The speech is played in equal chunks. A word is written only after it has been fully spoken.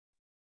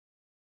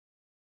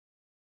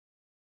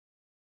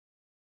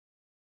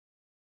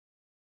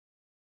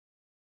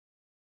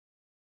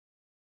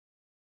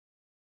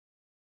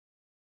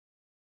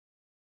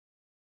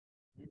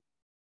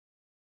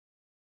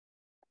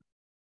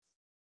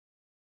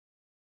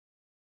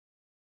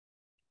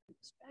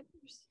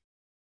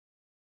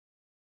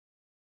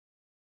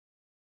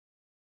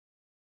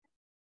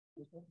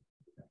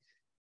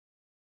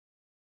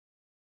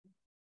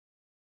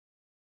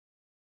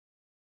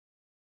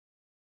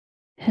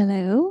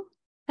Hello.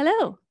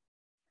 Hello.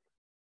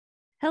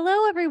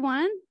 Hello,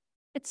 everyone.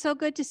 It's so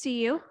good to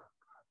see you.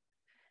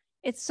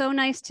 It's so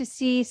nice to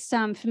see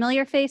some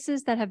familiar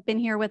faces that have been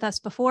here with us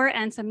before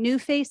and some new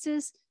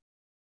faces.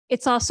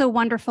 It's also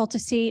wonderful to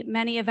see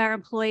many of our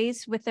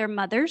employees with their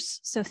mothers.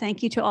 So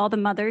thank you to all the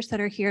mothers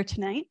that are here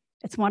tonight.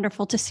 It's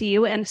wonderful to see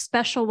you, and a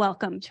special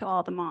welcome to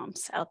all the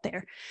moms out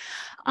there.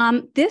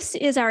 This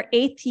is our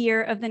 8th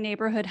year of the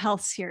Neighborhood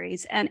Health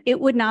Series, and it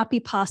would not be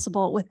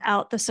possible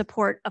without the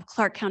support of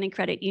Clark County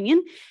Credit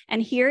Union.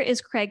 And here is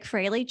Craig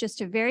Fraley, just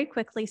to very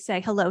quickly say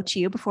hello to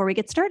you before we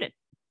get started.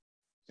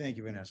 Thank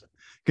you, Vanessa.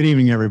 Good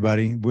evening,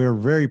 everybody. We're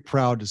very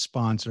proud to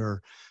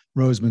sponsor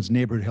Roseman's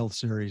Neighborhood Health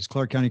Series.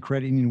 Clark County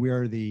Credit Union, we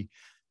are the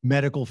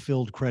medical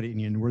filled credit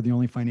union. We're the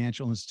only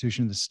financial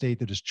institution in the state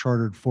that is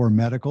chartered for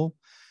medical.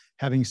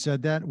 Having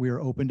said that, we are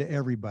open to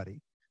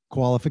everybody.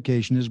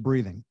 Qualification is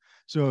breathing.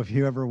 So if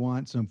you ever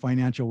want some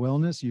financial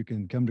wellness, you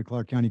can come to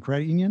Clark County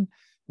Credit Union.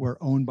 We're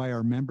owned by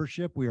our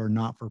membership. We are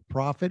not for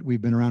profit.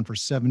 We've been around for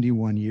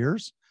 71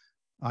 years.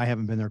 I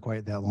haven't been there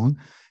quite that long.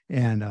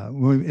 And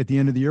at the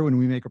end of the year, when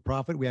we make a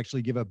profit, we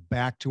actually give it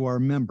back to our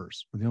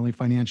members. We're the only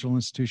financial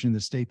institution in the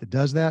state that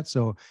does that.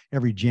 So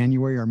every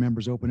January, our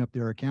members open up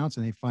their accounts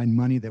and they find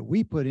money that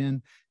we put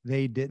in,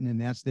 they didn't,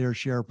 and that's their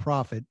share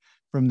profit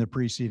from the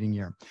preceding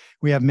year.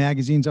 We have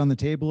magazines on the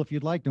table if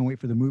you'd like. Don't wait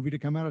for the movie to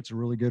come out. It's a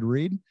really good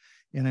read.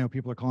 And I know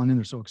people are calling in.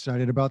 They're so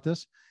excited about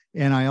this.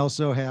 And I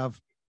also have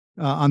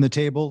on the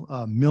table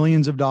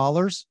millions of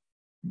dollars.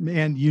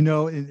 And you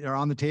know, they're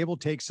on the table.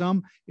 Take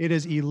some. It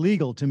is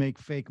illegal to make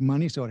fake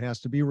money, so it has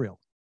to be real.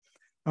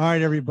 All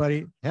right,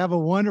 everybody. Have a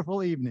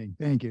wonderful evening.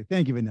 Thank you.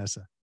 Thank you,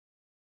 Vanessa.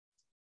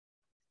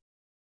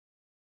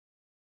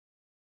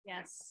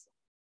 Yes.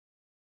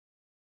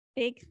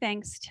 Big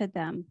thanks to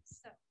them.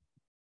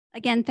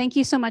 Again, thank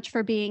you so much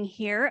for being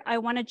here. I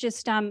want to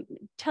just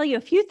tell you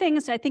a few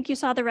things. I think you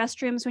saw the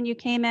restrooms when you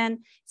came in.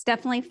 It's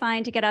definitely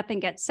fine to get up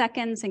and get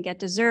seconds and get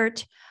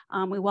dessert.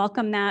 We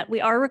welcome that.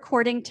 We are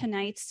recording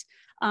tonight's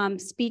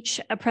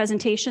speech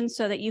presentation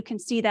so that you can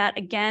see that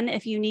again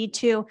if you need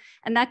to.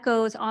 And that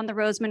goes on the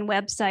Roseman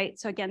website.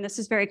 So again, this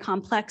is very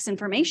complex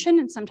information,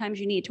 and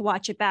sometimes you need to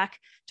watch it back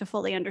to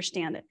fully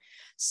understand it.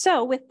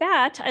 So with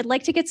that, I'd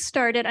like to get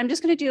started. I'm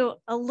just going to do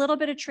a little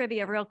bit of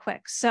trivia real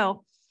quick.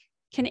 So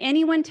can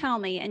anyone tell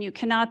me, and you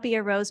cannot be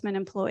a Roseman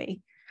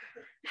employee,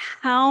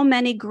 how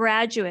many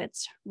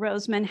graduates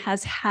Roseman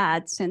has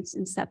had since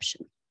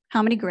inception?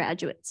 How many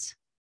graduates?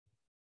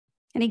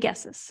 Any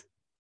guesses?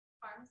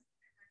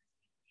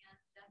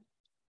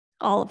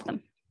 All of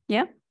them.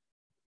 Yeah.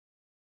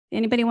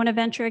 Anybody want to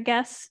venture a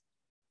guess?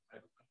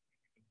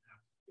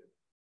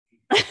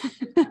 All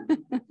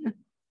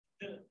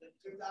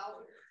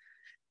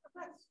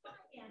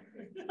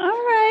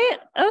right.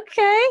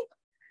 Okay.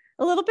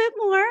 A little bit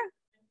more.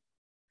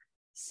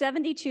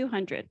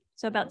 7,200.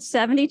 So about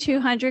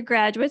 7,200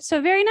 graduates.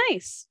 So very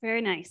nice.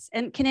 Very nice.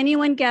 And can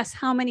anyone guess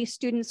how many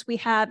students we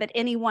have at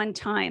any one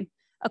time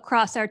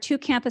across our 2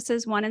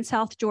 campuses, one in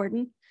South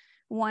Jordan,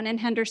 one in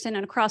Henderson,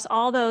 and across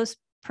all those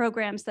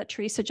programs that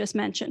Teresa just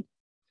mentioned?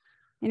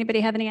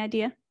 Anybody have any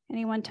idea?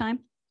 Any one time?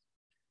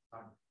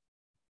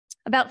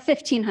 About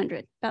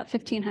 1,500. About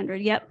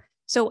 1,500. Yep.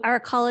 So our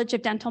College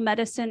of Dental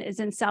Medicine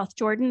is in South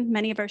Jordan.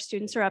 Many of our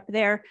students are up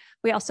there.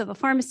 We also have a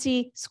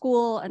pharmacy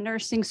school, a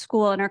nursing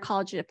school, and our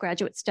College of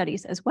Graduate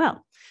Studies as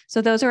well.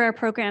 So those are our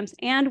programs,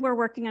 and we're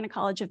working on a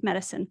College of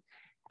Medicine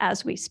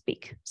as we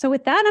speak. So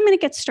with that, I'm going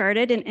to get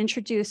started and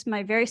introduce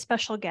my very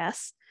special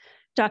guest.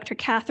 Dr.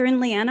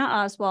 Leiana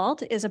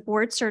Oswald is a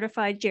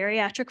board-certified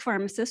geriatric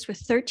pharmacist with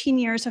 13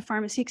 years of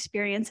pharmacy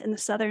experience in the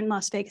Southern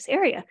Las Vegas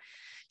area.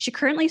 She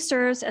currently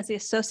serves as the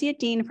Associate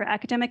Dean for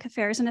Academic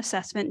Affairs and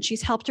Assessment.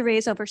 She's helped to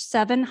raise over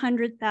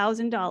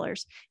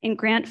 $700,000 in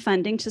grant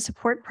funding to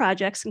support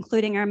projects,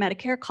 including our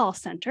Medicare call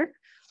center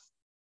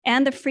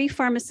and the free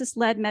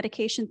pharmacist-led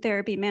medication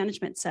therapy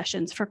management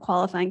sessions for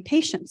qualifying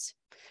patients.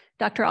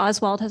 Dr.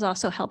 Oswald has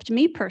also helped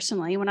me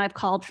personally when I've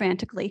called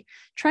frantically,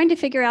 trying to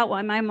figure out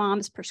why my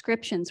mom's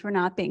prescriptions were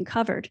not being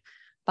covered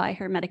by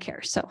her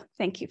Medicare. So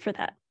thank you for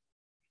that.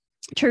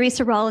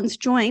 Teresa Rollins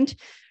joined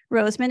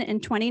Roseman in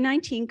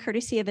 2019,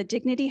 courtesy of a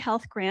Dignity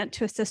Health grant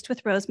to assist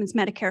with Roseman's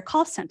Medicare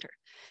call center.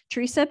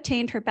 Teresa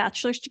obtained her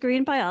bachelor's degree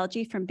in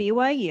biology from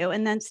BYU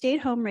and then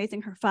stayed home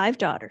raising her 5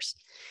 daughters.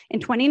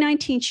 In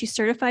 2019, she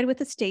certified with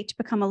the state to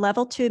become a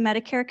level 2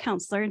 Medicare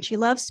counselor, and she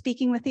loves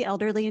speaking with the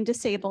elderly and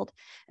disabled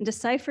and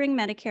deciphering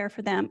Medicare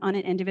for them on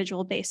an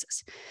individual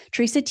basis.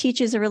 Teresa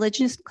teaches a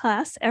religious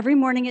class every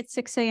morning at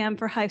 6 a.m.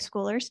 for high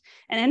schoolers,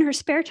 and in her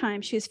spare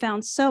time, she is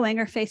found sewing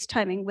or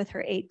FaceTiming with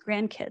her 8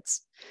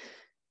 grandkids.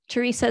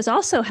 Teresa has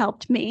also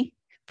helped me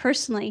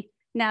personally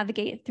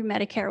navigate through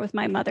Medicare with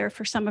my mother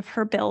for some of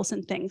her bills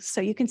and things. So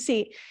you can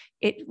see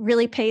it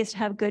really pays to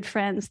have good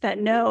friends that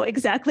know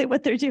exactly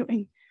what they're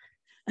doing.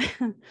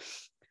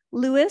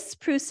 Louis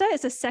Prusa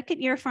is a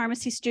second-year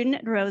pharmacy student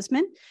at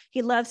Roseman.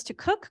 He loves to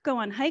cook, go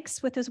on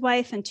hikes with his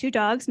wife and 2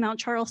 dogs. Mount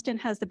Charleston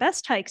has the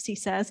best hikes, he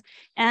says,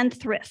 and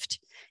thrift.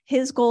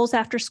 His goals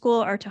after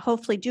school are to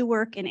hopefully do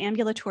work in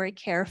ambulatory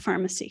care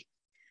pharmacy.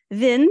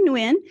 Vinh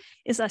Nguyen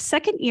is a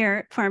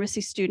second-year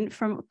pharmacy student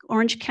from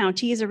Orange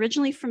County. He's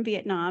originally from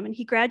Vietnam, and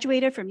he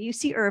graduated from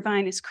UC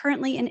Irvine, is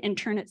currently an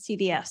intern at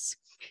CVS.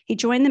 He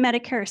joined the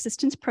Medicare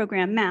Assistance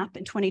Program, MAP,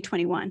 in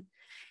 2021.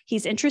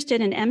 He's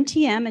interested in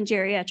MTM and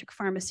geriatric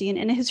pharmacy, and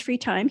in his free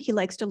time, he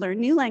likes to learn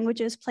new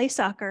languages, play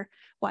soccer,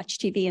 watch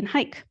TV, and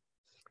hike.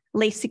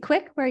 Lacey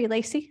Quick, where are you,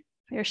 Lacey?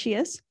 There she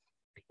is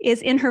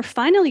in her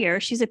final year.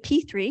 She's a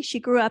P3. She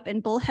grew up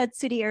in Bullhead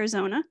City,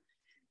 Arizona.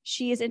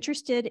 She is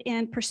interested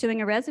in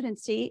pursuing a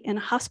residency in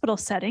a hospital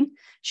setting.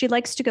 She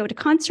likes to go to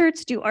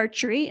concerts, do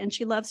archery, and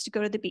she loves to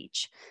go to the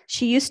beach.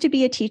 She used to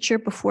be a teacher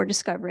before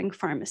discovering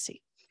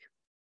pharmacy.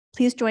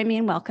 Please join me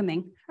in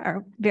welcoming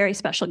our very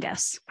special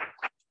guests.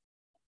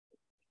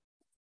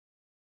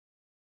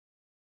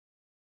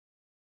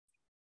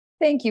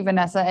 Thank you,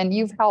 Vanessa, and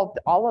you've helped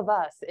all of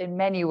us in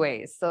many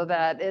ways. So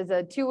that is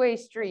a two-way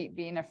street,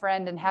 being a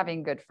friend and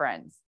having good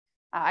friends.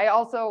 I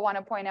also want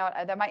to point out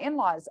that my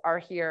in-laws are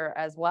here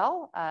as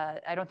well.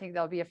 I don't think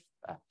they'll be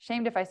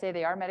ashamed if I say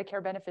they are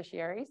Medicare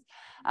beneficiaries.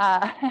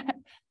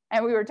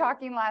 And we were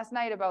talking last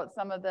night about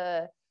some of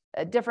the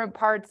different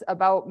parts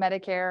about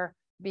Medicare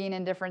being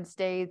in different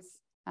states,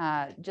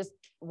 just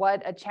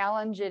what a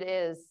challenge it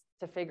is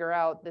to figure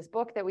out this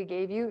book that we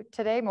gave you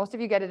today. Most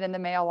of you get it in the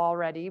mail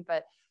already,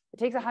 but it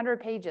takes 100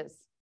 pages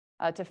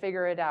to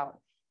figure it out.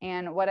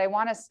 And what I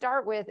want to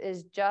start with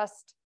is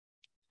just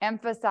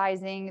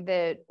emphasizing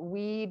that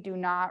we do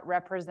not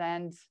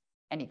represent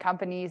any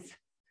companies.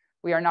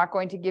 We are not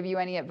going to give you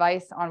any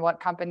advice on what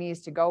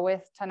companies to go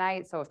with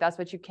tonight. So if that's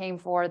what you came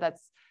for,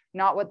 that's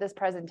not what this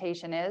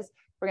presentation is.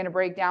 We're going to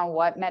break down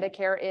what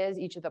Medicare is,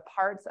 each of the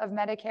parts of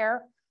Medicare,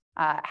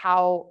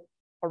 how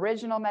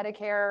original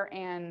Medicare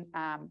and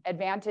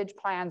Advantage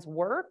plans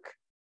work.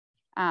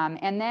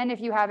 And then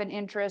if you have an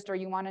interest or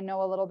you want to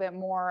know a little bit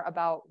more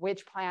about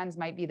which plans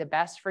might be the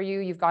best for you,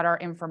 you've got our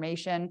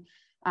information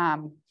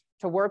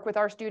to work with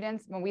our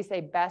students. When we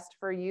say best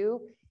for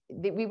you,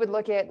 we would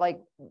look at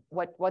like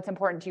what's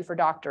important to you for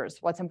doctors,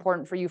 what's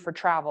important for you for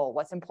travel,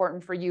 what's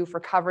important for you for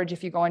coverage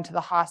if you go into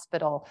the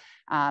hospital.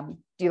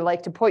 Do you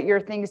like to put your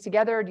things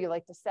together? Or do you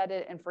like to set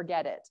it and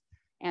forget it?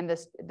 And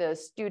the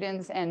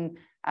students and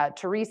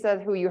Teresa,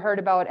 who you heard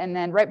about, and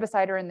then right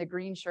beside her in the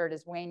green shirt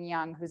is Wayne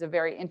Young, who's a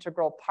very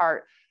integral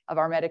part of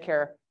our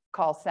Medicare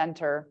call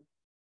center.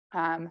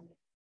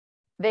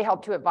 They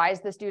help to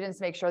advise the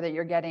students, make sure that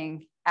you're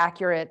getting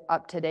accurate,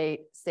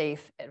 up-to-date,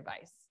 safe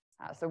advice.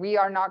 So we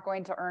are not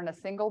going to earn a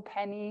single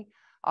penny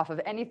off of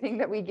anything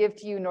that we give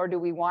to you, nor do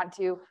we want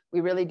to.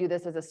 We really do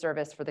this as a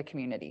service for the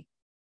community.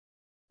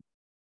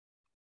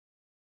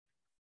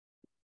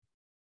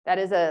 That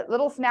is a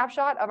little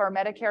snapshot of our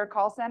Medicare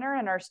call center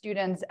and our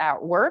students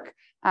at work.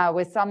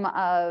 With some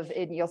of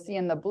it, you'll see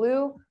in the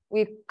blue,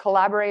 we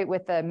collaborate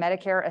with the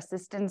Medicare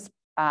Assistance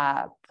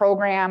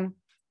Program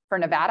for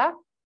Nevada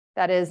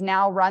that is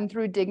now run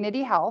through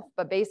Dignity Health,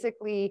 but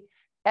basically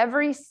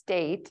every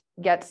state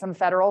gets some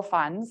federal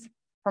funds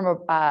from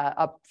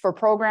for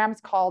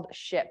programs called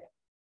SHIP.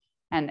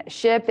 And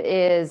SHIP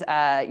is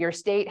your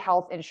state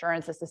health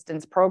insurance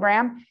assistance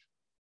program.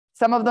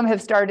 Some of them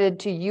have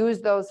started to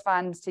use those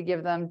funds to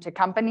give them to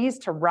companies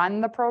to run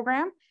the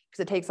program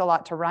because it takes a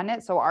lot to run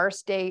it. So our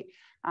state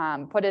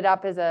put it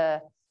up as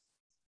a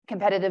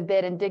competitive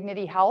bid, and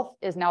Dignity Health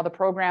is now the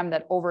program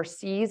that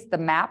oversees the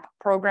MAP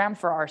program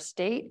for our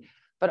state.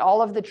 But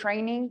all of the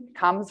training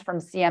comes from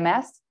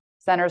CMS,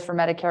 Centers for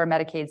Medicare and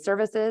Medicaid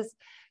Services.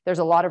 There's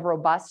a lot of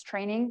robust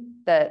training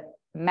that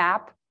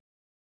MAP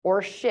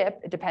or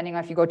SHIP, depending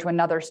on if you go to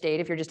another state,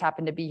 if you just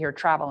happen to be here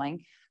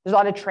traveling, there's a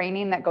lot of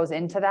training that goes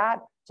into that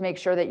to make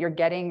sure that you're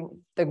getting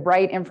the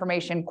right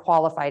information,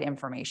 qualified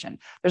information.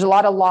 There's a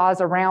lot of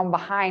laws around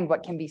behind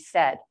what can be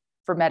said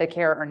for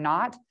Medicare or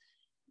not.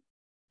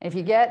 If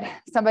you get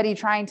somebody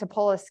trying to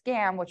pull a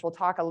scam, which we'll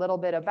talk a little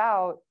bit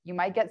about, you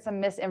might get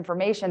some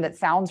misinformation that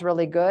sounds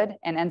really good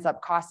and ends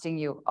up costing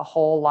you a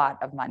whole lot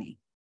of money.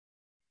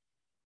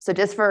 So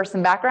just for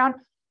some background,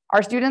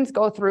 our students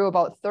go through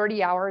about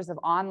 30 hours of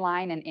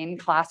online and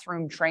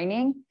in-classroom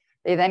training.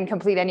 They then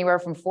complete anywhere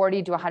from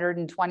 40 to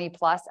 120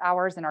 plus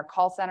hours in our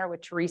call center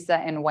with Teresa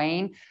and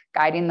Wayne,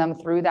 guiding them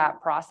through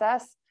that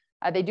process.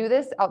 They do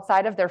this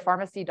outside of their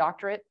pharmacy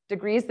doctorate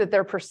degrees that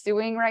they're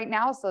pursuing right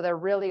now. So they're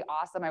really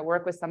awesome. I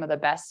work with some of the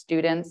best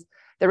students.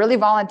 They're really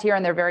volunteer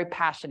and they're very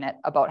passionate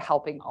about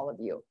helping all of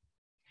you.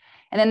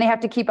 And then they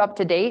have to keep up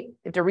to date.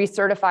 They have to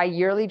recertify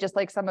yearly, just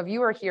like some of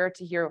you are here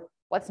to hear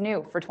what's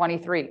new for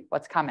 23,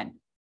 what's coming.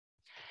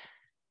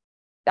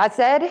 That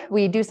said,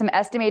 we do some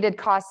estimated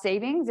cost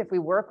savings if we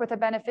work with a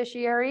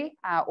beneficiary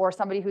or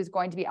somebody who's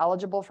going to be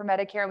eligible for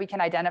Medicare. We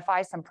can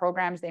identify some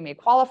programs they may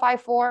qualify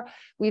for.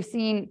 We've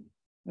seen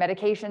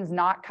medications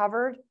not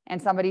covered and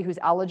somebody who's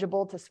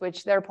eligible to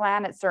switch their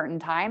plan at certain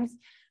times,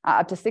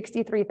 up to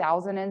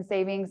 $63,000 in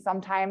savings.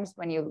 Sometimes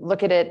when you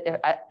look at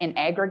it in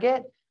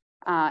aggregate,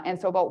 And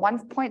so about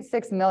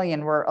 1.6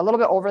 million, we're a little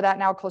bit over that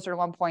now, closer to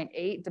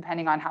 1.8,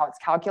 depending on how it's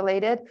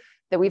calculated,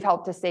 that we've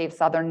helped to save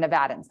Southern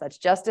Nevadans. That's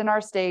just in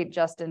our state,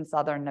 just in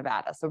Southern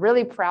Nevada. So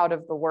really proud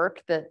of the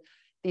work that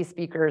these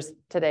speakers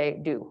today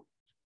do.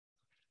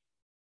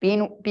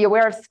 Be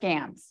aware of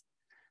scams.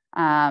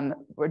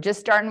 We're just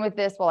starting with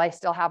this while I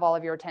still have all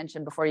of your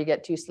attention before you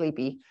get too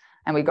sleepy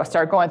and we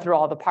start going through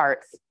all the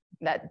parts.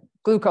 That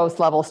glucose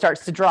level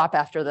starts to drop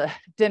after the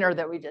dinner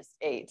that we just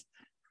ate.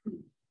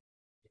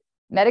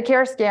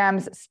 Medicare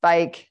scams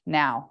spike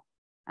now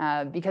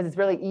because it's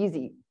really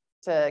easy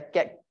to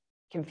get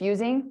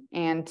confusing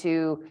and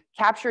to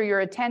capture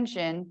your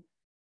attention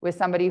with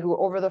somebody who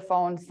over the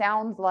phone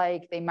sounds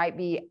like they might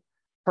be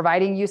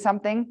providing you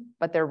something,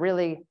 but they're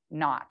really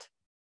not.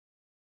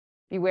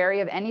 Be wary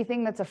of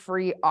anything that's a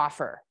free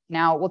offer.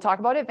 Now, we'll talk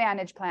about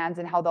Advantage plans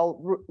and how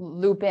they'll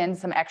loop in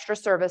some extra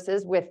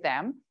services with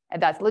them,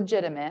 and that's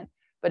legitimate.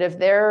 But if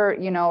they're,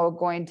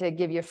 going to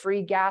give you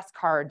free gas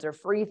cards or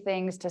free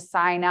things to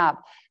sign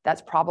up,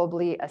 that's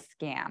probably a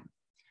scam.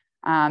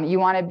 You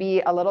want to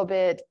be a little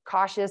bit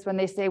cautious when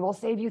they say, we'll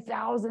save you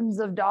thousands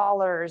of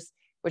dollars,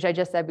 which I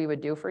just said we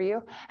would do for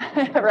you,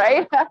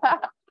 right?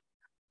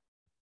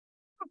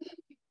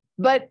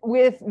 But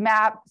with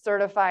MAP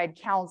certified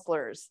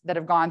counselors that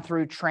have gone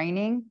through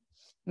training,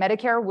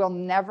 Medicare will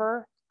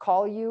never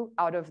call you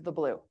out of the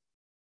blue.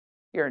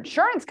 Your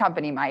insurance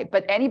company might,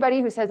 but anybody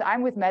who says,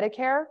 I'm with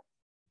Medicare,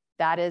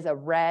 that is a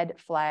red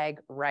flag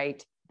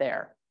right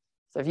there.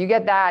 So if you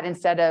get that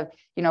instead of,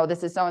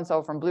 this is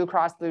so-and-so from Blue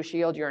Cross Blue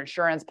Shield, your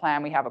insurance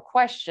plan, we have a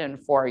question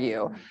for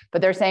you,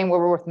 but they're saying, well,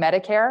 we're with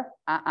Medicare,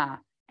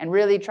 And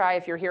really try,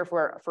 if you're here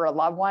for a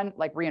loved one,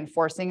 like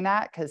reinforcing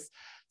that, because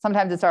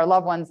sometimes it's our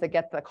loved ones that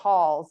get the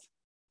calls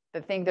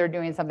that think they're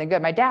doing something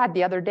good. My dad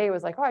the other day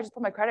was like, oh, I just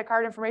put my credit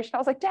card information. I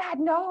was like,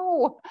 Dad,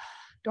 no,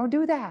 don't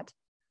do that.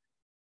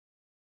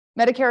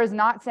 Medicare is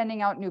not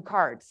sending out new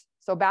cards.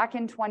 So back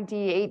in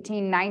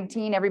 2018,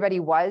 19,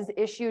 everybody was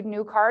issued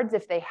new cards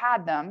if they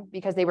had them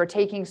because they were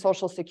taking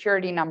Social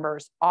Security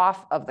numbers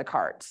off of the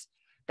cards.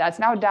 That's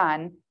now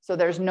done. So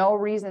there's no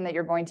reason that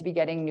you're going to be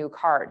getting new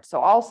cards. So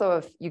also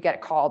if you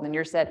get called and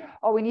you're said,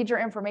 oh, we need your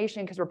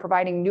information because we're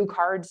providing new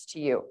cards to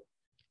you,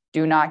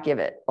 do not give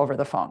it over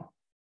the phone.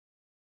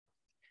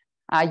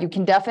 You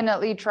can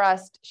definitely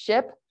trust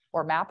SHIP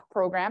or MAP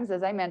programs.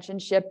 As I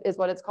mentioned, SHIP is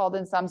what it's called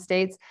in some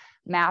states,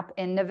 MAP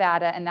in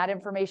Nevada, and that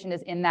information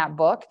is in that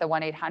book, the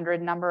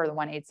 1-800 number or the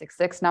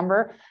 1-866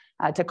 number,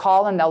 to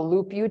call and they'll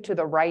loop you to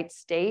the right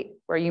state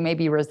where you may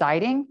be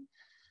residing.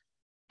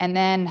 And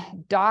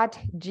then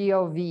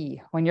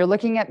 .gov, when you're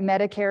looking at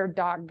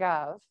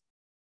Medicare.gov,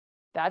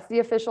 that's the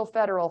official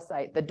federal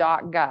site, the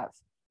 .gov.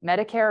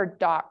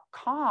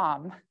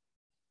 Medicare.com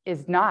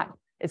is not,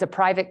 it's a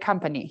private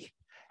company.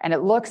 And it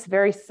looks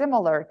very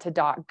similar to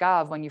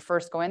 .gov when you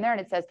first go in there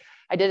and it says,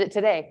 I did it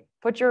today.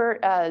 Put your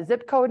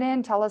zip code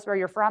in, tell us where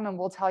you're from, and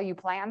we'll tell you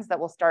plans that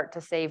will start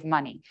to save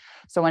money.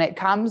 So when it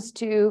comes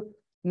to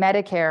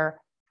Medicare,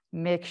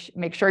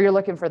 make sure you're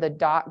looking for the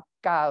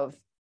 .gov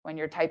when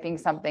you're typing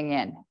something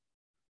in.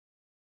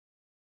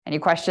 Any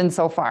questions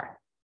so far?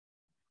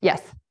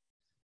 Yes.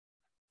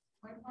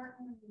 My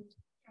partner is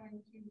trying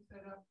to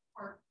set up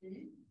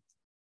PharmD.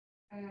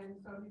 And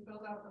so he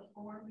filled out the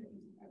form that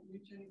he can't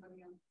reach anybody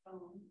on the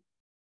phone.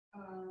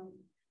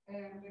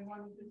 And they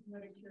wanted his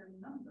Medicare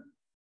number.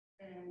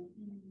 And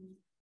he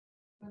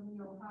doesn't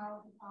know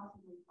how to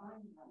possibly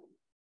find that.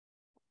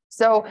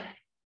 So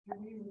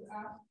he was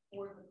asked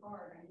for the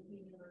card and he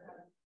never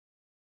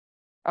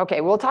had.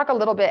 Okay, we'll talk a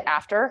little bit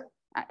after.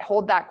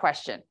 Hold that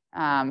question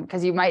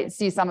because you might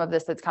see some of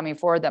this that's coming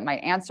forward that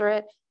might answer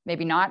it,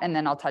 maybe not, and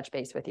then I'll touch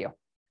base with you.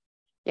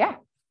 Yeah.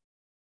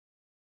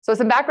 So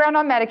some background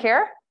on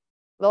Medicare.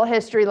 Little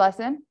history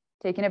lesson,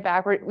 taking it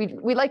backward.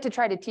 We like to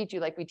try to teach you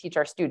like we teach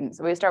our students.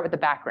 So we start with the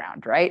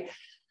background, right?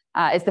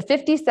 It's the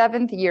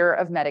 57th year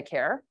of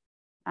Medicare.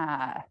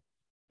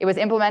 It was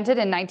implemented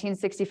in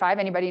 1965.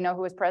 Anybody know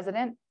who was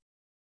president?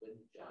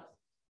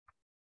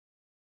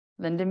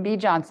 Lyndon B.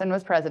 Johnson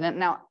was president.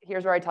 Now,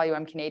 here's where I tell you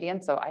I'm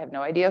Canadian, so I have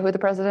no idea who the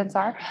presidents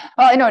are.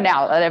 Well, I know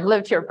now that I've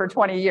lived here for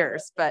 20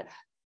 years, but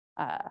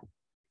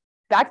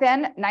back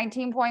then,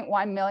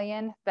 19.1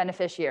 million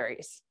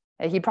beneficiaries.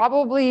 He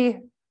probably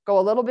go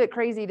a little bit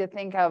crazy to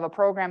think of a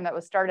program that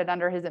was started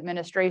under his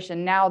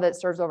administration now that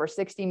serves over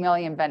 60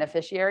 million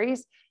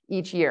beneficiaries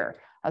each year.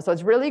 So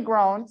it's really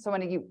grown. So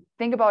when you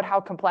think about how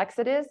complex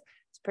it is,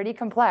 it's pretty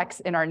complex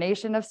in our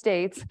nation of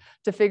states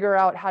to figure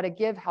out how to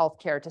give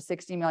healthcare to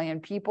 60 million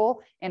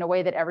people in a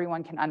way that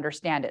everyone can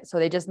understand it. So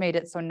they just made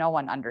it so no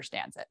one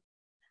understands it.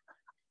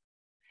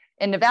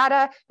 In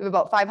Nevada, we have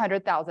about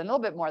 500,000, a little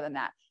bit more than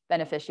that,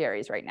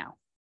 beneficiaries right now.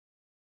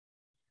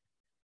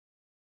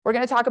 We're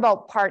going to talk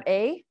about Part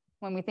A.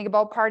 When we think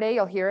about Part A,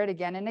 you'll hear it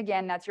again and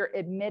again. That's your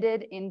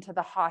admitted into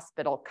the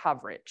hospital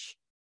coverage.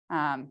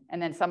 And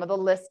then some of the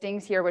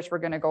listings here, which we're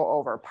going to go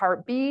over.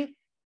 Part B,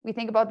 we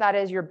think about that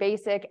as your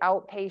basic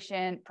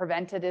outpatient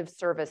preventative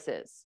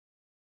services.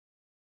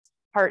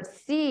 Part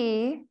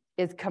C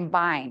is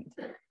combined.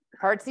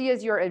 Part C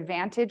is your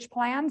advantage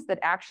plans that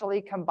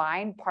actually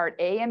combine Part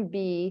A and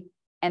B,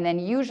 and then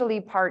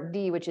usually Part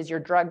D, which is your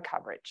drug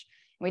coverage.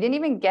 We didn't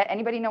even get,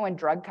 anybody know when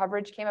drug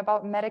coverage came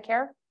about in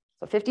Medicare?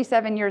 So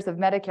 57 years of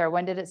Medicare,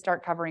 when did it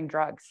start covering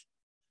drugs?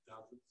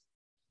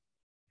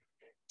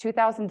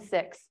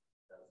 2006.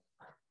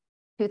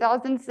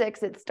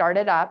 2006, it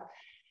started up.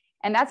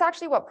 And that's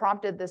actually what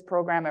prompted this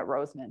program at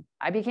Roseman.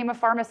 I became a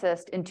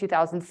pharmacist in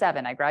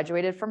 2007. I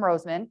graduated from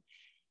Roseman,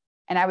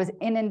 and I was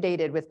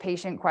inundated with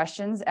patient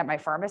questions at my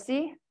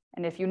pharmacy.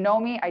 And if you know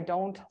me, I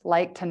don't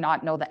like to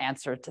not know the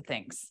answer to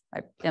things.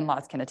 My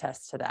in-laws can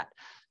attest to that.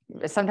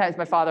 Sometimes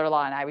my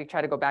father-in-law and I, we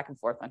try to go back and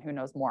forth on who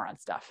knows more on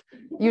stuff.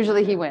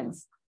 Usually he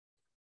wins.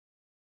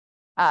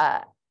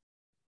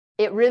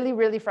 It really,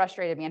 really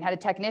frustrated me, and had a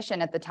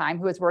technician at the time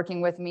who was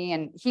working with me,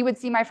 and he would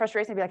see my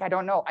frustration and be like, I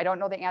don't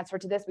know the answer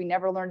to this. We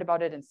never learned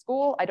about it in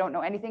school. I don't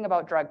know anything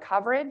about drug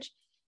coverage.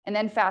 And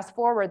then fast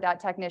forward, that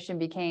technician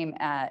became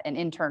an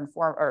intern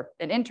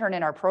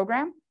in our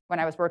program when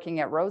I was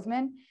working at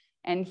Roseman.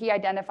 And he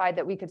identified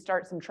that we could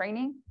start some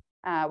training,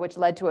 which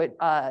led to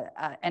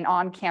an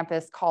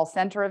on-campus call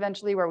center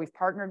eventually, where we've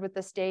partnered with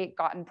the state,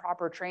 gotten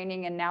proper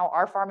training, and now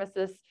our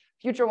pharmacists,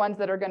 future ones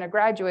that are going to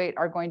graduate,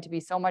 are going to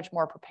be so much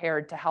more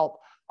prepared to help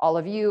all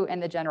of you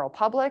and the general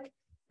public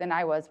than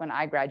I was when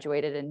I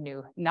graduated and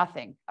knew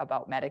nothing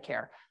about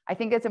Medicare. I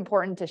think it's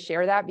important to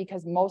share that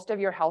because most of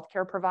your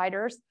healthcare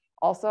providers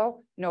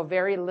also know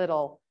very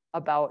little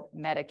about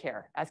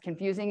Medicare. As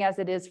confusing as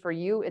it is for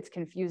you, it's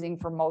confusing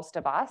for most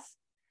of us.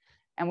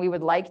 And we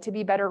would like to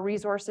be better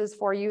resources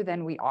for you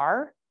than we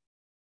are,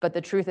 but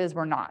the truth is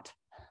we're not.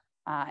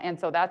 And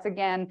so that's,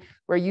 again,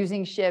 we're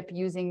using SHIP,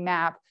 using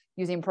MAP,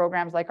 using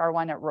programs like our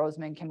one at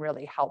Roseman can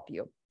really help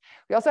you.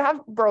 We also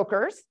have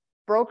brokers.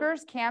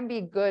 Brokers can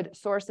be good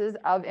sources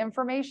of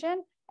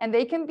information, and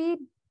they can be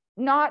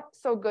not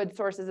so good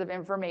sources of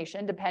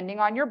information depending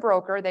on your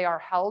broker. They are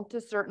held to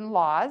certain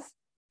laws,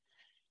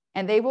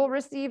 and they will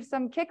receive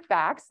some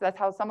kickbacks. That's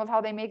how some of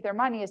how they make their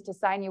money, is to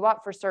sign you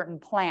up for certain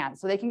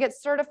plans. So they can get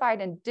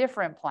certified in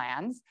different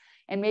plans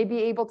and may be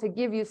able to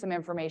give you some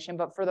information,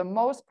 but for the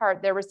most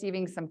part, they're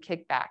receiving some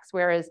kickbacks.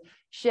 Whereas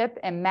SHIP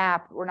and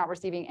MAP, we're not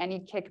receiving any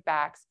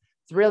kickbacks.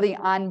 It's really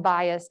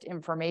unbiased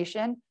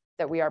information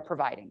that we are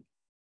providing.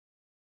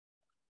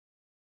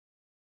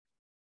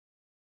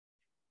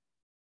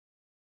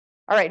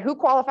 All right, who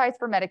qualifies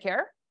for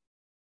Medicare?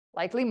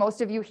 Likely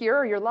most of you here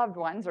are your loved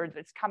ones, or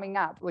it's coming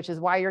up, which is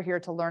why you're here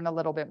to learn a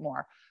little bit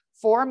more.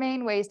 4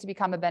 main ways to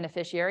become a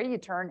beneficiary. You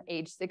turn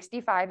age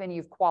 65 and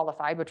you've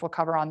qualified, which we'll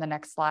cover on the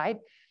next slide.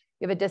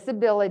 You have a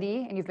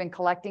disability and you've been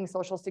collecting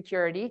Social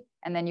Security,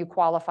 and then you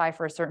qualify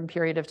for a certain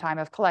period of time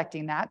of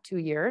collecting that, 2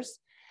 years.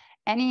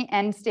 Any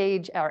end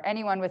stage, or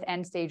anyone with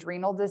end stage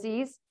renal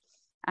disease,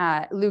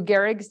 Lou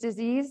Gehrig's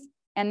disease,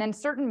 and then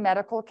certain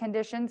medical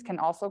conditions can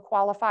also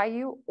qualify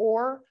you,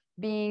 or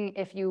being,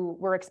 if you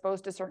were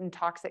exposed to certain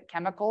toxic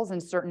chemicals in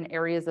certain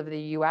areas of the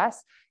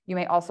US, you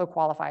may also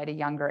qualify at a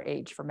younger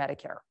age for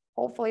Medicare.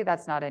 Hopefully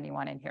that's not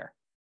anyone in here.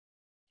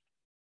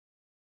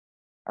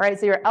 All right,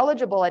 so you're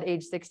eligible at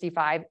age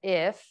 65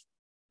 if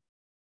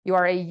you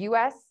are a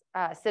US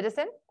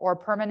citizen or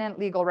permanent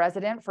legal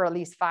resident for at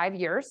least 5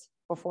 years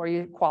before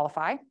you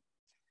qualify.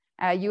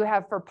 You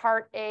have, for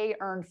Part A,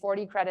 earned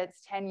 40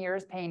 credits, 10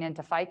 years paying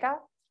into FICA.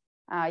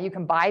 You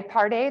can buy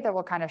Part A, that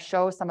will kind of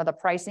show some of the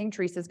pricing.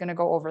 Teresa's going to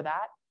go over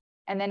that.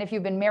 And then if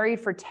you've been married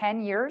for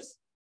 10 years,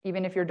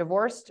 even if you're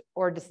divorced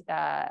or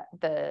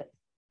the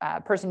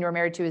person you're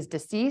married to is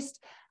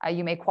deceased,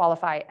 you may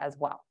qualify as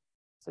well.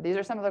 So these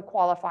are some of the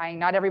qualifying.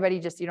 Not everybody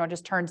just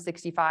turn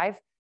 65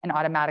 and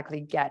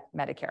automatically get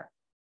Medicare.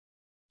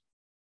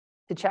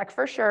 To check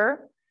for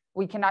sure,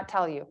 we cannot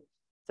tell you.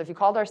 So if you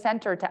called our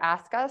center to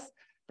ask us,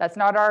 that's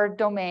not our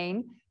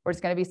domain. Or it's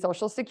going to be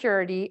Social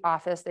Security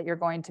office that you're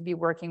going to be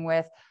working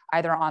with,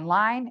 either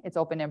online, it's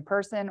open in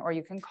person, or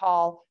you can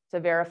call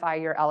to verify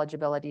your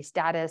eligibility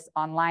status.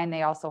 Online,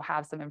 they also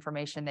have some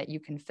information that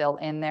you can fill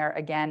in there.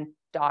 Again,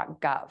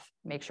 .gov.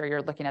 Make sure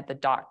you're looking at the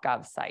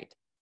 .gov site.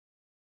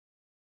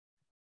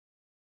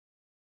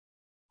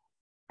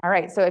 All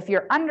right, so if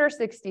you're under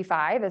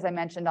 65, as I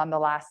mentioned on the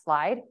last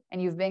slide,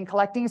 and you've been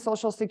collecting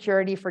Social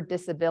Security for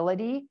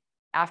disability,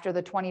 after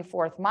the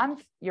 24th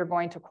month, you're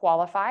going to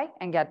qualify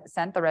and get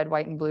sent the red,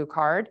 white, and blue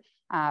card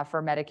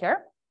for Medicare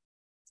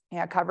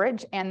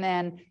coverage. And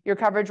then your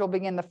coverage will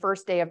begin the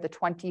first day of the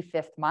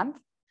 25th month.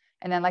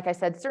 And then, like I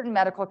said, certain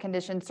medical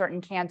conditions,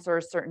 certain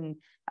cancers, certain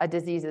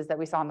diseases that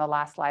we saw on the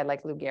last slide,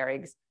 like Lou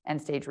Gehrig's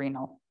end-stage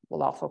renal,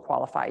 will also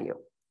qualify you.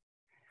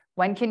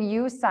 When can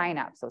you sign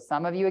up? So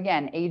some of you,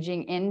 again,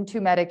 aging into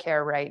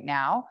Medicare right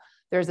now,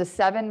 there's a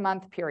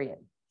 7-month period,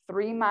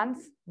 3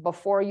 months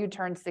before you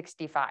turn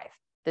 65.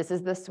 This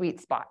is the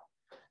sweet spot.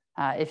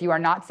 If you are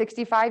not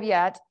 65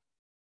 yet,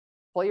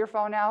 pull your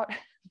phone out,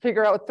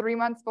 figure out 3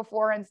 months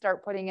before and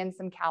start putting in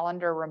some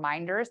calendar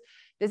reminders.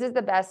 This is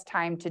the best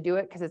time to do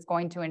it because it's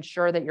going to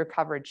ensure that your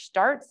coverage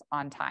starts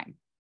on time.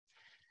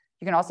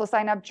 You can also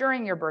sign up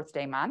during your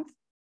birthday month.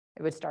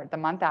 It would start the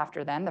month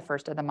after then, the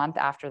first of the month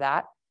after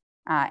that.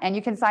 And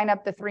you can sign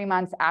up the 3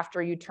 months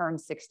after you turn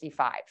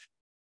 65.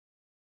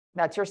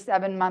 That's your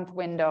 7-month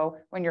window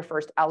when you're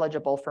first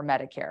eligible for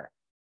Medicare.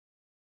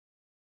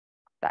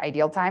 The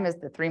ideal time is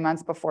the 3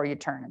 months before you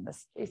turn, and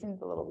this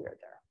spacing's a little weird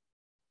there.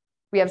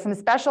 We have some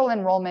special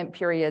enrollment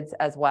periods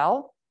as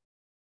well.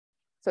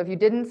 So if you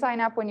didn't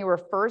sign up when you were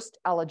first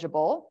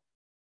eligible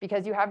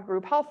because you have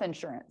group health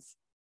insurance,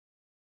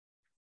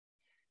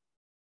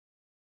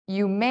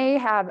 you may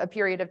have a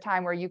period of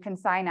time where you can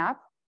sign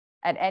up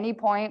at any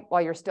point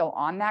while you're still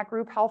on that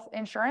group health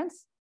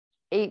insurance,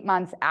 8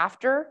 months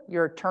after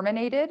you're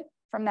terminated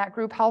from that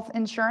group health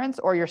insurance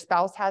or your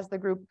spouse has the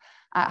group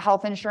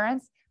health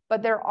insurance.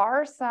 But there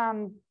are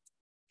some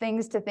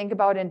things to think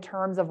about in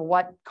terms of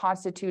what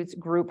constitutes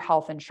group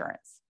health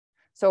insurance.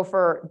 So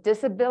for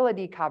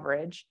disability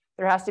coverage,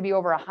 there has to be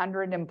over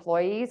 100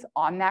 employees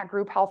on that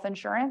group health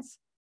insurance.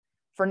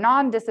 For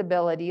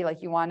non-disability,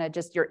 like you want to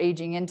just, you're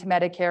aging into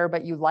Medicare,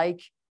 but you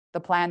like the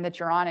plan that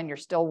you're on and you're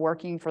still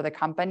working for the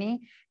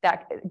company,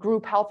 that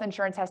group health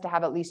insurance has to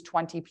have at least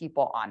 20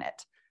 people on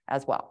it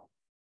as well.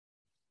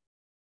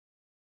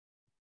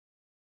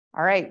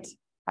 All right,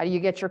 how do you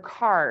get your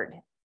card?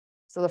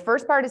 So the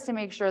first part is to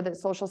make sure that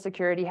Social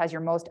Security has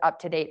your most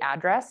up-to-date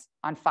address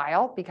on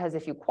file, because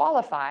if you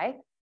qualify,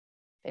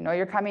 they know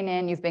you're coming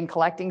in, you've been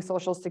collecting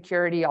Social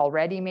Security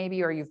already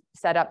maybe, or you've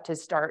set up to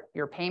start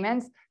your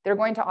payments, they're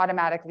going to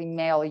automatically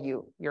mail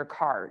you your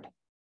card.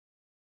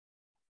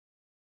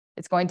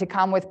 It's going to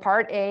come with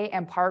Part A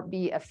and Part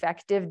B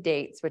effective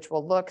dates, which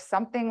will look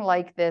something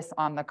like this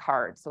on the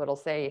card. So it'll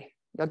say,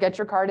 you'll get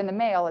your card in the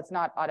mail. It's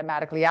not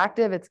automatically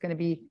active. It's going to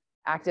be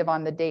active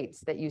on the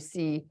dates that you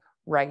see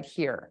right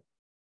here.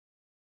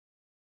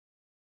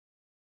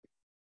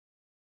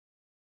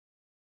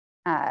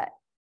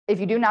 If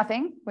you do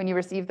nothing, when you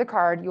receive the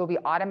card, you will be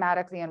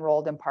automatically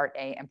enrolled in Part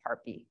A and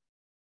Part B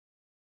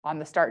on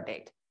the start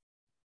date.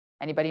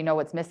 Anybody know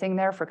what's missing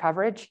there for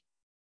coverage?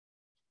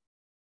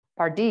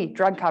 Part D,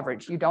 drug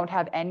coverage. You don't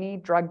have any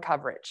drug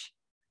coverage.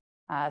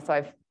 So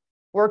I've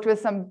worked with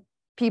some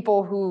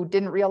people who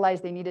didn't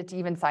realize they needed to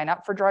even sign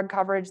up for drug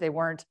coverage. They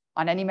weren't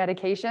on any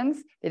medications.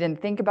 They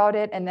didn't think about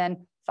it. And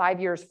then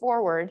 5 years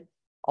forward,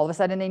 all of a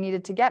sudden they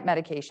needed to get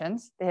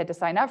medications. They had to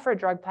sign up for a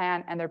drug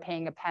plan and they're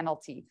paying a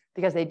penalty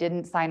because they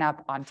didn't sign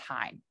up on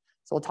time.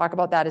 So we'll talk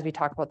about that as we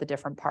talk about the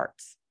different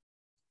parts.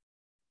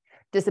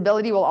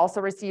 Disability will also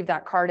receive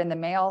that card in the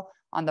mail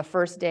on the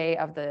first day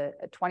of the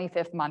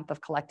 25th month of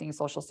collecting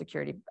Social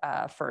Security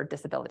for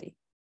disability.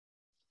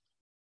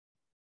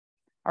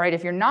 All right,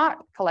 if you're not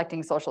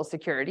collecting Social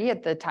Security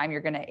at the time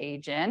you're going to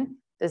age in,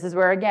 this is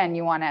where, again,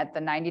 you want to, at the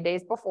 90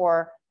 days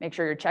before, make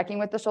sure you're checking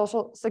with the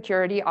Social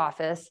Security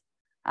office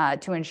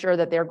to ensure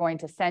that they're going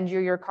to send you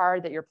your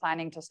card, that you're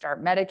planning to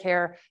start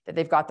Medicare, that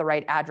they've got the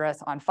right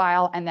address on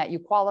file, and that you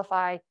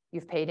qualify,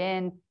 you've paid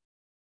in,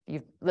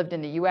 you've lived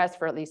in the US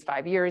for at least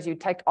 5 years, you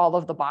ticked all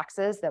of the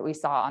boxes that we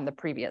saw on the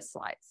previous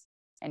slides.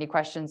 Any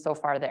questions so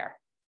far there?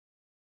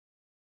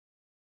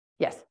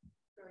 Yes?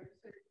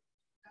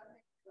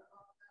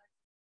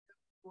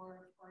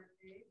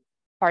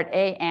 Part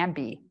A and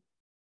B,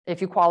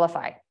 if you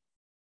qualify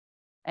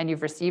and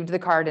you've received the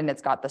card and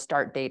it's got the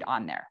start date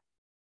on there.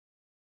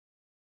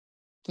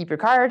 Keep your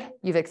card,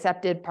 you've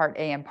accepted Part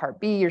A and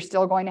Part B, you're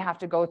still going to have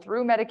to go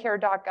through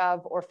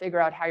Medicare.gov or figure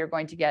out how you're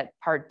going to get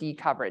Part D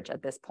coverage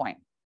at this point.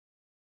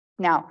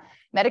 Now,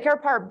 Medicare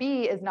Part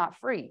B is not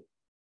free,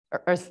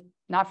 or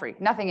not free,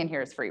 nothing in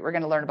here is free. We're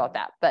going to learn about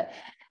that, but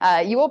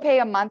you will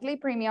pay a monthly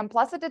premium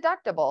plus a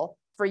deductible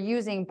for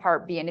using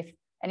Part B. And if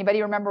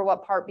anybody remember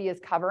what Part B is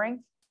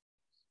covering?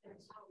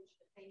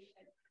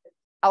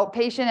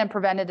 Outpatient and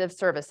preventative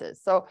services.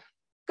 So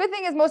good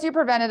thing is most of your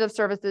preventative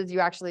services,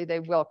 they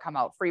will come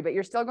out free, but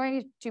you're still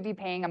going to be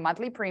paying a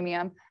monthly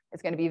premium.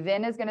 It's going to be,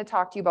 Vin is going to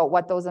talk to you about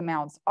what those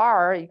amounts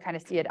are. You kind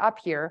of see it up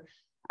here.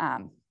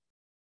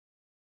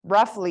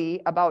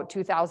 Roughly about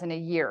 $2,000 a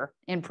year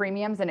in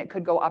premiums, and it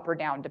could go up or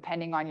down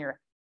depending on your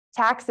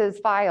taxes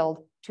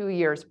filed 2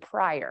 years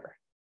prior.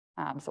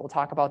 So we'll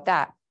talk about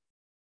that.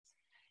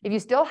 If you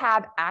still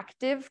have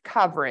active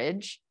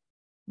coverage,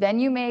 then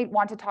you may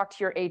want to talk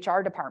to your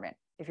HR department.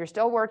 If you're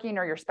still working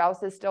or your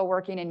spouse is still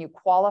working and you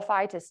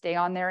qualify to stay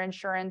on their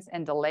insurance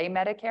and delay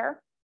Medicare,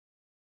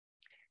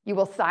 you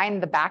will sign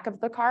the back of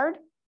the card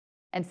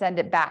and send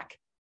it back.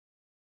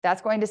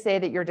 That's going to say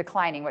that you're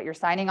declining. What you're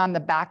signing on the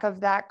back of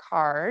that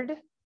card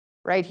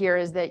right here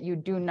is that you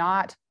do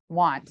not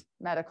want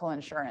medical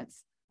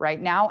insurance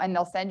right now, and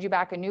they'll send you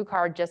back a new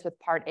card just with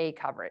Part A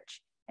coverage.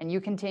 And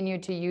you continue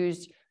to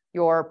use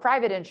your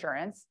private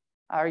insurance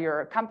or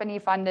your company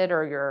funded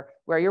or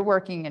where you're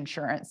working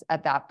insurance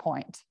at that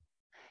point.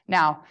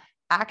 Now,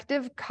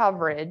 active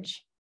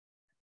coverage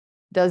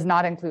does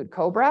not include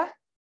COBRA,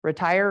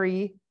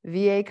 retiree,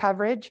 VA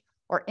coverage,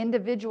 or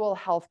individual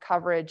health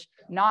coverage,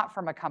 not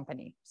from a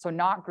company, so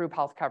not group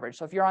health coverage.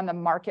 So if you're on the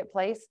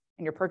marketplace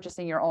and you're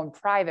purchasing your own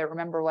private,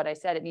 remember what I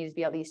said, it needs to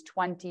be at least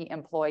 20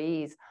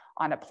 employees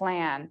on a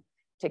plan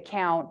to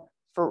count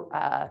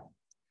for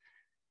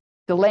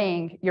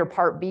delaying your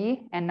Part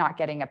B and not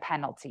getting a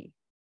penalty.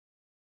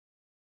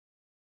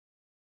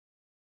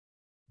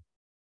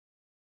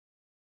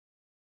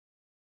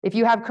 If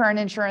you have current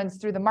insurance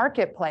through the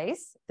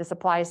marketplace, this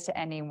applies to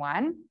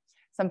anyone.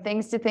 Some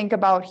things to think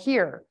about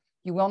here.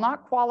 You will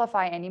not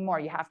qualify anymore.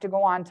 You have to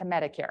go on to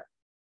Medicare.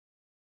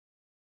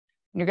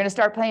 You're going to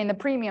start paying the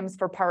premiums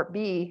for Part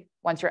B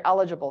once you're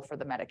eligible for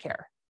the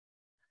Medicare.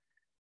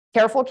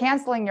 Careful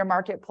canceling your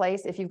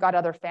marketplace if you've got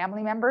other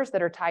family members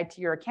that are tied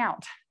to your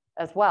account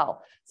as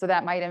well. So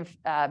that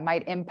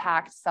might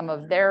impact some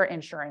of their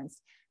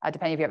insurance,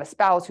 depending if you have a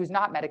spouse who's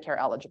not Medicare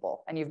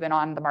eligible and you've been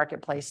on the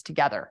marketplace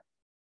together.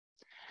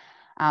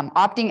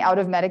 Opting out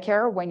of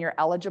Medicare when you're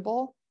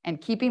eligible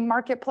and keeping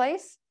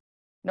marketplace,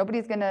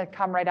 nobody's going to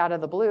come right out of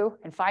the blue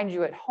and find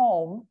you at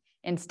home.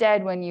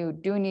 Instead, when you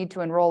do need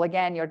to enroll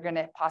again, you're going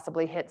to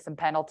possibly hit some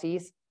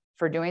penalties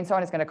for doing so,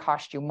 and it's going to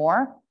cost you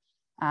more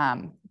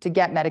to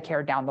get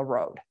Medicare down the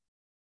road.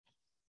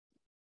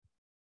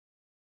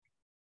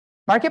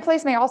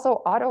 Marketplace may also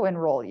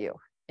auto-enroll you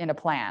in a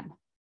plan.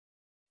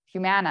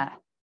 Humana,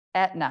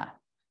 Aetna,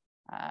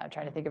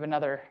 trying to think of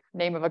another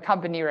name of a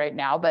company right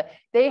now, but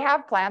they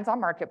have plans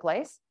on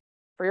Marketplace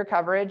for your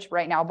coverage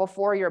right now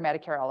before you're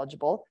Medicare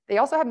eligible. They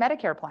also have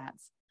Medicare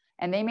plans,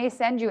 and they may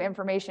send you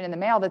information in the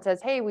mail that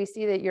says, hey, we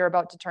see that you're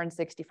about to turn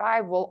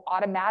 65. We'll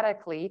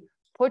automatically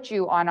put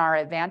you on our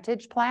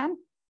Advantage plan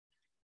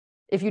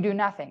if you do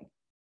nothing.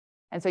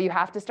 And so you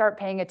have to start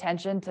paying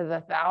attention to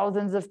the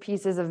thousands of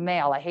pieces of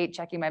mail. I hate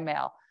checking my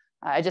mail.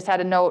 I just had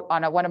a note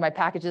on one of my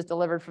packages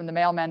delivered from the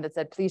mailman that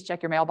said, please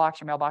check your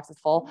mailbox is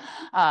full.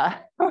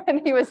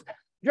 When he was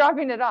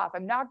dropping it off.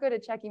 I'm not good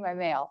at checking my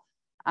mail.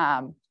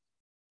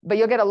 But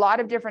you'll get a lot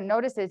of different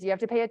notices. You have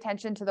to pay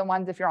attention to the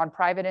ones if you're on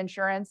private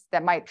insurance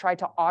that might try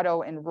to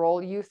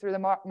auto-enroll you through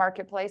the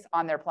marketplace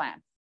on their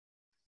plan.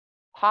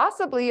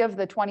 Possibly of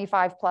the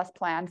 25 plus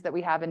plans that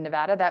we have in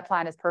Nevada, that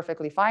plan is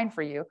perfectly fine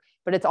for you,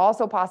 but it's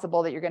also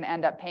possible that you're going to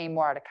end up paying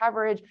more out of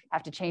coverage,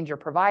 have to change your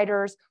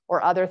providers,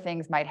 or other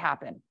things might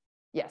happen.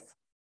 Yes.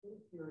 If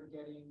you're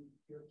getting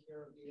your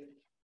care via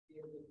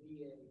the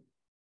VA.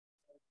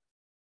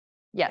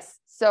 Yes.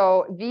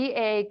 So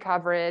VA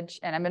coverage,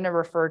 and I'm going to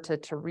refer to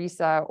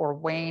Teresa or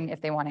Wayne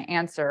if they want to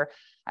answer.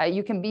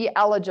 You can be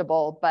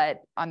eligible,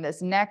 but on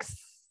this next,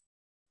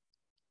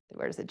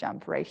 where does it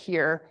jump? Right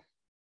here.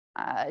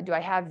 Do I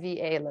have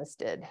VA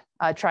listed?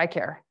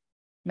 TRICARE.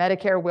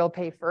 Medicare will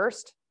pay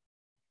first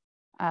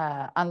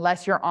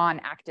unless you're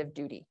on active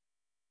duty.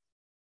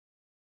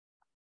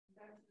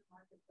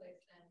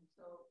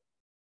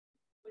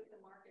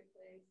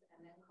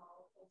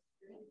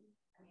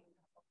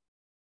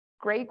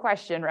 Great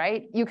question,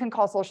 right? You can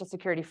call Social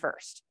Security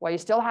first. While you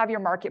still have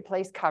your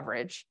marketplace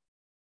coverage,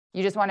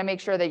 you just want to make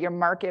sure that your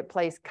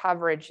marketplace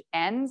coverage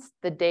ends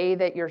the day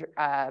that your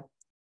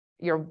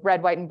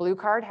red, white, and blue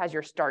card has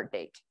your start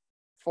date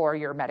for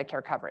your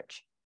Medicare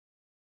coverage,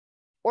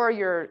 or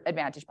your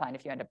Advantage plan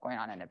if you end up going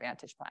on an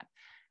Advantage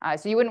plan.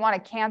 So you wouldn't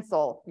want to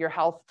cancel your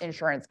health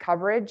insurance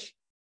coverage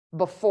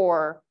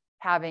before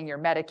having your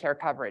Medicare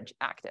coverage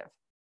active.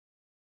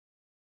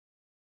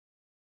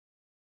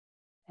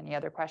 Any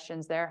other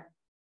questions there?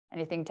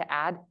 Anything to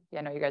add? Yeah,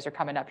 I know you guys are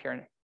coming up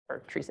here,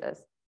 or Teresa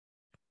is.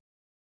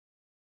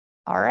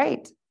 All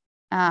right.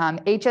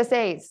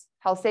 HSAs,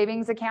 health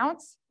savings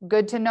accounts.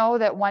 Good to know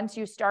that once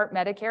you start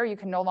Medicare, you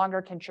can no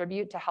longer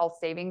contribute to health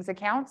savings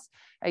accounts.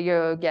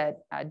 You get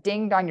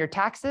dinged on your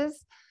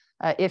taxes.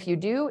 If you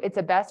do, it's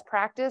a best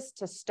practice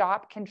to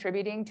stop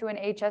contributing to an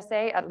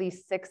HSA at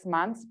least 6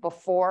 months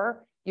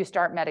before you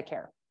start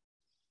Medicare.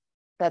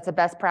 That's a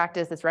best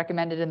practice that's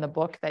recommended in the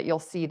book that you'll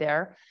see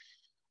there.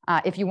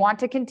 If you want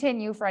to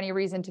continue for any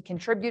reason to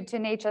contribute to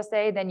an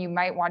HSA, then you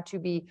might want to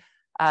be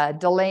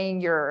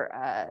delaying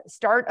your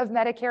start of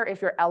Medicare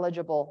if you're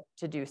eligible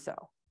to do so.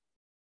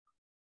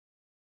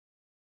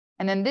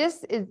 And then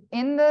this is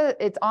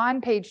it's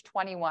on page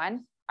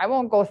 21. I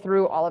won't go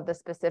through all of the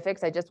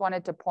specifics. I just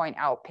wanted to point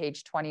out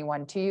page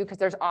 21 to you because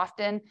there's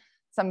often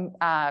some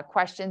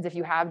questions if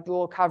you have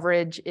dual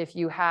coverage, if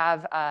you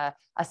have a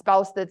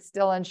spouse that's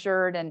still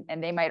insured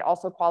and they might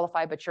also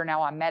qualify, but you're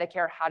now on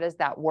Medicare, how does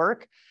that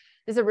work?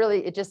 This is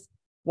really, it just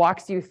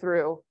walks you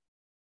through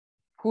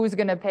who's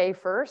going to pay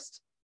first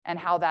and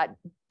how that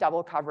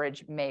double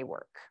coverage may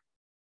work.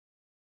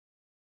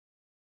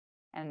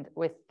 And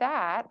with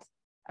that,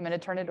 I'm going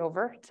to turn it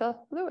over to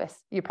Lewis.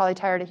 You're probably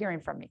tired of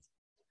hearing from me.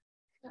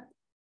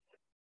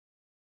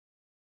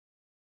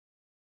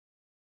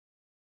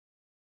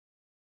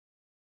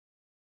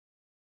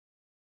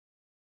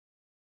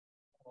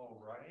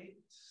 All right.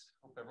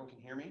 Hope everyone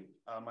can hear me.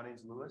 My name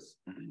is Lewis,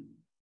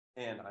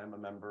 and I'm a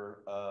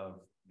member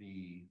of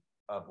the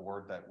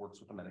board that works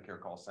with the Medicare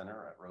call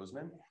center at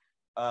Roseman.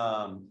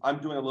 I'm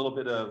doing a little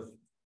bit of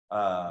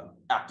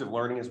active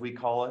learning, as we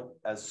call it,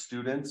 as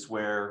students,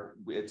 where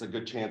it's a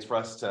good chance for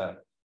us to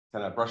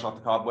kind of brush off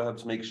the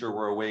cobwebs, make sure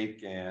we're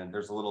awake, and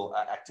there's a little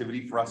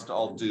activity for us to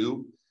all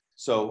do.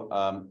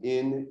 So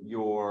in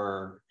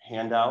your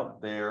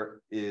handout,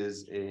 there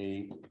is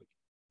a...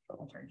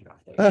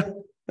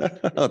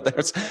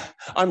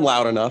 I'm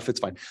loud enough, it's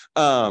fine.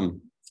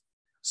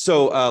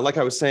 So like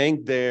I was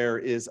saying,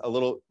 there's a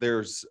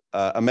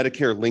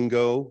Medicare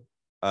lingo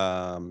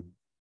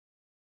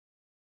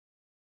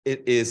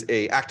It is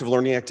a active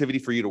learning activity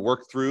for you to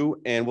work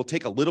through, and we'll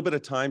take a little bit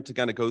of time to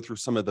kind of go through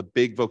some of the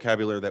big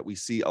vocabulary that we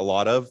see a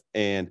lot of,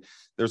 and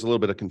there's a little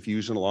bit of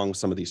confusion along with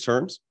some of these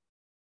terms.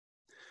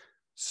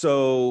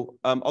 So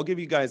I'll give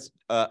you guys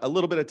a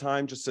little bit of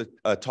time just to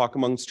talk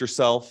amongst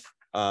yourself,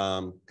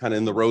 kind of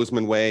in the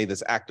Roseman way,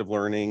 this active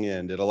learning,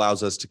 and it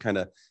allows us to kind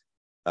of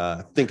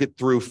think it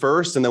through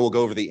first, and then we'll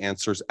go over the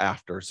answers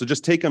after. So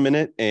just take a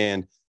minute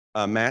and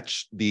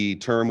match the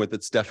term with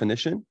its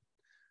definition.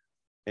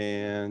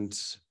 And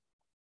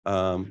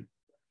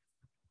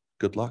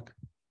good luck.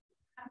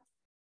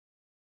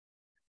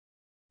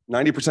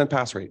 90%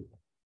 pass rate.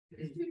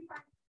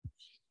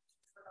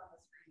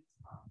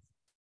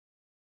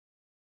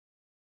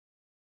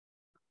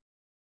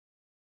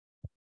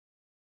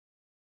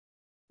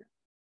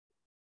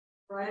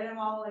 Write them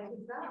all like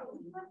that.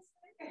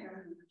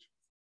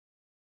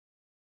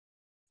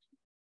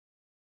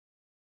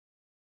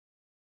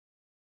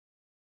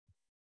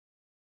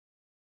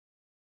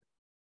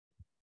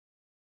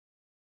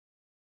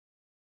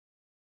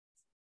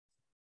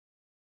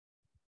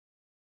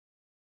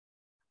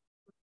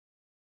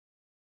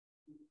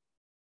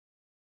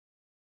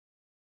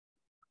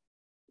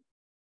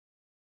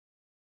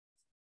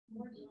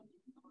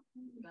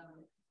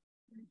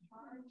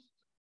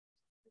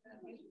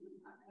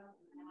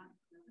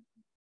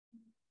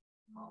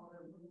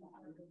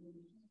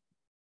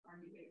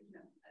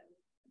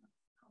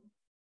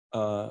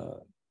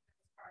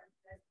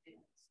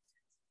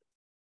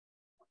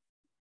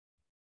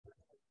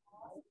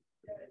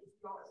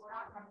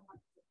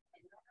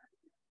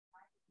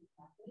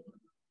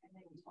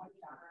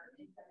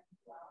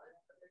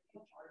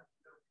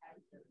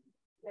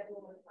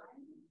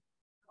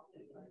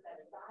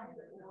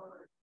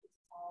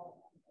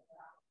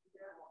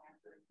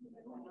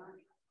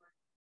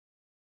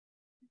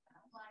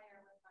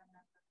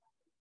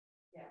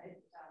 Yeah,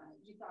 it's,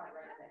 you saw it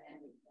right at the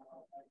end.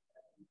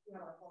 You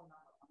have a whole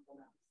number of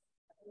them.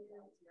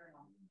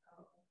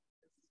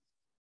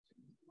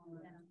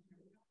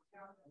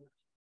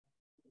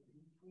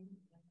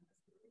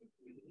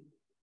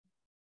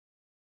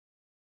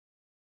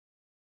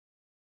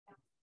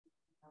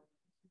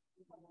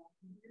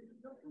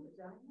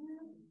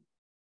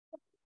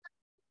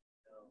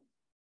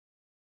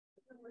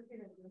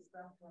 Looking at this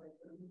stuff like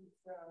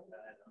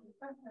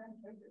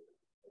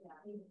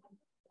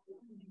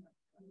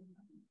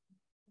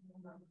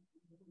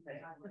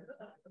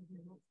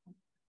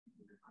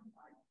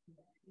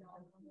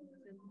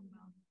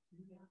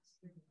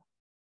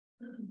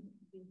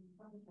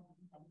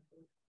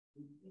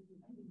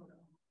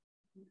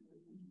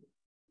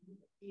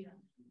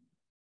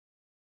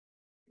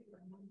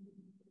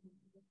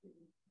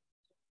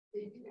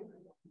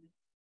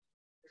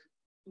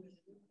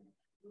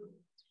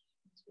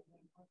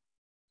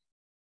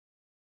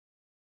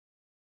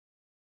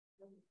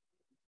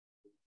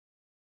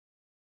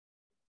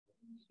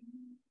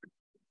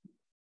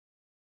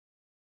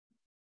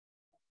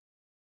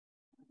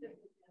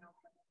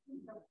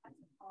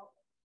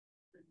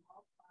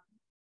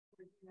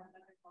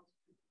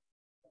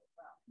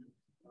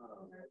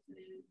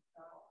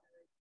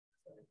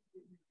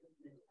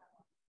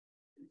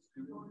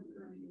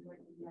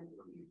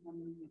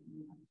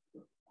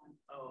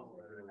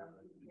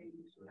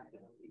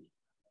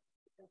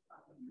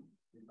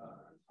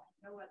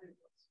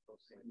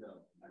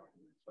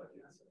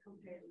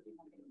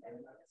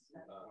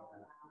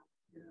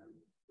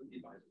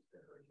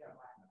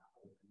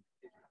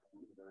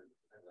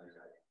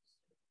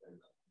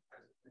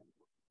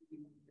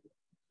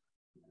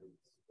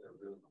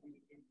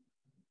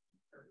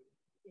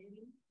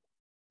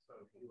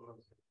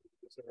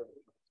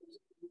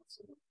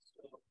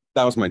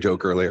That was my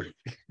joke earlier.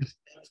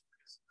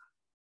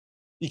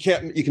 You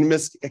can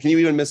you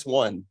even miss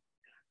one?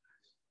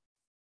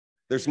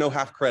 There's no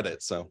half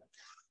credit, so.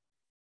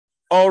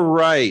 All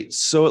right,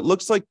 so it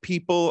looks like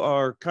people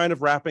are kind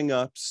of wrapping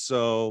up,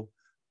 so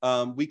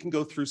we can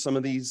go through some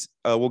of these.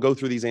 We'll go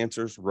through these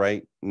answers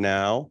right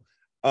now.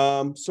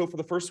 So for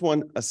the first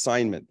one,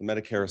 assignment, the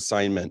Medicare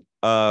assignment.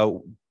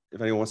 If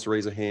anyone wants to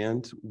raise a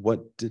hand,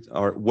 what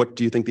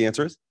do you think the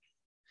answer is?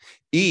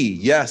 E,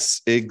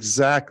 yes,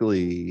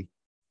 exactly.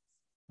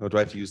 Oh, do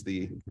I have to use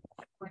the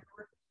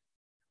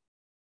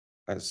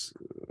as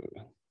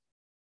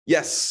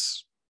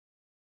yes.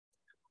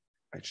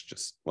 I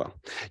just, well,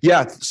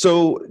 yeah.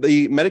 So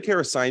the Medicare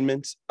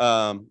assignment,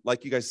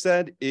 like you guys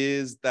said,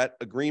 is that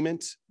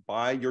agreement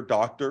by your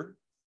doctor,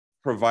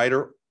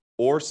 provider,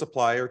 or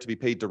supplier to be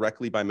paid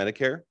directly by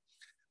Medicare,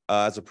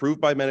 as approved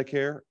by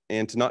Medicare,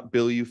 and to not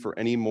bill you for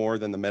any more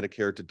than the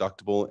Medicare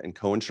deductible and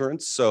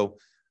coinsurance. So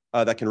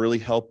that can really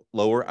help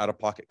lower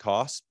out-of-pocket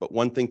costs. But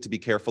one thing to be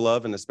careful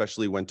of, and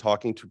especially when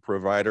talking to a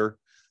provider,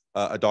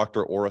 a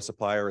doctor, or a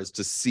supplier, is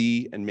to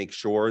see and make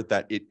sure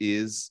that it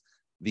is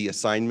the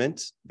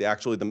assignment, the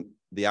actual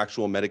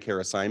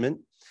Medicare assignment,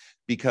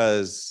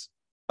 because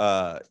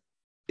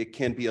it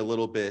can be a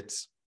little bit,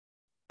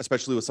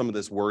 especially with some of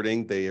this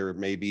wording, there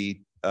may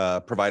be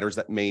providers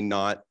that may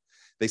not,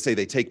 they say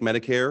they take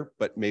Medicare,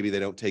 but maybe they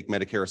don't take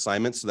Medicare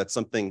assignments. So that's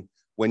something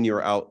when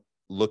you're out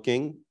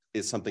looking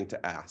is something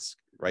to ask,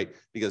 right?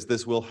 Because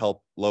this will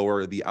help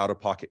lower the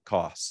out-of-pocket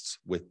costs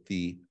with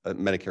the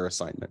Medicare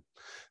assignment.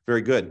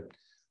 Very good.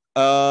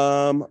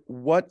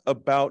 What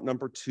about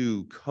number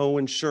 2,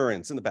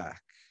 co-insurance in the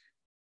back?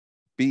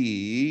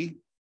 B.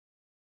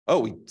 Oh,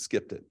 we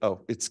skipped it.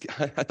 Oh, it's,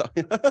 I thought.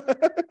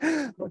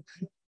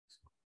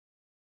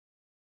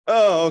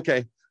 Oh,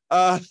 okay.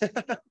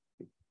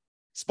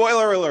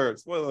 Spoiler alert,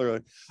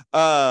 spoiler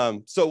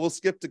alert. So we'll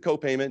skip to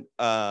copayment.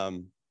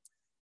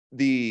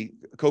 The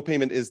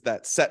copayment is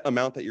that set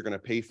amount that you're going to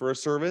pay for a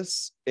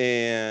service,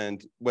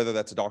 and whether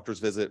that's a doctor's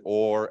visit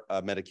or a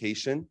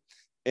medication.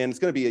 And it's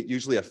going to be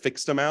usually a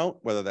fixed amount,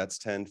 whether that's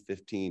 10,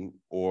 15,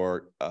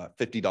 or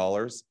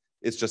 $50.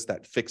 It's just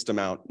that fixed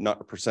amount,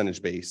 not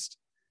percentage based.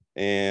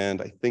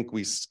 And I think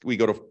we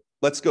go to,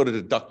 let's go to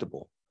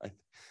deductible.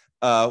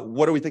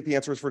 What do we think the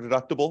answer is for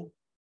deductible?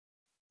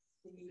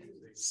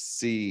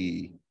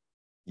 C.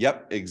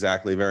 Yep,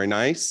 exactly. Very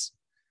nice.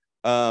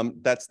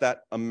 That's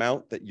that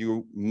amount that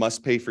you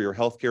must pay for your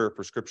healthcare or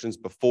prescriptions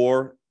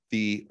before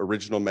the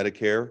original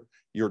Medicare,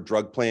 your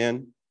drug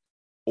plan,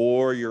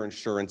 or your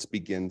insurance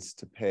begins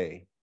to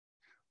pay.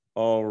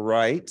 All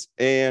right.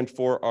 And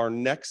for our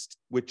next,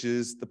 which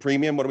is the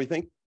premium, what do we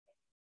think?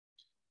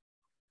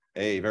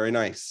 Hey, very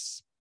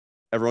nice.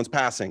 Everyone's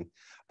passing.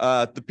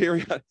 The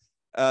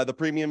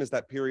premium is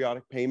that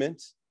periodic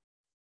payment.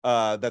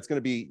 That's going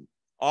to be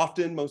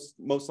often,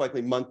 most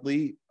likely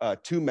monthly,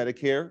 to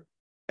Medicare,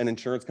 an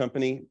insurance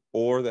company,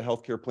 or the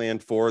healthcare plan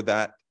for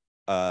that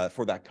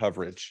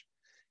coverage.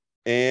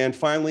 And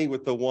finally,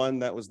 with the one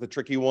that was the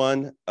tricky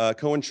one,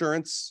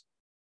 co-insurance.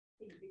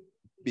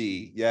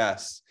 B,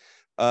 yes.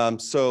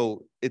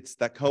 So it's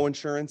that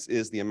co-insurance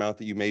is the amount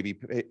that you may be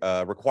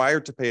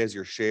required to pay as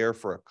your share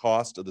for a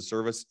cost of the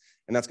service.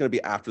 And that's going to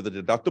be after the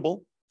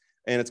deductible.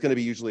 And it's going to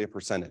be usually a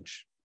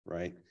percentage,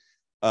 right?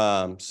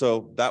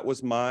 So that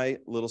was my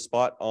little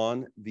spot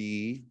on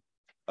the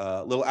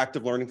little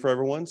active learning for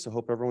everyone. So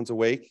hope everyone's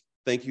awake.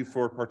 Thank you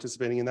for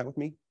participating in that with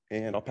me.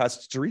 And I'll pass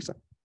it to Teresa.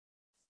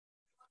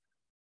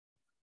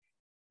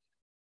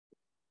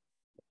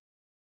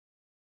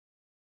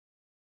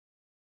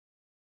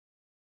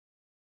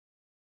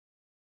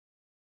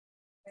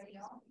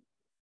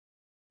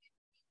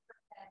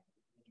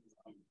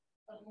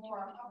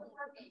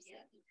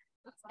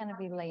 It's going to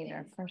be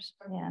later first.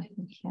 Yeah. Again,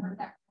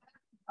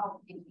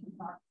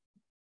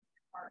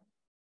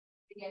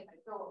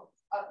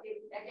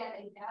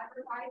 in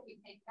advertising, you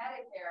take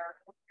Medicare.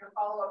 Your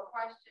follow-up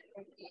question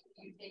would be,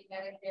 do you take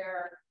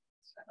Medicare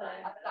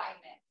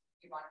assignment?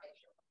 You want to make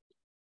sure.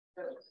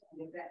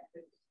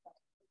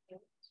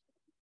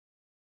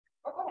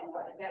 Oh, go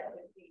ahead. Is that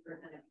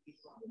 50% of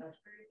people on the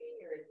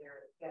fee, or is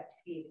there a set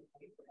fee?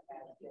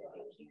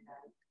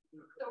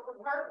 So for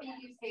Part B,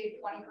 you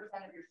save 20%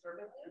 of your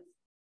services.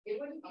 It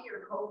wouldn't be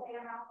your copay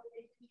amount that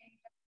they can change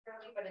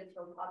necessarily, but it's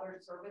those other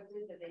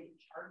services that they can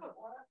charge for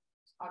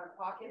out of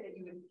pocket that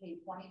you would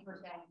pay 20%.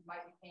 You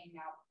might be paying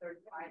out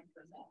 35%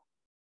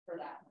 for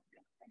that.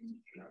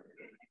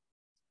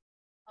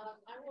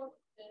 I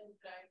worked in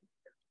bank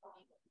for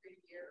 23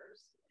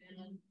 years,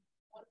 and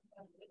one of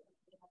them is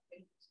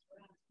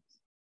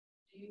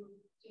do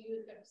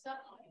you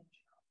accept my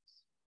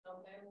insurance?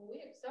 Okay, well, we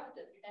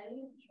accepted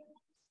any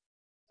insurance,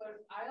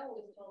 but I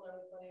always told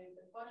everybody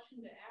the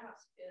question to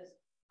ask is,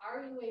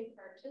 are you a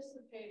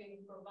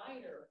participating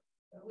provider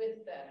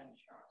with that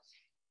insurance?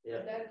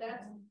 Yeah. That's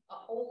a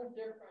whole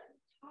different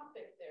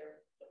topic there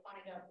to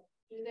find out,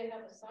 do they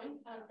have a signed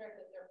contract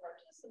that they're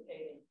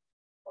participating,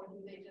 or do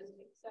they just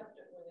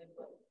accept it where they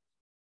put it?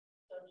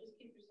 So just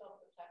keep yourself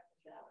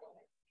protected that way.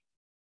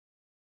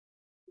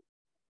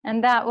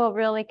 And that will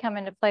really come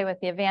into play with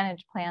the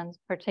Advantage plans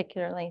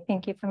particularly.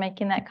 Thank you for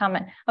making that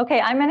comment. Okay,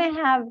 I'm going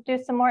to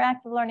do some more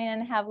active learning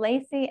and have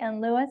Lacey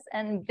and Lewis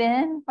and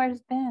Ben.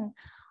 Where's Ben?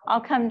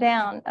 I'll come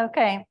down.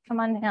 Okay, come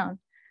on down.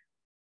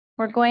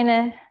 We're going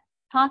to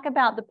talk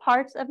about the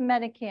parts of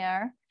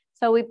Medicare.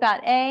 So we've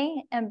got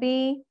A and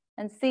B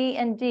and C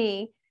and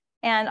D.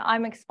 And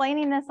I'm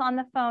explaining this on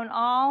the phone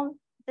all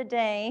the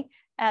day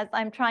as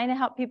I'm trying to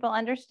help people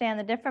understand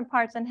the different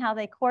parts and how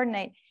they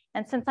coordinate.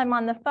 And since I'm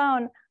on the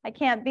phone, I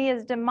can't be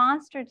as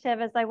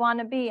demonstrative as I want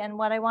to be and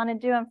what I want to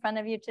do in front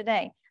of you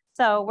today.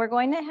 So we're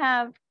going to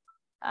have,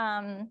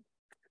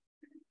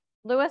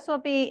 Lewis will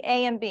be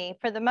A and B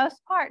for the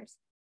most parts.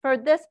 For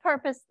this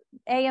purpose,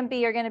 A and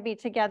B are going to be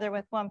together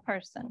with one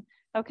person.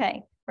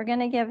 Okay, we're going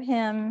to give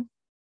him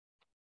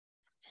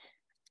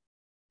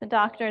the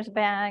doctor's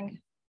bag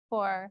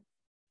for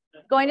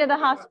going to the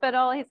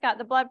hospital. He's got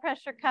the blood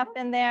pressure cuff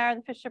in there,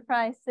 the Fisher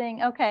Price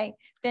thing. Okay,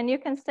 then you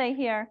can stay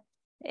here.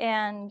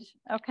 And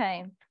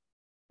okay,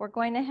 we're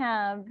going to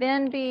have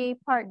Ben be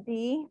Part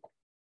D.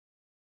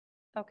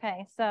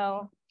 Okay,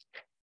 so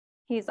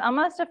he's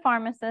almost a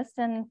pharmacist,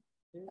 and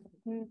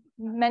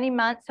many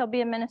months he'll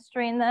be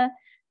administering the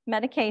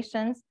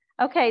medications.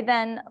 Okay,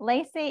 then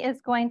Lacey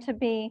is going to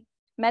be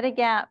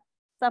Medigap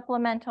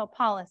supplemental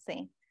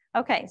policy.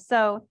 Okay,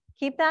 so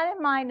keep that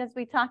in mind as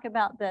we talk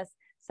about this.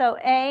 So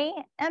A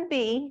and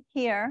B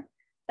here,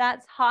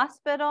 that's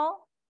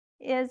hospital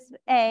is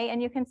A,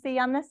 and you can see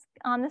on this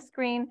on the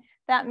screen,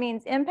 that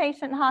means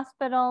inpatient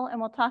hospital, and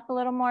we'll talk a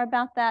little more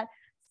about that,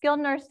 skilled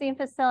nursing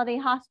facility,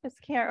 hospice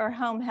care, or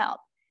home health.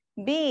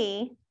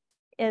 B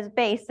is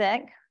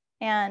basic,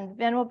 and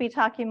then we'll be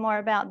talking more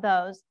about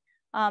those.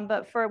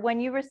 But for when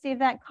you receive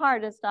that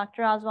card, as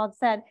Dr. Oswald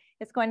said,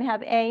 it's going to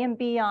have A and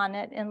B on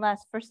it,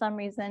 unless for some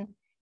reason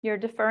you're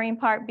deferring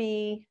Part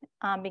B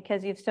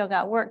because you've still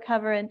got work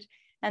coverage.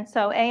 And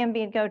so A and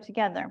B go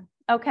together.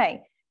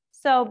 Okay,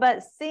 so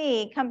but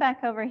C, come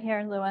back over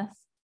here, Lewis.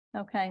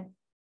 Okay.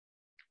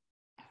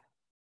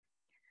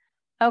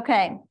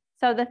 Okay,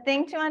 so the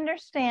thing to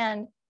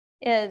understand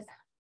is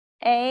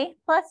A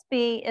plus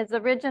B is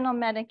original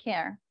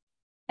Medicare.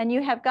 And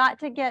you have got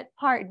to get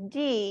Part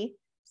D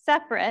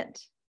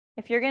separate.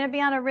 If you're going to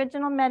be on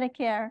original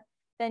Medicare,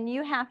 then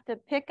you have to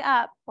pick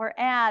up or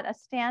add a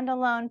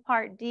standalone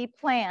Part D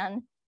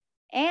plan.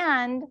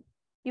 And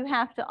you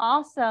have to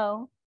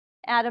also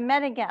add a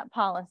Medigap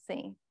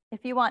policy.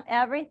 If you want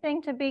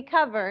everything to be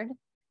covered,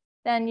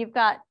 then you've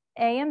got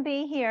A and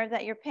B here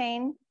that you're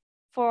paying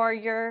for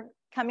your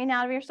coming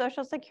out of your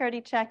Social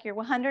Security check, your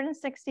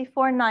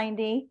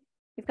 $164.90.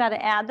 You've got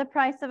to add the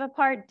price of a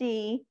Part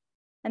D,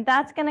 and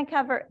that's going to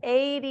cover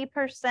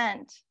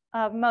 80%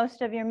 of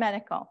most of your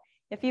medical.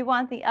 If you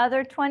want the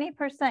other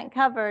 20%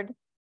 covered,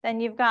 then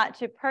you've got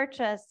to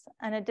purchase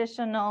an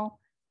additional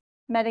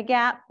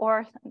Medigap,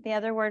 or the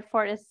other word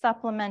for it is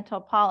supplemental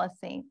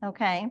policy,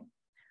 okay?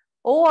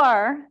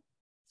 Or,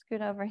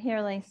 scoot over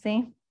here,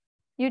 Lacey,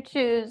 you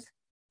choose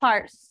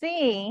Part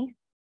C,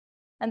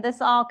 and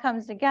this all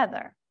comes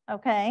together,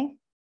 okay?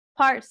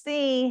 Part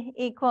C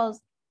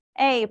equals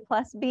A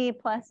plus B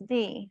plus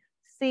D,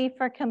 C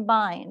for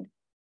combined.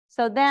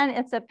 So then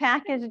it's a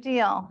package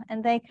deal,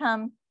 and they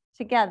come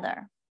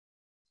together.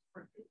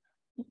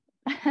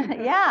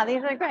 Yeah,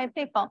 these are great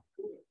people.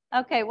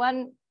 Okay,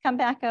 come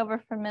back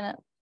over for a minute.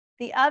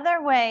 The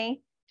other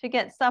way to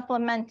get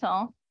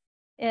supplemental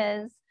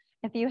is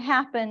if you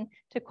happen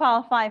to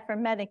qualify for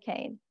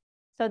Medicaid.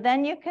 So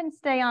then you can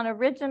stay on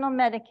original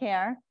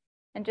Medicare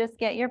and just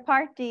get your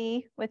Part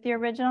D with your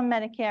original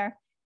Medicare,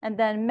 and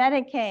then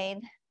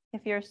Medicaid,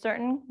 if you're a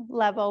certain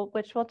level,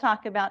 which we'll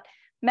talk about,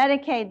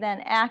 Medicaid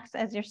then acts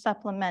as your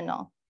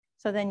supplemental.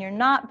 So then you're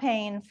not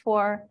paying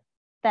for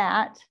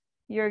that.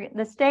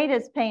 The state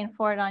is paying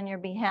for it on your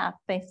behalf,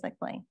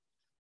 basically.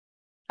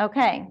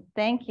 Okay,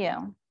 thank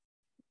you.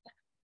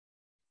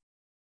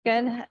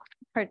 Good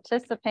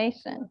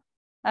participation.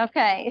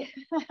 Okay.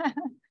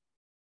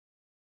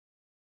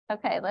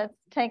 Okay, let's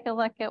take a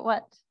look at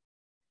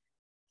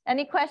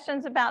any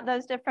questions about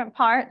those different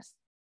parts?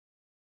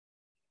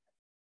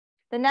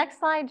 The next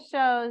slide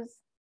shows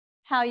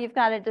how you've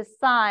got to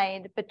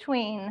decide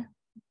between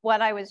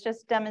what I was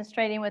just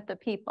demonstrating with the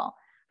people.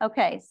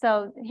 Okay,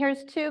 so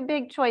here's two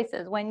big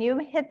choices. When you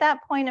hit that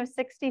point of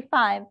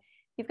 65,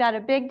 you've got a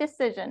big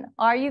decision.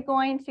 Are you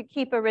going to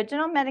keep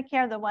original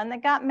Medicare, the one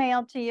that got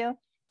mailed to you,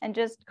 and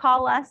just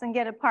call us and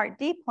get a Part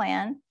D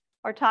plan,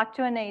 or talk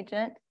to an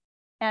agent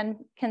and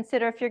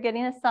consider if you're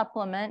getting a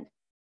supplement?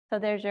 So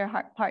there's your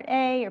Part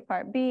A, your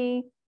Part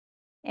B,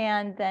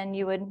 and then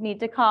you would need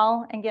to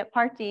call and get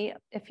Part D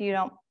if you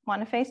don't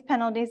want to face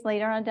penalties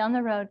later on down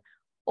the road.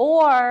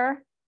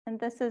 Or, and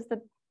this is the,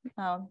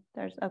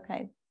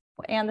 okay,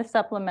 and the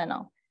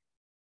supplemental.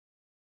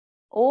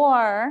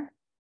 Or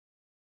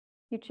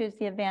you choose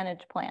the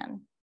Advantage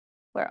plan,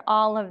 where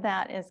all of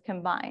that is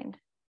combined.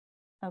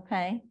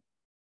 Okay,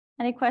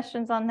 any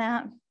questions on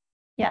that?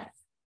 Yes.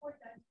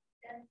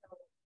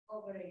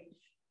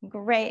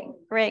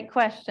 Great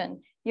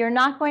question. You're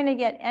not going to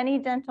get any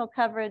dental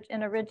coverage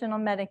in original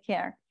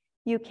Medicare.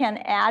 You can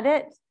add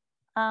it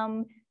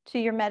to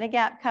your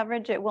Medigap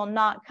coverage. It will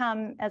not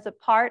come as a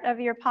part of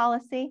your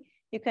policy.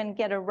 You can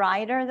get a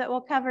rider that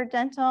will cover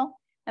dental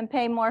and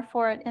pay more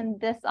for it in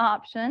this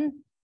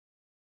option.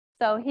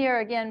 So here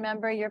again,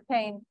 remember, you're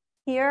paying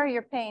here,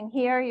 you're paying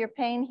here, you're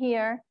paying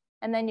here,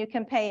 and then you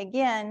can pay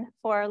again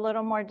for a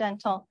little more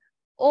dental,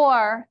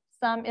 or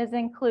some is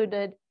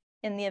included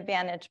in the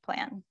Advantage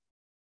plan.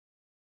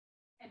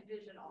 And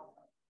vision also.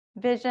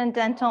 Vision,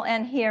 dental,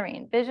 and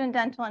hearing. Vision,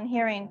 dental, and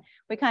hearing,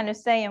 we kind of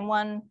say in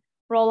one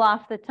roll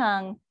off the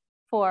tongue.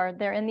 For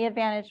they're in the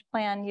Advantage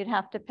plan, you'd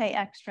have to pay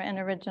extra in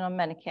original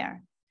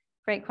Medicare.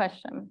 Great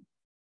question.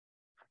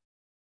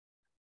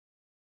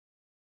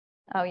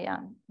 Oh yeah,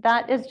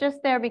 that is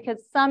just there because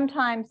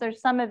sometimes there's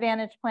some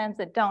Advantage plans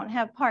that don't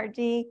have Part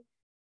D.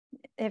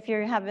 If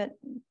you have it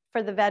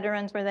for the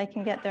veterans where they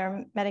can get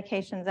their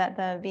medications at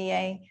the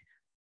VA,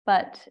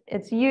 but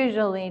it's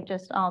usually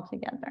just all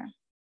together.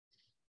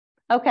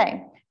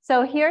 Okay,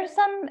 so here's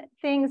some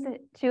things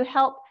to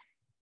help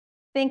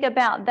think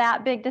about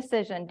that big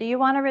decision. Do you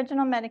want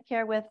original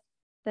Medicare with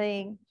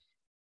the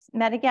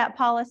Medigap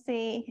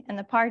policy and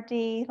the Part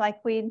D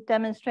like we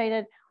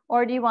demonstrated,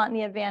 or do you want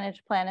the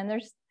Advantage plan? And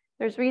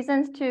there's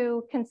reasons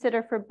to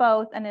consider for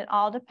both, and it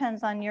all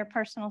depends on your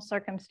personal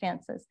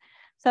circumstances.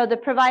 So the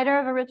provider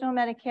of original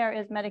Medicare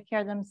is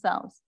Medicare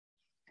themselves.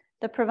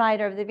 The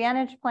provider of the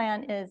Advantage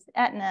plan is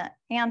Aetna,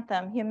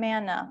 Anthem,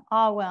 Humana,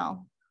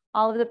 Allwell,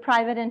 all of the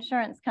private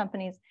insurance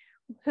companies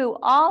who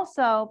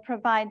also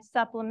provide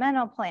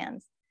supplemental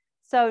plans.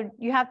 So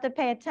you have to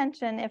pay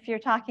attention if you're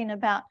talking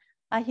about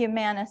a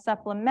Humana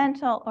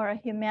supplemental or a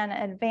Humana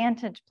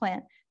Advantage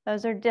plan.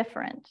 Those are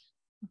different,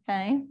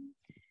 okay?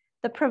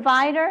 The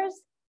providers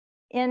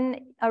in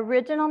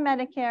original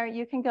Medicare,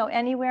 you can go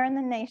anywhere in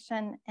the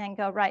nation and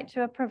go right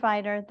to a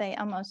provider. They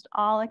almost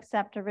all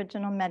accept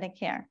original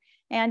Medicare.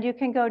 And you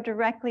can go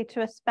directly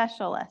to a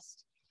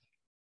specialist.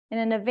 In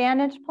an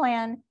Advantage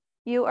plan,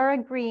 you are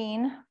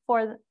agreeing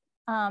for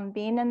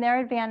being in their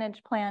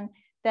Advantage plan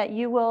that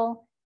you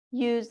will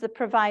use the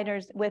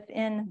providers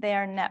within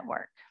their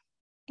network.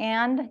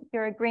 And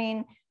you're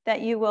agreeing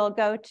that you will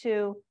go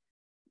to,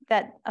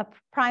 that a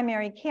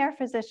primary care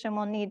physician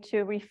will need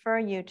to refer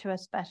you to a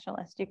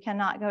specialist. You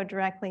cannot go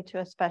directly to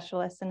a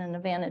specialist in an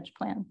Advantage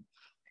plan.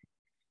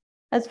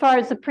 As far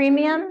as the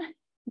premium,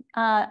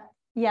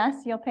 yes,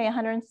 you'll pay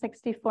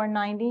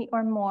 $164.90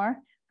 or more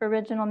for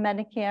original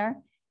Medicare.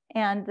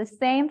 And the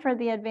same for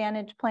the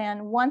Advantage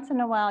plan. Once in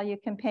a while, you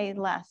can pay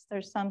less.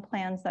 There's some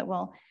plans that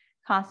will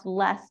cost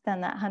less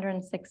than that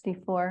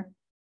 $164.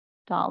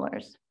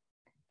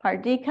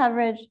 Part D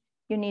coverage,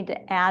 you need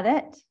to add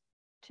it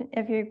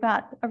if you've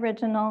got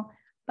original,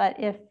 but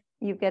if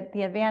you get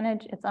the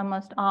Advantage, it's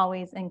almost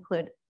always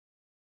included.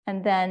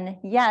 And then,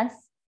 yes,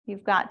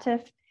 you've got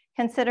to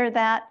consider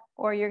that,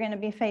 or you're going to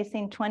be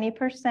facing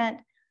 20%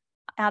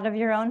 out of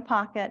your own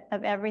pocket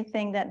of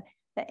everything that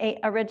the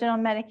original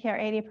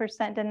Medicare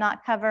 80% did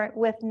not cover,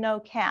 with no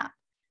cap.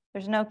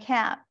 There's no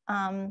cap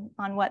on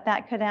what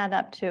that could add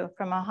up to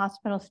from a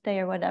hospital stay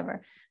or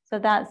whatever. So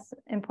that's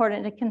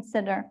important to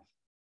consider.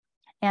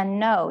 And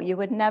no, you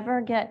would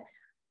never get,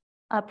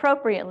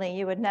 appropriately,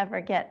 you would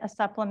never get a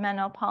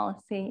supplemental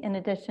policy in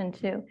addition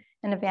to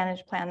an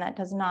Advantage plan. That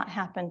does not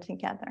happen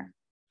together.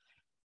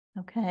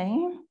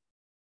 Okay.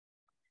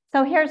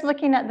 So here's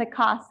looking at the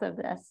costs of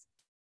this.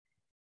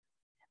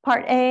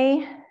 Part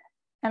A,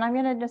 and I'm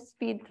going to just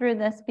speed through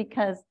this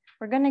because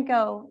we're going to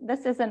go,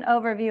 this is an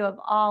overview of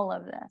all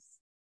of this.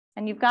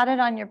 And you've got it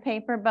on your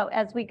paper, but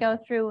as we go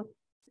through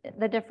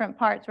the different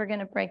parts, we're going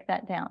to break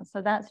that down.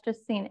 So that's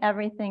just seeing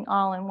everything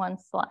all in one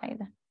slide.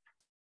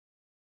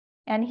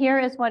 And here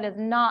is what is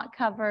not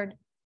covered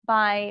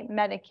by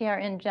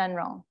Medicare in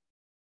general.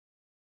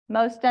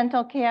 Most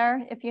dental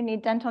care, if you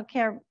need dental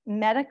care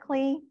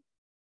medically,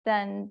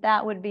 then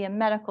that would be a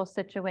medical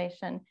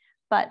situation.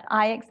 But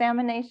eye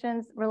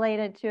examinations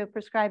related to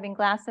prescribing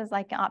glasses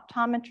like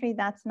optometry,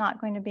 that's not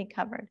going to be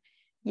covered.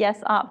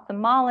 Yes,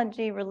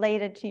 ophthalmology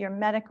related to your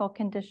medical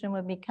condition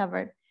would be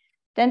covered.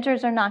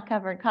 Dentures are not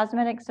covered.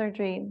 Cosmetic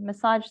surgery,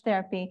 massage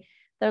therapy.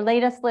 Their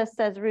latest list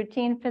says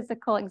routine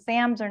physical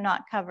exams are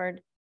not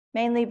covered,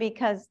 mainly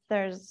because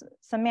there's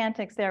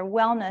semantics there.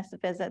 Wellness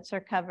visits are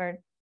covered,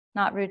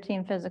 not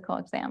routine physical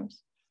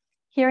exams.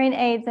 Hearing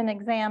aids and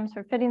exams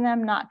for fitting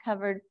them, not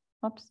covered.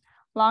 Oops.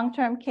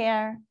 Long-term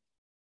care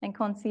and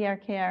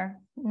concierge care,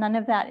 none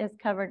of that is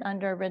covered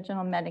under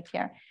original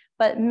Medicare.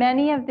 But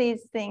many of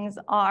these things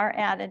are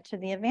added to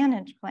the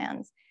Advantage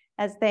plans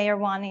as they are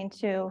wanting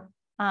to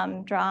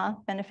draw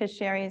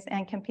beneficiaries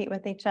and compete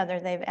with each other.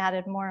 They've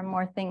added more and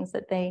more things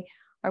that they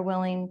are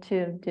willing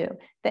to do.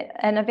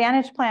 An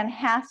Advantage plan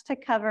has to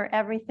cover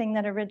everything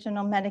that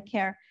original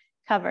Medicare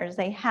covers.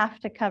 They have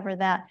to cover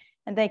that,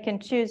 and they can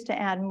choose to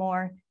add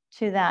more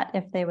to that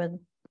if they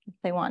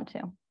want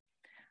to.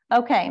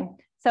 Okay,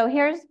 so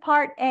here's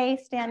Part A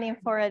standing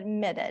for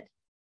admitted,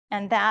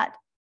 and that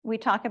we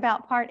talk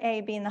about Part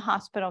A being the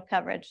hospital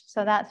coverage.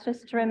 So that's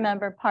just to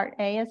remember, Part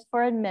A is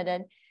for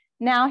admitted.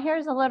 Now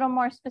here's a little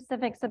more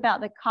specifics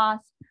about the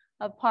cost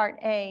of Part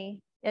A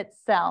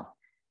itself.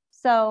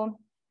 So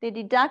the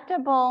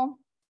deductible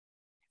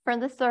for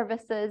the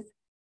services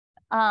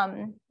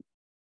in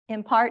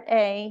Part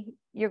A,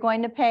 you're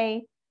going to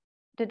pay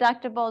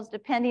deductibles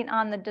depending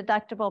on the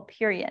deductible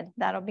period.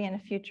 That'll be in a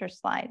future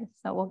slide,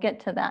 so we'll get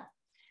to that.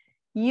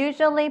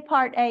 Usually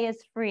Part A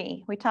is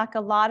free. We talk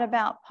a lot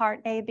about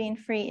Part A being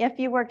free if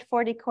you worked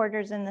 40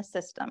 quarters in the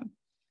system.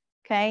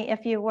 Okay,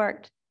 if you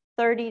worked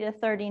 30 to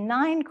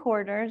 39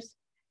 quarters,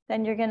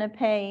 then you're going to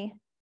pay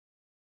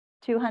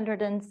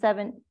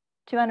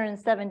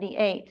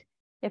 $278.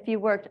 If you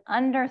worked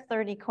under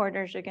 30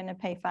 quarters, you're going to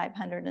pay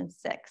 $506.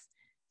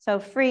 So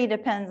free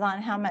depends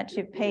on how much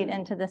you've paid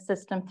into the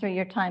system through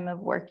your time of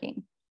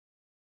working.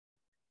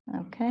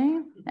 Okay,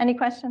 any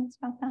questions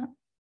about that?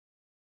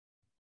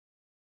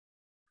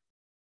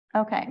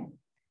 Okay,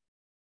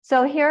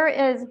 so here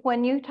is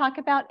when you talk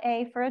about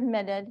A for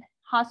admitted,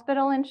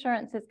 hospital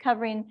insurance is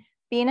covering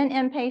being an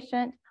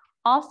inpatient,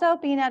 also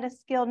being at a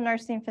skilled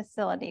nursing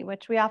facility,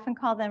 which we often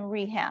call them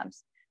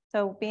rehabs.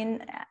 So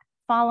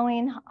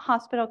following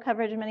hospital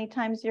coverage, many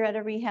times you're at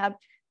a rehab,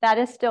 that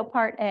is still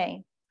Part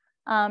A.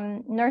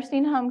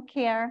 Nursing home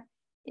care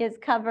is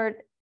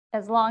covered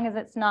as long as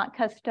it's not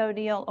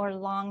custodial or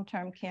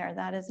long-term care.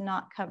 That is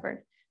not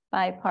covered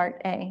by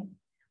Part A.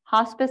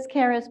 Hospice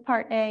care is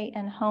Part A,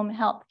 and home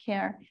health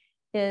care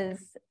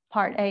is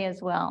Part A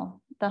as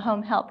well. The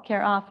home health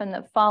care often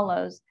that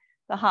follows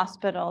the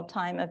hospital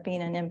time of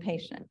being an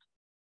inpatient.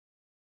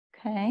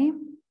 Okay,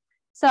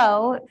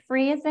 so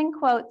free is in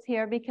quotes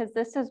here because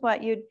this is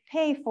what you'd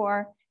pay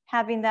for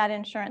having that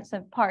insurance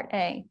of Part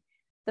A.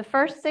 The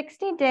first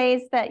 60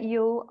 days that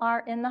you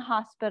are in the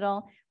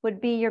hospital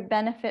would be your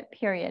benefit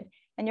period,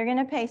 and you're going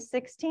to pay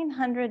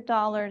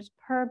 $1,600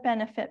 per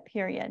benefit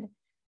period.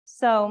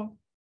 So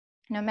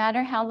no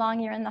matter how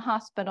long you're in the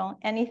hospital,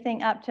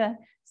 anything up to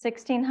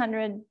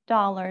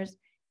 $1,600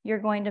 you're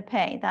going to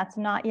pay. That's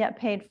not yet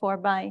paid for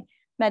by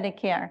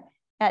Medicare.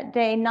 At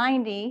day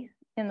 90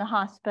 in the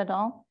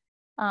hospital,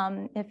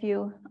 if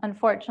you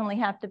unfortunately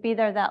have to be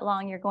there that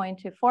long, you're going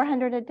to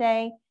 $400 a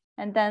day,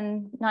 and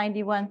then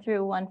 91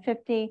 through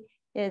 150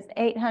 is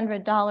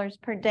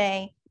 $800 per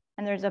day.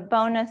 And there's a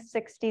bonus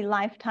 60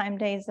 lifetime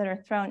days that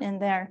are thrown in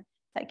there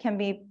that can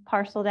be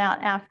parceled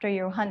out after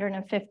your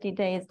 150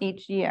 days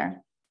each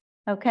year.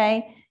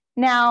 Okay,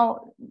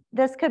 now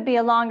this could be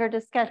a longer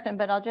discussion,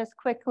 but I'll just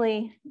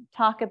quickly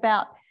talk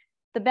about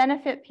the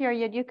benefit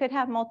period. You could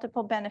have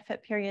multiple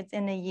benefit periods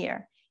in a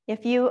year.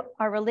 If you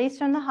are released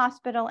from the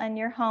hospital and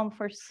you're home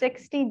for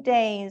 60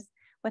 days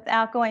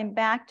without going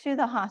back to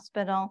the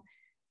hospital,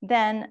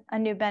 then a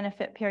new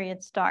benefit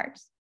period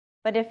starts.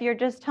 But if you're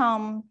just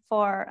home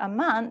for a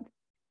month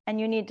and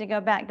you need to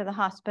go back to the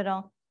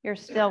hospital, you're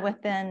still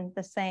within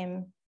the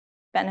same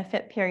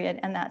benefit period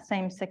and that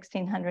same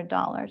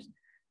 $1,600.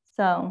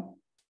 So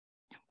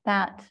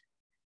that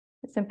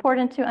is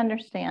important to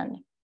understand.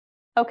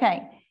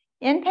 Okay,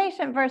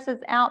 inpatient versus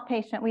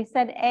outpatient. We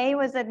said A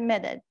was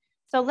admitted.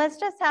 So let's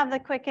just have the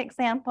quick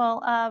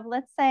example of,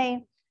 let's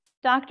say,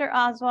 Dr.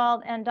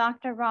 Oswald and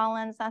Dr.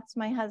 Rollins, that's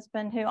my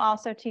husband who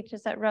also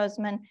teaches at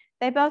Roseman.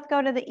 They both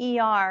go to the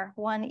ER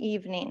one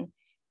evening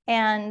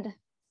and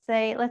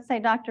say, let's say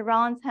Dr.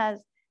 Rollins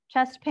has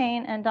chest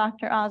pain and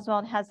Dr.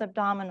 Oswald has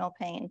abdominal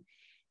pain.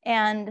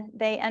 And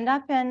they end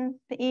up in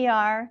the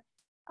ER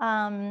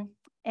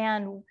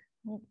and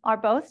are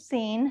both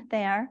seen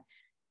there,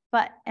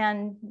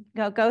 and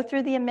go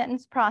through the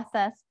admittance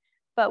process.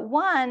 But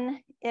one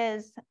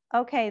is,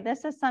 okay,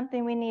 this is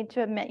something we need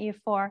to admit you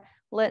for.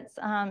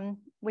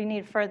 We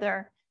need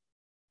further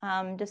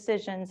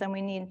decisions and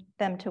we need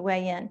them to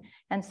weigh in.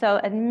 And so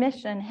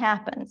admission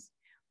happens.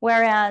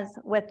 Whereas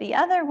with the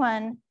other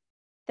one,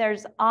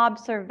 there's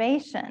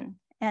observation,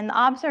 and the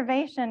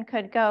observation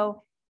could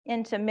go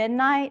into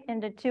midnight,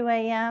 into 2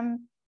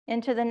 a.m.,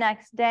 into the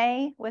next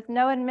day with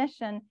no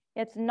admission.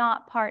 It's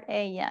not Part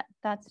A yet.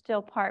 That's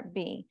still Part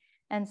B.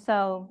 And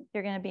so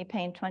you're going to be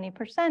paying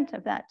 20%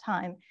 of that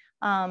time,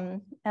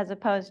 as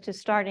opposed to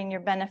starting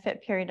your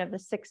benefit period of the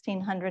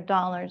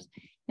 $1,600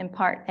 in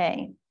Part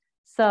A.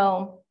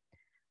 So,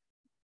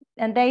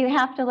 and they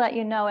have to let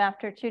you know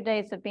after 2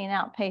 days of being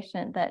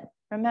outpatient that,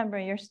 remember,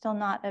 you're still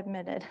not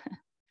admitted.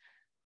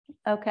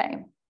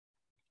 Okay.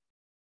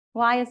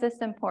 Why is this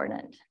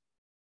important?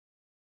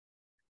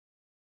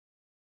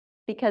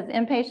 Because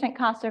inpatient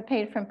costs are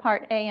paid from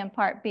Part A and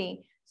Part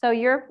B. So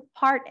your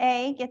Part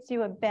A gets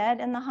you a bed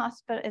in the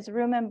hospital, is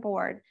room and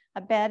board,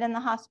 a bed in the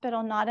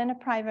hospital, not in a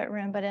private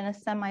room, but in a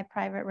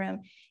semi-private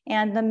room,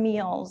 and the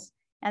meals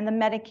and the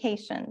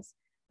medications.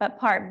 But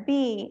Part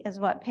B is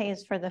what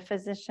pays for the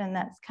physician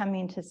that's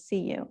coming to see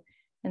you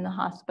in the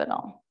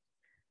hospital.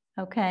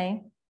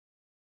 Okay.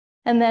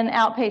 And then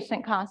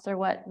outpatient costs are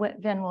what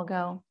Vin will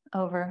go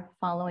over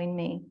following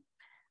me.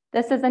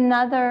 This is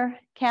another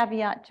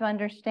caveat to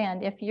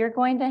understand. If you're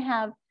going to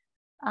have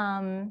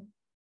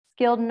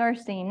skilled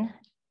nursing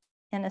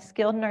in a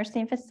skilled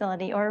nursing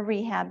facility or a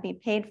rehab be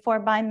paid for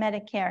by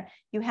Medicare,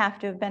 you have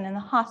to have been in the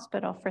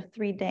hospital for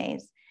 3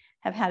 days,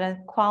 have had a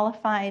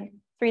qualified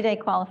 3-day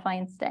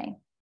qualifying stay.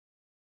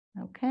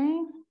 Okay.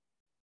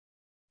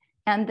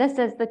 And this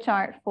is the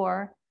chart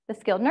for the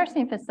skilled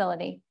nursing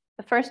facility.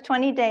 The first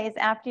 20 days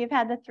after you've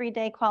had the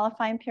 3-day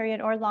qualifying period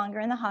or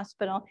longer in the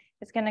hospital,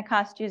 it's going to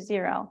cost you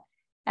 $0.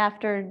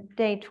 After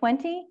day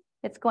 20,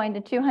 it's going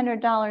to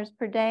 $200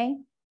 per day.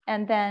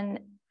 And then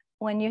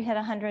when you hit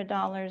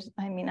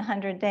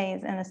 $100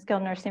 days in a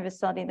skilled nursing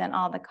facility, then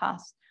all the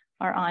costs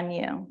are on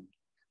you.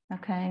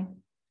 Okay.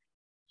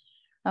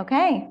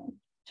 Okay.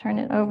 Turn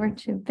it over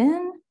to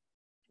Vin.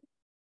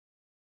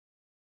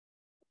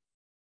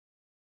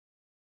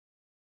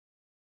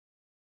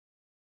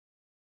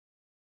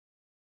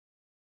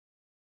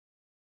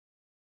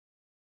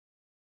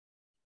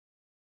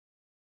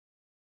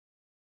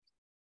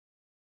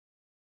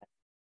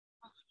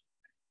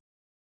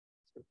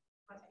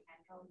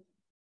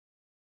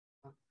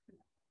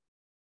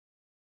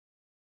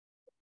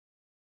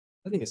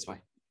 I think it's fine.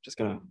 Just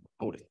gonna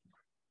hold it.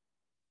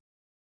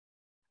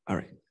 All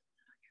right.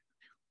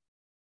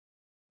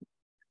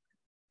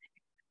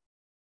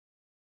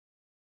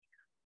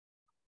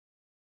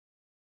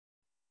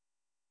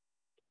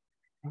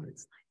 All right.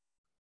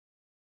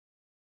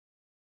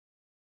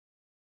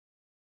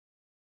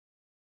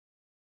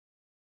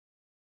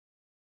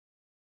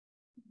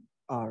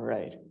 All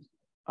right.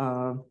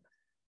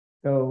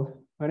 So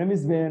my name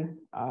is Vin.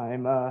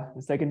 I'm a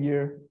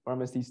second-year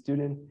pharmacy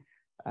student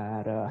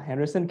at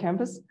Henderson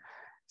campus.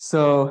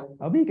 So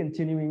I'll be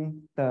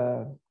continuing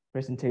the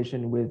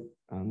presentation with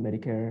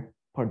Medicare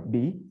Part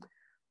B,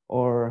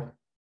 or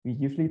we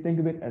usually think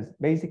of it as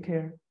basic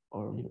care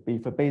or B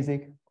for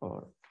basic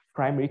or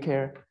primary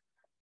care.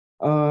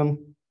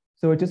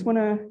 So I just want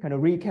to kind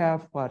of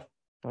recap what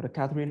Dr.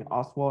 Catherine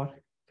Oswald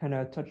kind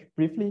of touched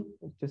briefly,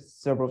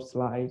 just several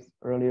slides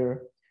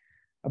earlier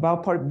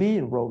about Part B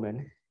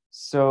enrollment.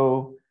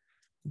 So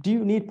do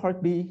you need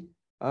Part B?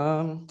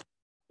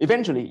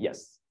 Eventually,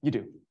 yes, you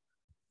do.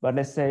 But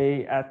let's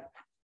say at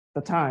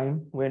the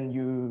time when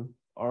you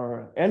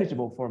are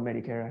eligible for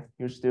Medicare,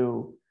 you're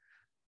still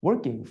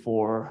working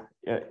for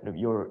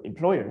your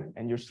employer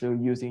and you're still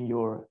using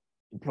your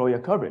employer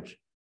coverage.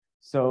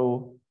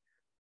 So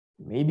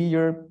maybe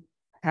you're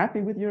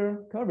happy with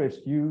your coverage.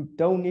 You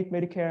don't need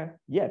Medicare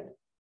yet.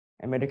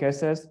 And Medicare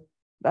says,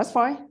 that's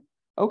fine.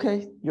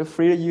 Okay, you're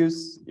free to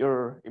use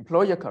your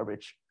employer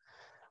coverage.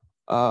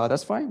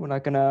 That's fine. We're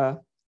not gonna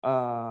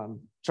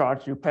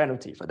charge you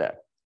penalty for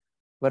that.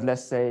 But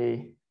let's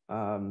say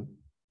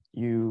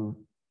your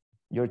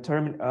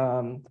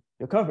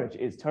coverage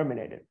is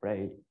terminated,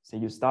 right? So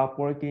you stop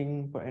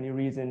working for any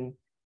reason.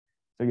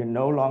 So you're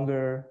no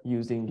longer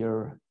using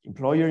your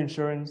employer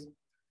insurance.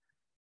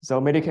 So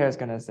Medicare is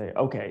gonna say,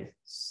 okay,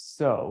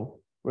 so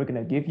we're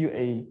gonna give you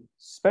a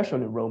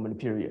special enrollment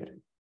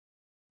period,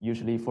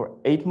 usually for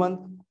 8-month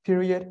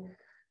period.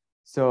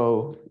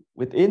 So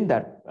within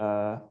that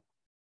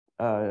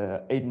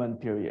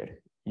 8-month period,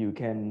 you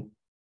can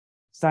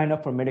sign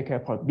up for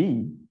Medicare Part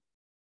B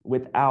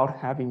without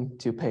having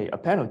to pay a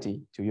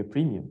penalty to your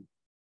premium.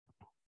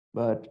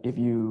 But if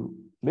you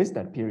miss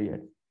that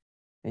period,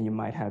 then you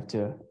might have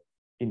to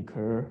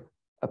incur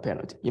a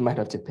penalty. You might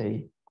have to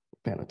pay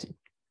a penalty.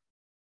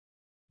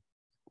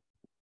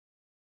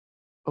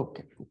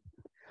 Okay.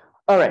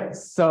 All right.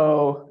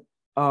 So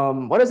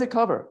what does it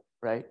cover,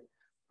 right?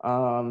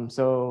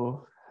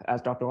 So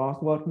as Dr.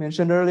 Oswald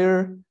mentioned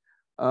earlier,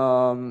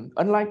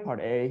 unlike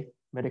Part A,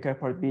 Medicare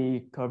Part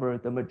B cover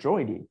the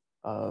majority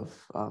of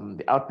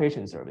the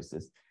outpatient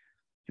services.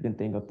 You can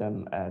think of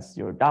them as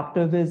your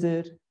doctor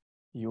visit,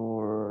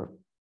 your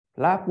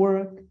lab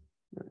work,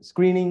 your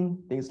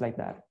screening, things like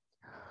that.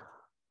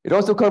 It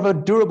also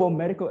covers durable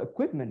medical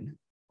equipment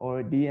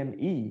or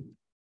DME.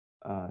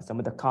 Some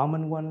of the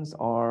common ones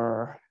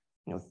are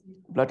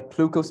blood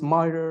glucose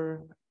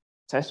monitor,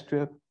 test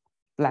strip,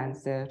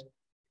 Lancet,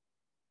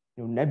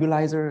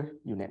 nebulizer,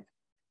 you name it.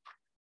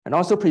 And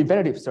also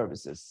preventative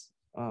services.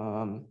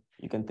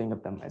 You can think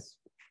of them as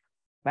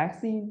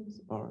vaccines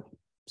or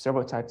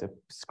several types of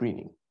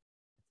screening.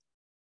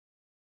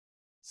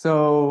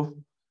 So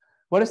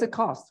what does it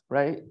cost,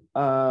 right?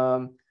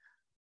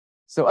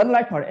 So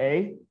unlike Part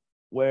A,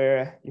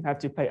 where you have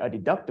to pay a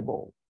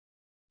deductible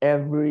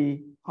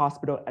every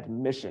hospital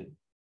admission,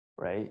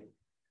 right?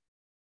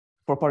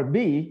 For Part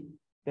B,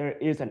 there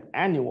is an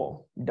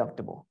annual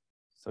deductible.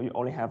 So you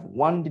only have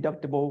one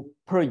deductible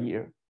per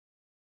year.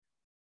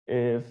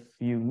 If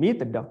you meet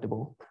the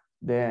deductible,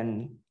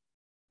 then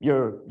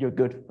you're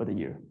good for the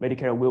year.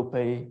 Medicare will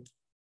pay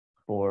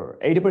for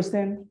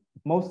 80%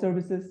 most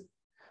services,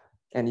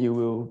 and you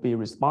will be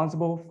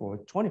responsible for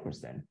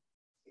 20%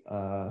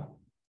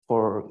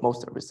 for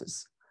most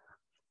services,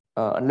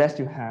 unless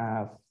you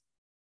have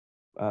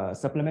a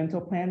supplemental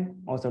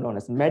plan, also known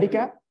as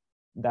Medigap,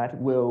 that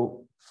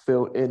will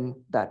fill in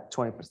that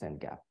 20%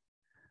 gap.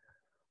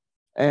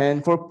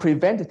 And for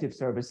preventative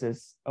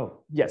services,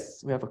 oh,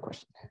 yes, we have a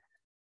question.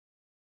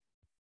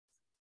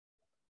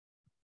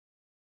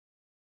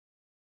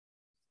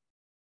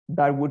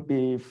 That would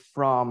be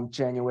from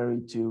January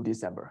to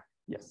December,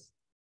 yes.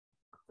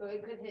 So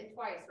it could hit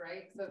twice,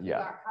 right? So if you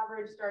got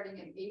coverage starting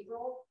in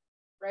April,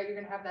 right, you're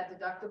gonna have that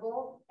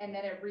deductible, and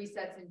then it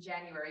resets in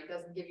January. It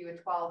doesn't give you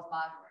a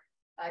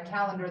 12-month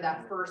calendar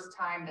that first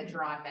time that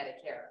you're on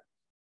Medicare.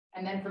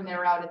 And then from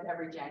there out, it's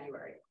every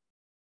January.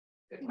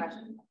 Good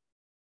question.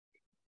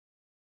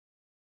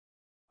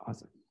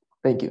 Awesome,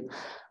 thank you.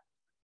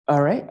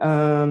 All right,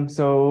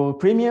 so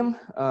premium,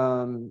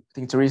 I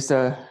think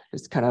Teresa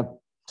just kind of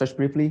touched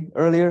briefly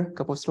earlier, a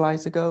couple of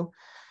slides ago.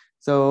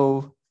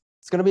 So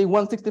it's gonna be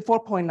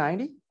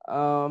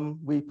 $164.90.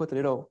 We put a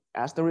little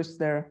asterisk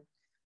there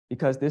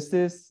because this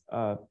is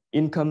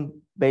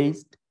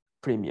income-based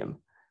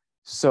premium.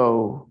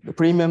 So the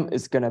premium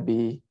is gonna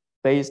be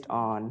based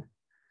on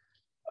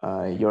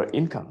your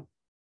income.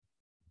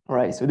 All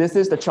right, so this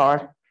is the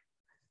chart.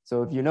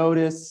 So if you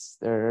notice,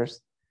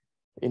 there's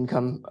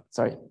income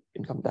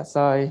that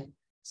side.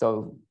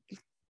 So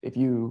if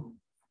your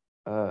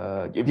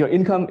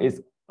income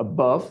is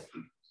above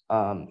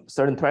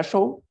certain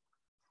threshold,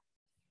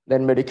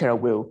 then Medicare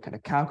will kind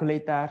of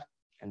calculate that,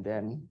 and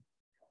then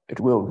it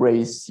will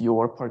raise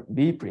your Part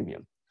B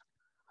premium.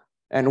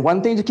 And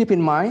one thing to keep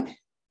in mind,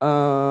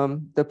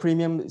 the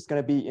premium is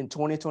going to be in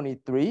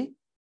 2023,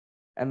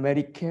 and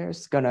Medicare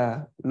is going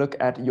to look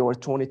at your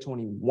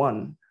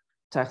 2021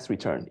 tax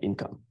return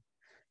income.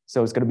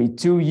 So it's going to be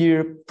 2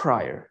 years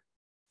prior,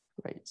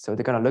 right? So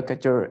they're going to look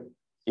at your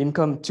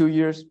income 2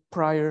 years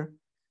prior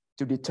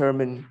to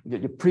determine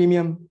your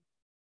premium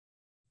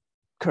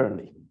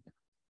currently.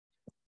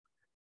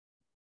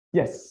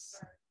 Yes.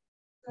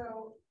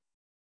 So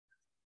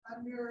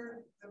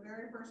under the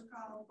very first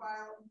column,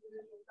 file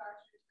individual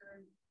tax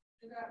return,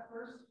 should that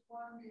first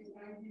one be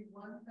 $91,000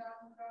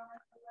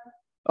 for that?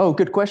 Oh,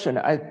 good question.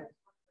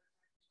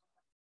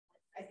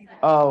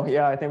 Oh,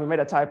 yeah, I think we made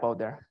a typo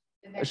there.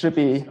 It should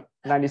be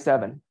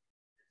 97.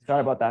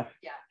 Sorry about that.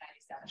 Yeah,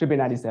 97. Should be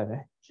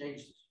 97.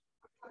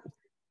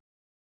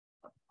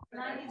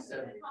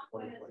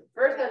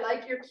 First, I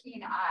like your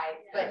keen eye,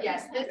 but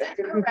yes, this is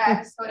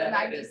correct. So it's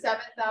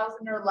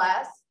 97,000 or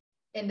less.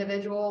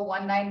 Individual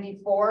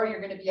 194,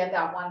 you're going to be at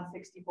that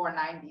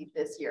 164.90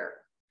 this year.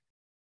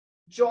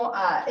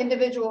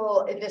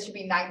 Individual, this should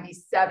be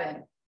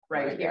 97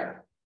 right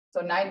here.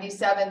 So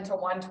 97 to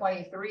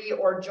 123,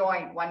 or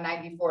joint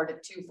 194 to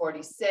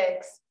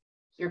 246.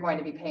 You're going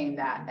to be paying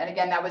that. And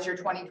again, that was your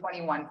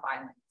 2021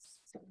 filings.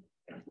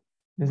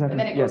 And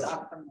then it goes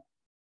up from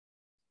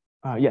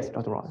there. Yes,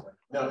 Dr. Ross.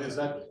 Now, is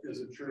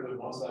it true that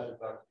once that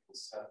deductible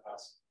set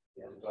past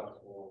the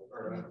deductible,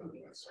 or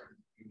sorry,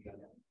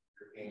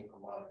 you're paying per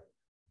month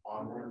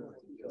onward?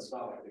 It's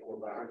not like they go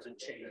back and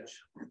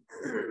change.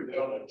 They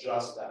don't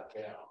adjust that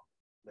down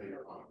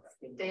later on.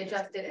 They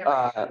adjust it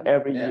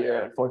every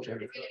year,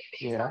 unfortunately.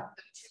 Yeah.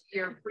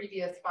 Your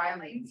previous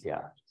filings.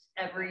 Yeah.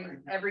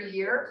 Every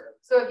year.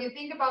 So if you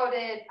think about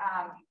it,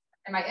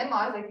 and my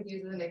in-laws, I could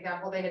use as an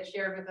example, they had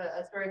shared with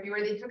a story of you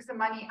where they took some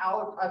money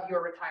out of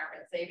your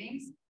retirement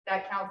savings.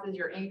 That counts as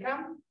your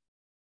income.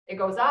 It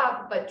goes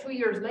up, but 2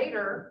 years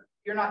later,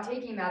 you're not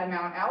taking that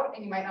amount out,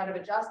 and you might not have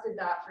adjusted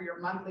that for your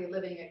monthly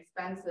living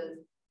expenses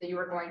that you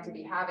were going to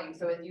be having.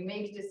 So as you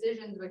make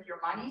decisions with your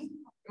money,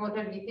 you want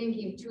them to be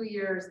thinking 2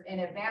 years in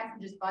advance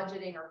and just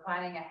budgeting or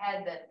planning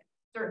ahead that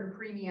certain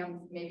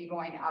premiums may be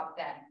going up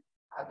then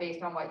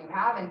based on what you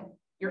have. And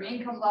your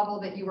income level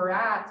that you were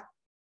at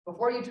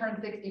before you turned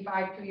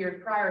 65 2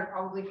 years prior is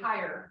probably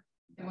higher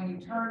than when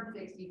you turn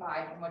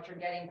 65 and what you're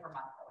getting per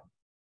month.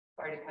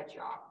 Sorry to cut you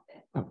off.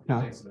 Oh,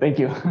 no, thank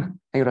you. Thank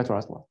you, Dr.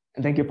 Oswald.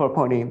 And thank you for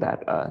pointing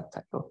that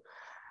typo.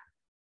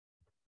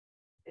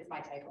 It's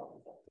my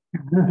typo.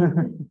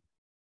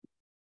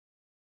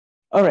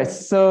 All right,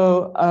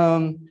 so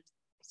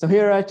so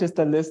here are just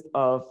a list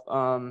of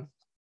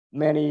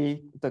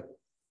the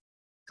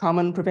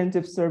common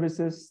preventive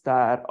services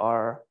that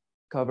are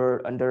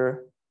covered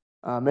under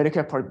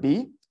Medicare Part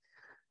B.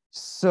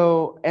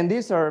 So, and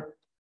these are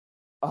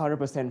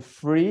 100%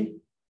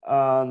 free.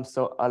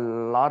 So a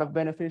lot of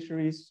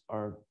beneficiaries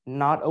are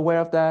not aware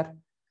of that.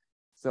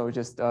 So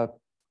just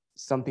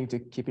something to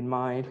keep in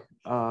mind.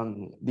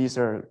 These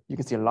are, you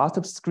can see lots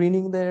of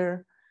screening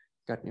there.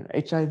 Got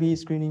HIV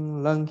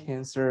screening, lung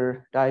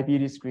cancer,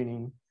 diabetes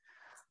screening.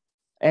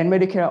 And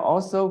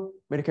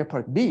Medicare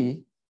Part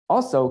B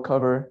also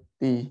cover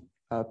the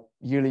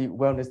yearly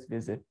wellness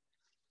visit.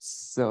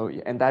 So,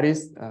 and that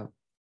is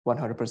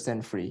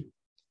 100% free.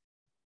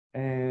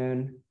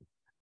 And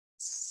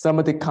some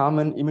of the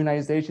common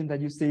immunization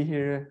that you see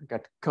here,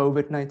 got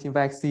COVID-19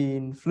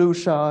 vaccine, flu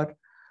shot,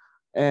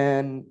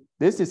 and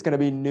this is going to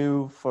be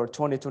new for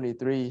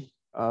 2023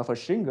 for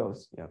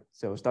shingles. Yeah.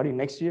 So starting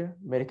next year,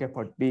 Medicare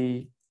Part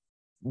B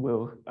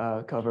will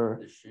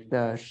cover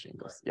the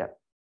shingles. Yeah.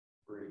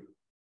 Free.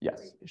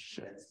 Yes, it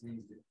should.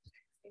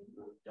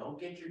 Don't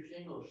get your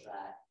shingle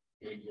shot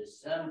in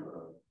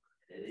December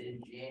and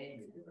in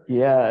January.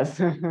 Yes.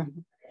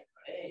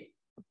 Hey.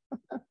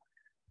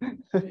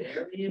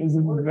 It's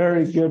a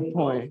very good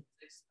point.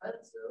 It's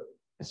expensive.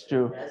 It's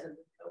true. It hasn't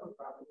been covered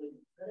properly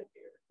with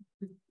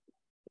Medicare.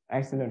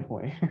 Excellent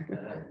point.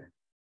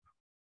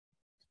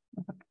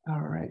 All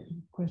right,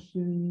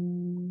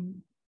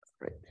 question.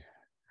 Great.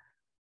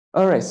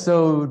 All right,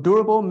 so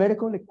durable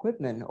medical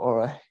equipment,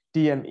 or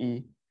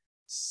DME.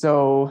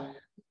 So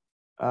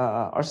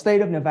our state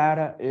of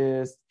Nevada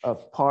is a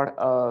part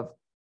of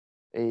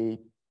the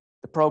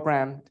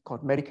program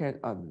called Medicare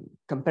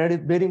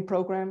Competitive Bidding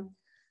Program.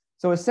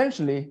 So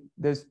essentially,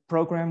 this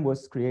program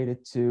was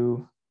created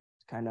to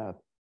kind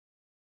of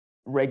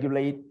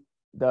regulate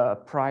the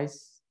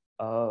price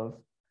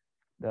of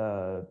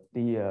the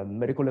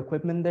medical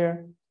equipment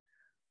there.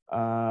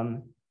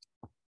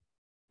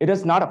 It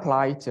does not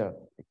apply to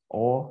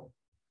all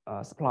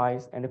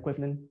supplies and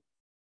equipment.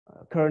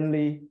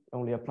 Currently,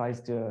 only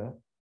applies to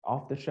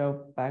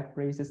off-the-shelf back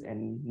braces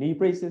and knee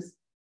braces.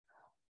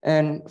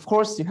 And of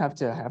course, you have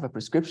to have a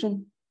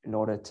prescription in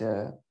order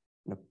to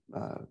be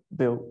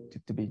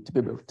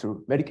billed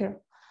through Medicare,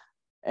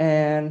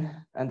 and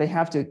they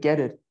have to get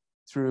it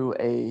through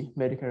a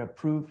Medicare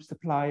approved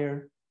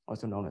supplier,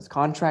 also known as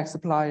contract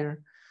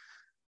supplier,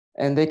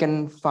 and they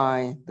can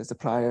find the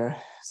supplier.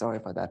 Sorry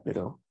for that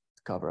little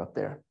cover up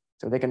there.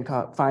 So they can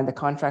find the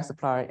contract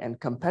supplier and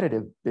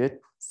competitive bid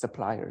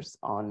suppliers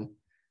on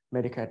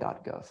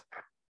Medicare.gov.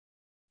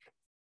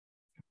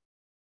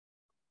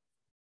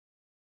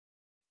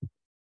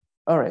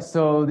 All right,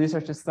 so these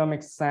are just some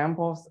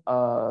examples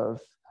of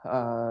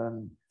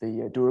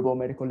the durable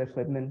medical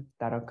equipment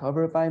that are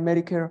covered by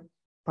Medicare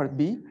Part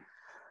B.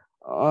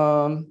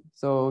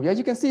 So yeah,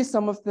 you can see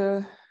some of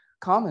the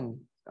common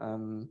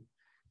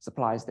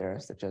supplies there,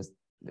 such as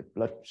the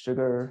blood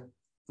sugar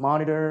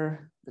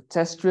monitor, the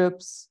test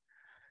strips,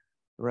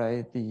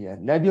 right? The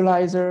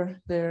nebulizer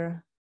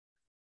there,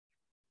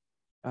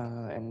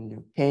 and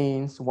your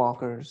canes,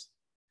 walkers.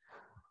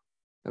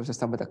 Those are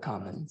some of the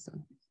comments.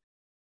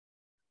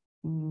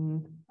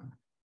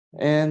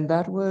 And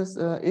that was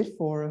it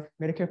for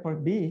Medicare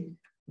Part B.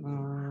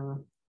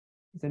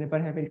 Does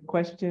anybody have any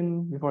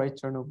question before I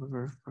turn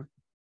over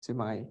to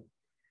my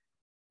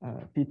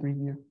P3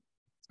 here?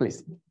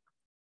 Please.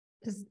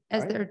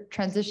 As they're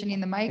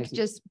transitioning the mic,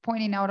 just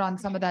pointing out on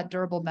some of that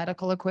durable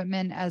medical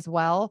equipment as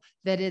well,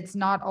 that it's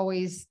not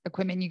always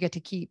equipment you get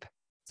to keep.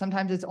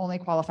 Sometimes it's only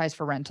qualifies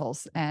for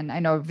rentals. And I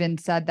know Vin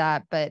said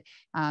that, but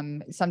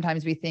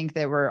sometimes we think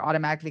that we're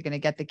automatically going to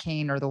get the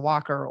cane or the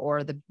walker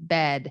or the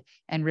bed,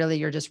 and really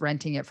you're just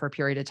renting it for a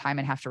period of time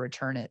and have to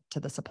return it to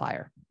the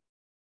supplier.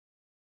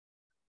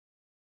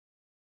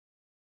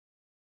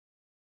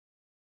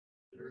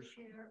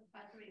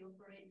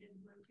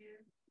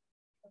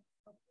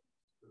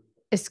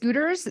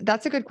 Scooters,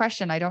 that's a good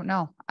question. I don't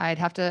know. I'd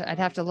have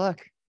to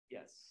look.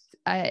 Yes.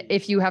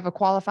 If you have a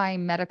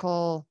qualifying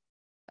medical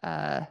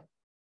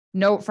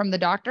note from the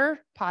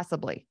doctor,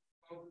 possibly.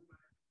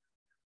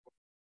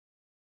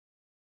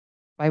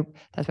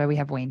 That's why we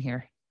have Wayne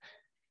here.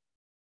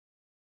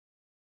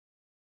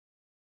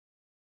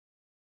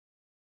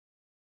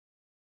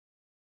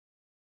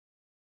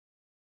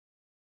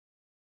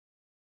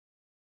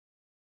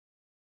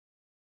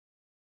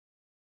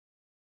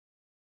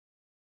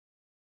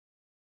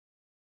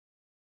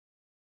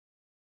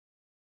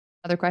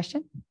 Other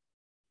question?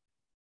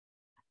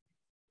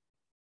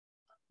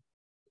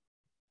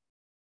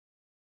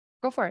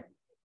 Go for it.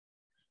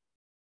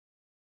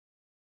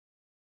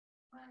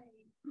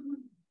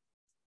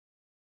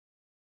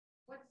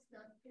 What's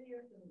not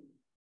clear to me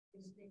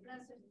is the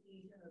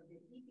classification of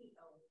the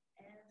PPO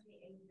and the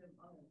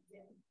HMO.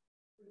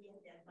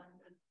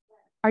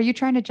 Are you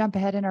trying to jump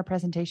ahead in our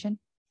presentation?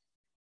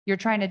 You're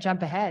trying to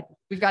jump ahead.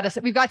 We've got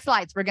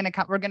slides. We're gonna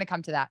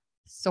come to that.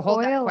 So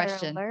hold that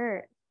question.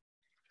 Alert.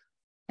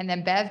 And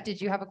then Bev,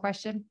 did you have a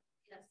question?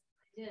 Yes,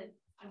 I did.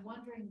 I'm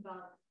wondering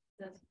about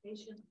the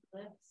patient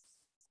lifts.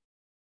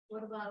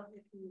 What about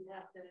if you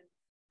have to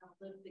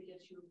lift to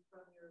get you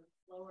from your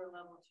lower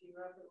level to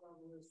your upper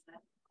level? Is that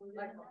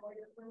like a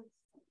Hoyer lift?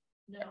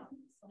 No,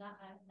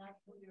 not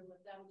Hoyer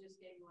lift. That would just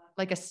get you up.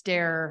 Like a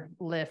stair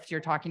lift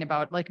you're talking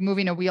about, like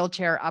moving a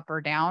wheelchair up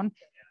or down.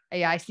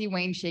 Yeah, I see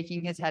Wayne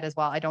shaking his head as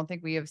well. I don't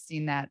think we have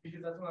seen that.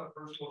 Because that's one of the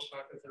first ones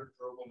not considered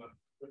durable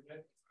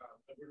equipment.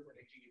 We were from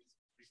HE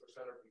Resource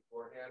Center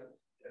beforehand,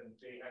 and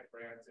they had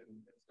grants and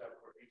stuff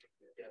where we could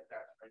get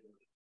that kind of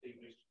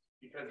thing,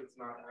 because it's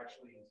not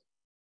actually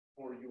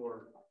for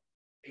your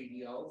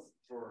ADLs,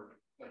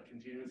 for like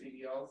continuous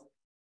ADLs.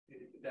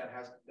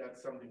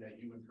 That's something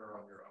that you incur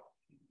on your own.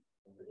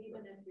 But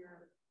even if you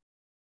have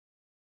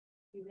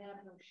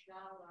no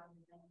shower on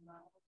your own,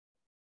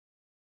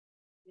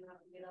 you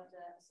have to get up to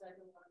that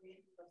second one,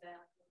 the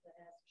bathroom that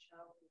has a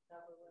shower,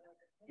 cover,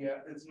 whatever.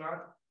 Yeah, it's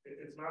not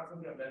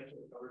something that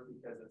Medicare covers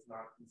because it's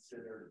not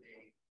considered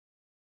a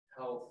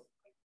health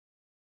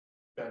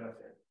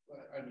benefit.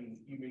 I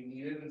mean, you may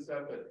need it and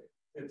stuff, but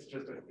it's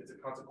a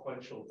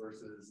consequential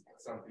versus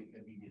something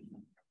immediate.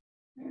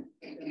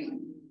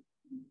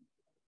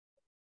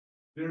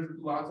 There's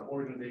lots of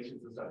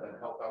organizations and stuff that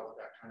help out with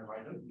that kind of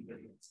item,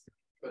 but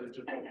it's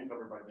just not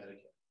covered by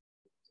Medicare.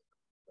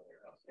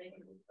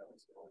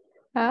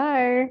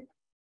 Hi.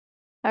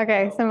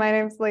 Okay, so my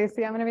name's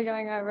Lacey. I'm going to be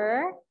going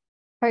over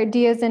Part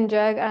D as in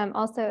drug.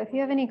 Also, if you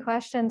have any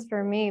questions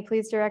for me,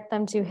 please direct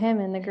them to him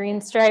in the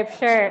green striped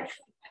shirt.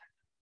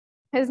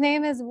 His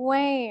name is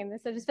Wayne.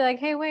 So just be like,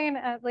 hey, Wayne,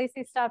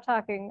 Lacey, stop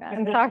talking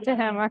and talk to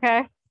him,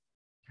 okay?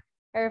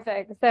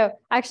 Perfect. So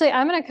actually,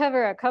 I'm going to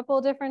cover a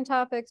couple different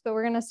topics, but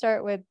we're going to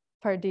start with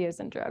Part D as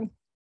in drug.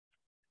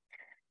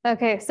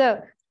 Okay,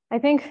 so I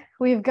think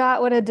we've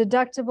got what a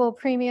deductible,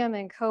 premium,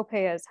 and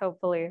copay is,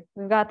 hopefully.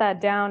 We've got that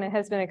down. It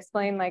has been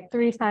explained like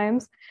 3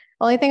 times.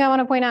 Only thing I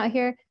want to point out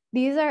here,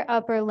 these are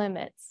upper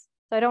limits.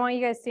 So I don't want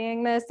you guys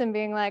seeing this and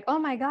being like, oh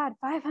my God,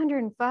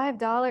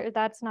 $505.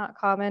 That's not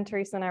common.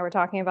 Teresa and I were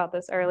talking about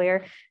this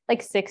earlier.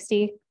 Like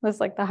 60 was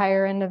like the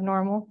higher end of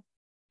normal.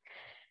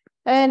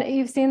 And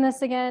you've seen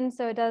this again.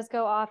 So it does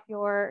go off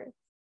your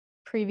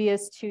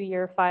previous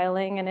 2-year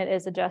filing, and it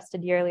is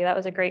adjusted yearly. That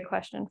was a great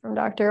question from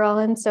Dr.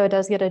 Rollins. So it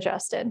does get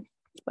adjusted,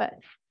 but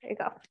there you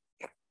go.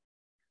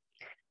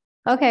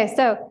 Okay,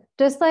 so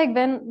just like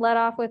Ben led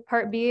off with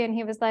Part B, and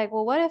he was like,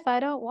 well, what if I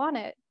don't want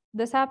it?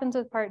 This happens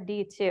with Part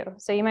D too.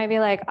 So you might be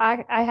like,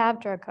 I have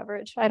drug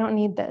coverage. I don't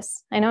need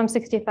this. I know I'm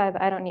 65,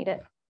 but I don't need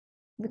it.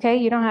 Okay,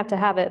 you don't have to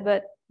have it,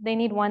 but they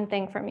need one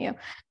thing from you.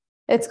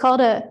 It's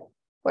called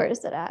where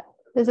is it at?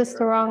 Is this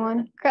the wrong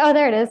one? Oh,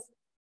 there it is.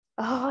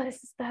 Oh, this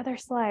is the other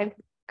slide.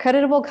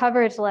 Creditable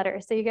coverage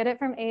letter. So you get it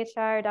from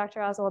HR.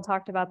 Dr. Oswald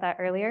talked about that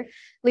earlier.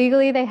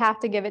 Legally, they have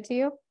to give it to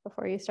you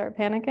before you start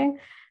panicking.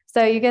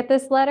 So you get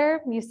this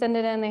letter, you send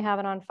it in, they have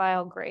it on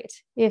file, great.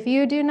 If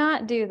you do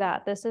not do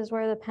that, this is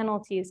where the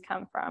penalties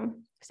come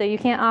from. So you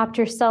can't opt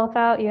yourself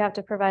out. You have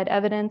to provide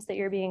evidence that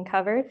you're being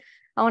covered.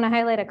 I want to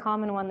highlight a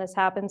common one this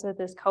happens with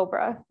is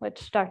COBRA,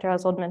 which Dr.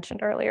 Oswald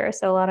mentioned earlier.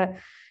 So a lot of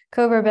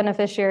COBRA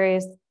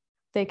beneficiaries,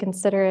 they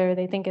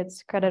think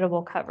it's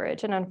creditable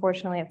coverage, and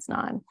unfortunately it's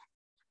not.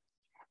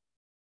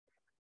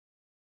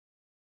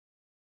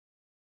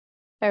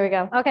 There we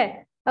go.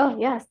 Okay. Oh,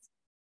 yes.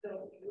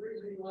 So we're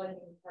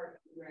utilizing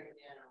Part 2 right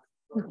now.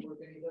 We're going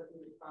to go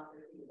through the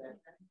process of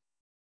investment.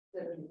 So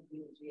that we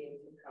can be able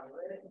to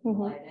cover it.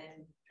 Will I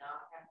then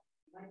not have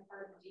my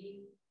Part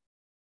D?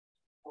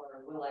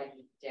 Or will I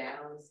just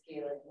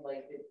downscale it to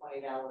like the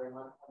 $20 a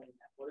month? I'm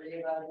not worried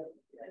about it.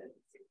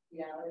 $60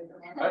 a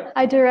month.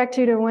 I direct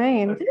you to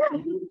Wayne.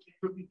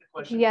 Repeat the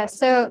question. Yes.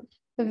 So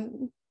the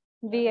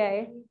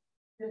VA.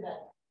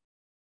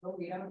 But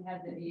we don't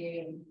have the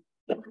VA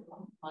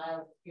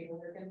miles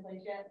paperwork in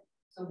place yet.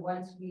 So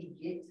once we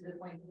get to the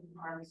point of the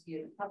pharmacy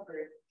is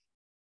covered,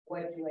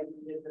 what do I do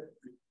with the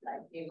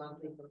like a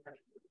monthly for?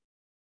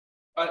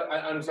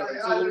 I'm sorry.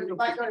 If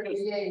I go to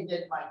VA and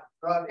get my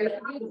drug.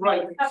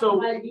 Right, so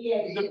My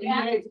VA, the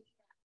VA,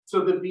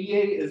 so the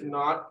VA is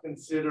not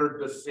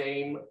considered the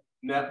same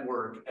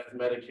network as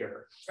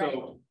Medicare.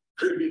 So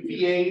the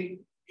VA,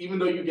 even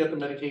though you get the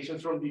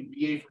medications from the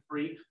VA for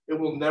free, it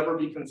will never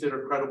be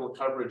considered credible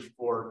coverage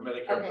for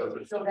Medicare Okay,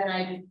 purposes. so then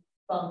I just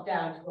bump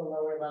down to a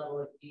lower level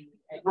of fee.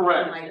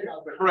 Correct.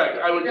 Correct.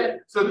 I would right,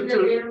 to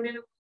eliminate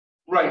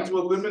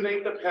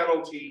eliminate the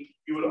penalty,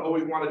 you would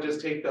always want to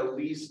just take the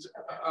least,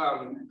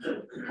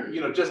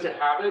 just to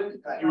have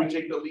it, you would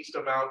take the least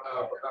amount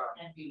of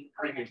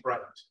premium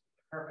product.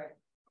 Perfect.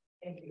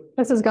 Thank you.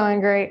 This is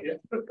going great. Yeah.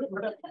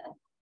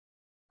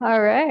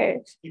 All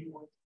right.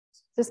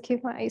 Just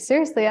keep my,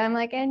 seriously, I'm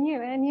like, and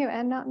you,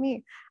 and not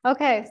me.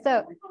 Okay,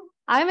 so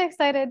I'm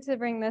excited to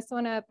bring this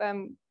one up.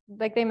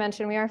 Like they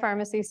mentioned, we are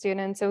pharmacy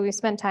students, so we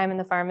spent time in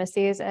the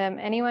pharmacies.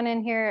 Anyone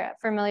in here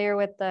familiar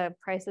with the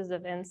prices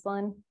of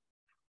insulin?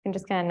 You can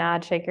just kind of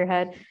nod, shake your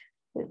head.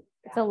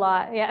 It's a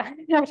lot, yeah,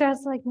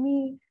 just like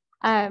me.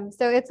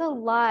 So it's a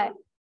lot.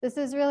 This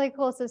is really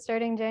cool. So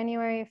starting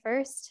January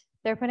 1st,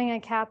 they're putting a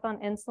cap on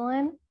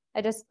insulin.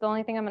 The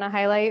only thing I'm going to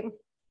highlight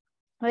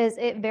is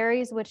it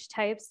varies which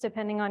types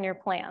depending on your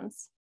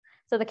plans.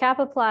 So the cap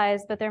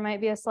applies, but there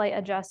might be a slight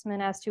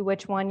adjustment as to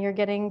which one you're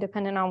getting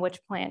depending on which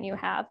plan you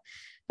have.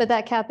 But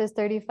that cap is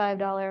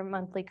 $35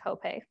 monthly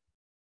copay.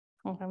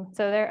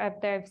 So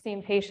I've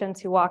seen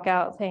patients who walk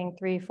out paying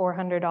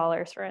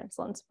 $300–400 for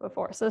insulin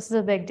before. So this is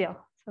a big deal.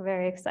 So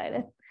very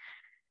excited.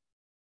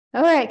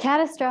 All right,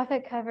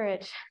 catastrophic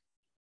coverage.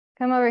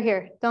 Come over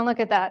here. Don't look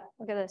at that.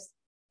 Look at this.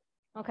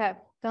 Okay,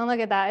 don't look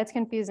at that. It's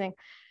confusing.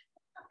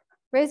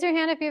 Raise your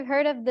hand if you've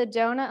heard of the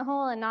donut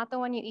hole and not the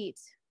one you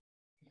eat.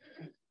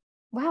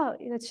 Wow,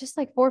 it's just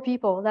like 4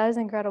 people. That is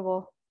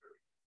incredible.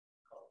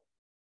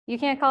 You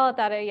can't call it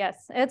that.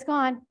 Yes, it's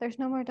gone. There's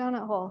no more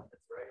donut hole.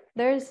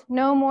 There's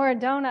no more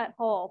donut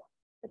hole.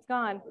 It's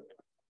gone.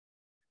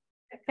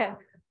 Okay.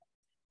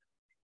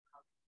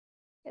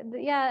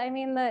 Yeah, I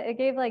mean, it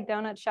gave like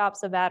donut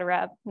shops a bad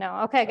rep.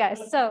 No, okay,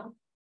 guys. So,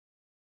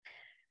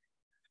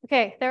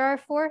 okay, there are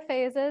 4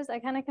 phases. I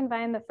kind of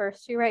combined the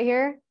first 2 right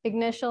here,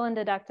 initial and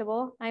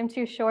deductible. I'm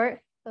too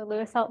short, so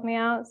Lewis helped me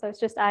out. So it's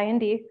just I and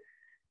D.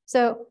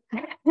 So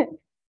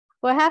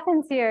what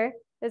happens here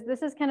is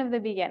this is kind of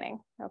the beginning,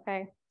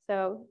 okay?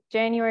 So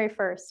January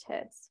 1st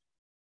hits.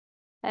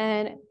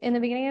 And in the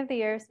beginning of the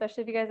year,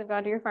 especially if you guys have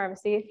gone to your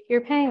pharmacy, you're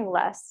paying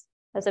less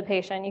as a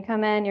patient. You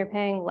come in, you're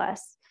paying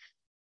less.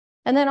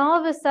 And then all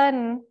of a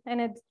sudden,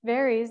 and it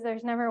varies,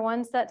 there's never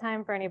one set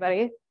time for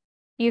anybody.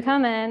 You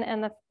come in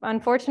and the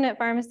unfortunate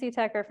pharmacy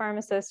tech or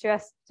pharmacist who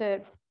has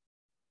to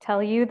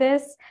tell you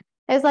this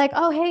is like,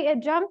 oh, hey,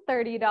 it jumped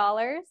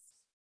 $30.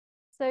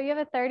 So you have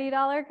a $30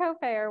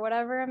 copay or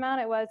whatever amount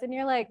it was. And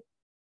you're like,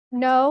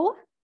 no,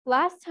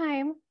 last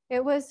time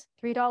it was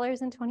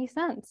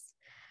 $3.20.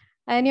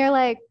 And you're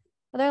like,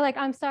 they're like,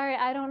 I'm sorry,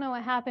 I don't know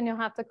what happened. You'll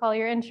have to call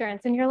your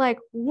insurance. And you're like,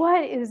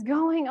 what is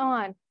going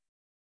on?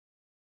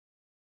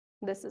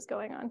 This is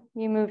going on.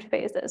 You moved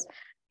phases.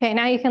 Okay,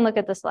 now you can look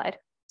at the slide.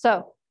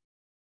 So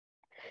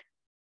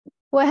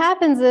what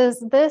happens is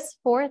this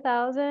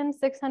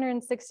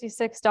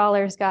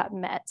 $4,666 got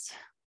met.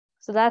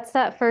 So that's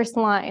that first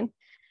line.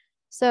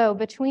 So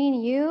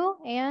between you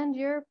and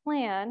your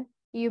plan,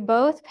 you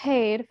both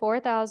paid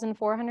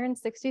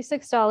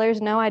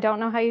 $4,466. No, I don't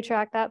know how you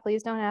track that.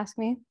 Please don't ask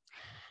me.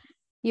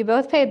 You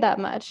both paid that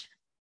much.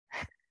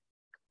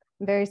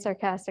 Very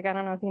sarcastic. I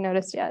don't know if you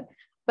noticed yet.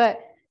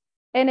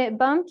 And it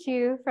bumped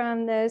you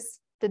from this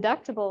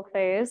deductible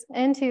phase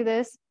into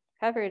this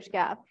coverage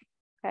gap.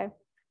 Okay.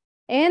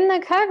 In the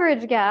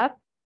coverage gap,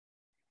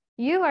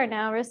 you are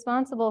now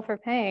responsible for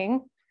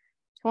paying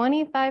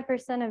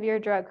 25% of your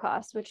drug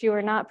costs, which you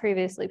were not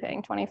previously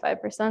paying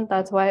 25%.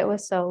 That's why it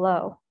was so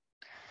low.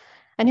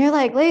 And you're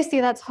like, Lacey,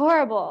 that's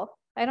horrible.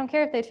 I don't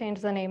care if they change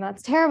the name.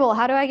 That's terrible.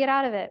 How do I get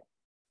out of it?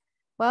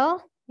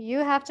 Well, you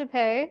have to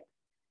pay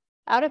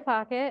out of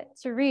pocket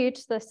to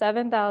reach the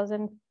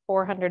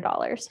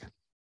 $7,400.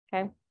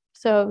 Okay.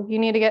 So you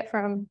need to get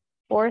from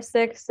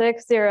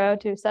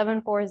 4,660 to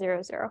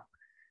 7,400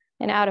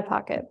 in out of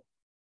pocket.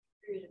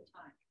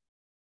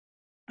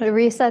 It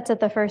resets at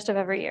the first of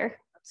every year.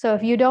 So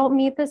if you don't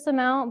meet this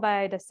amount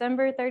by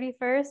December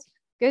 31st,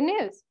 good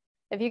news.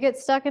 if you get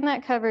stuck in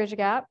that coverage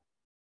gap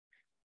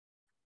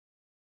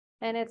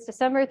and it's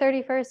December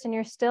 31st and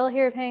you're still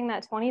here paying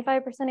that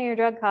 25% of your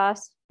drug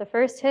costs, the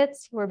first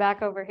hits, we're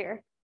back over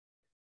here.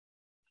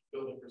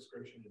 Build a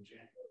prescription in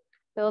January.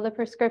 Build a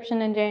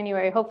prescription in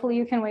January. Hopefully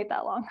you can wait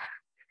that long.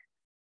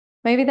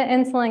 Maybe the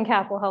insulin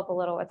cap will help a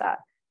little with that.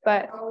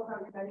 But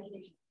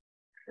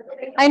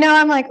I know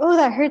I'm like, oh,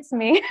 that hurts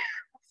me.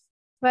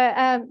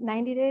 But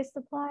 90 days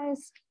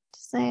supplies,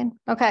 just saying.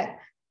 Okay,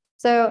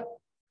 so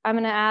I'm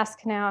gonna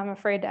ask now, I'm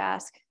afraid to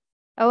ask.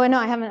 Oh, no,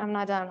 I'm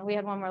not done. We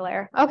had one more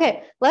layer.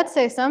 Okay, let's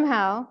say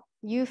somehow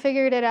you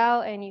figured it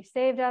out and you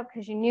saved up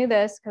because you knew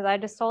this, because I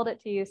just told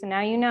it to you, so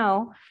now you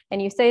know,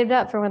 and you saved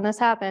up for when this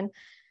happened,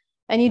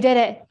 and you did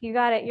it, you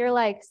got it. You're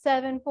like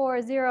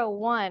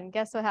 7401.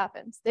 Guess what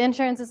happens? The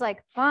insurance is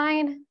like,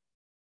 fine,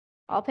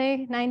 I'll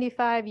pay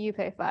 95, you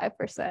pay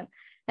 5%.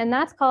 And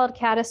that's called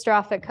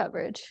catastrophic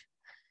coverage.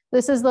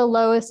 This is the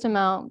lowest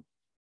amount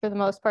for the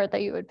most part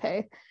that you would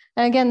pay.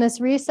 And again, this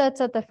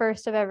resets at the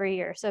first of every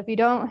year. So if you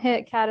don't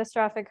hit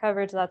catastrophic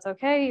coverage, that's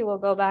okay. You will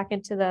go back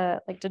into the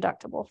like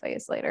deductible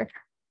phase later.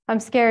 I'm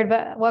scared,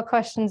 but what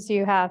questions do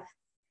you have?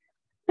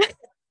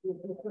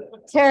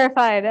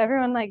 Terrified.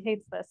 Everyone like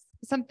hates this.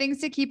 Some things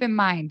to keep in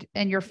mind.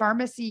 In your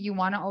pharmacy, you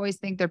want to always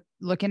think they're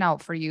looking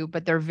out for you,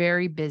 but they're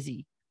very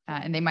busy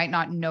and they might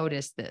not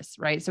notice this,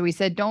 right? So we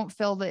said, don't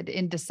fill it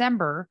in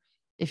December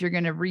if you're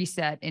going to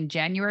reset in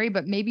January,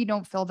 but maybe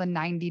don't fill the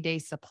 90-day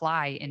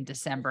supply in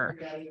December,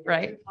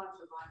 right?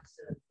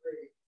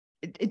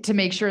 To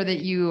make sure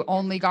that you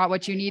only got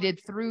what you needed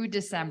through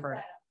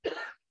December.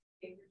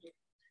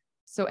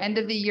 So end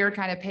of the year,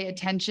 kind of pay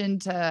attention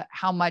to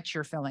how much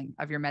you're filling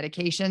of your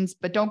medications,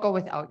 but don't go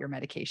without your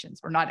medications.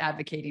 We're not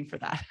advocating for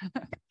that.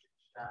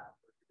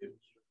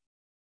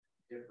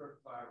 Different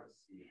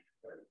pharmacies,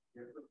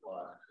 different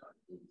laws,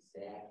 the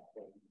exact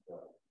thing.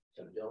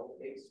 So don't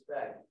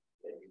expect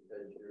that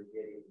because you're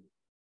getting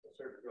a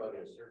certain drug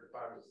at a certain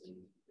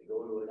pharmacy to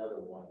go to another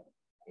one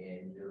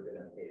and you're going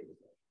to pay.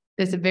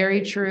 This is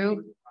very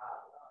true.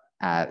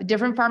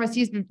 Different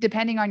pharmacies,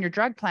 depending on your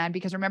drug plan,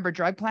 because remember,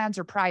 drug plans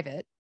are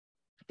private.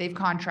 They've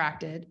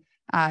contracted.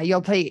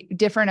 You'll pay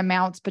different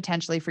amounts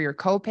potentially for your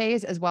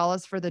co-pays as well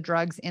as for the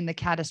drugs in the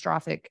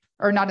catastrophic,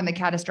 or not in the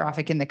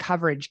catastrophic, in the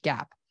coverage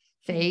gap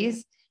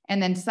phase.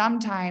 And then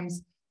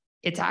sometimes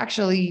it's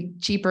actually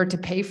cheaper to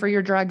pay for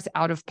your drugs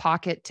out of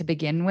pocket to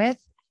begin with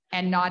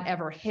and not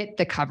ever hit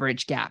the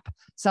coverage gap.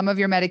 Some of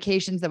your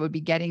medications that would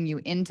be getting you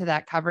into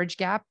that coverage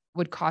gap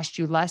would cost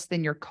you less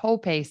than your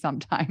copay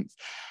sometimes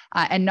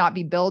and not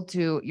be billed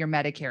to your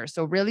Medicare.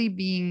 So really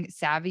being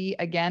savvy,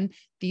 again,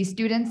 these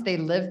students, they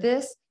live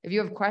this. If you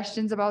have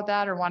questions about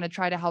that or want to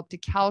try to help to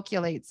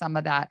calculate some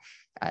of that,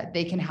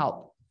 they can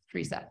help.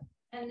 Teresa.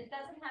 And it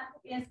doesn't have to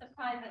be a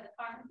surprise at the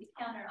pharmacy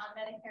counter on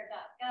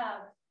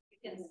Medicare.gov. You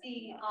can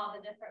see all the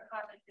different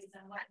coverages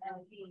and what that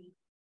would be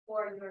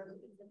for your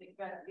specific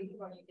drug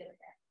before you get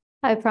there.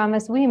 I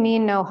promise we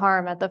mean no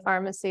harm at the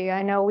pharmacy.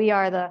 I know we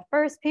are the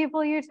first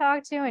people you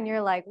talk to and you're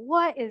like,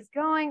 what is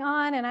going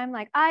on? And I'm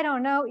like, I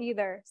don't know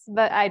either,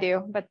 but I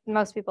do, but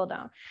most people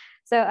don't.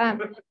 So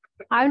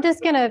I'm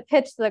just going to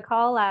pitch the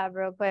call lab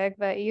real quick,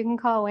 but you can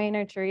call Wayne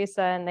or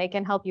Teresa and they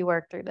can help you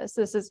work through this.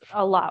 This is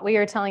a lot. We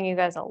are telling you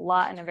guys a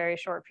lot in a very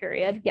short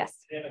period. Yes.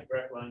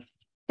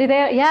 Do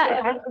they?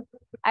 Yeah,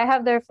 I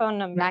have their phone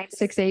number.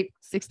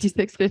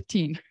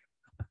 968-6615.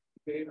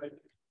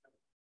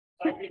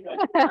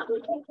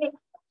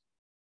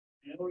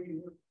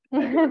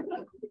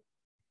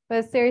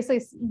 But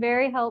seriously,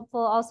 very helpful.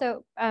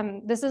 Also,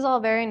 this is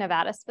all very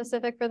Nevada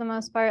specific for the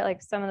most part,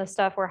 like some of the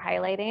stuff we're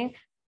highlighting.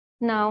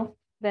 No,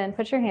 then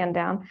put your hand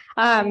down.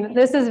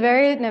 This is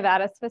very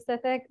Nevada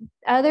specific.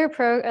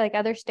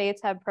 Other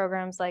states have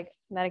programs like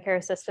Medicare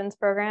Assistance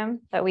Program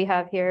that we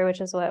have here,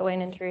 which is what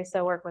Wayne and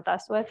Teresa work with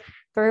us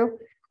through.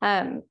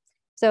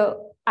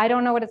 So I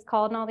don't know what it's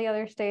called in all the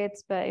other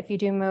states, but if you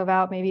do move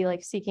out, maybe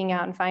like seeking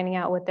out and finding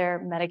out what their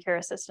Medicare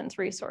assistance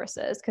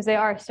resources, because they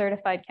are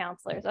certified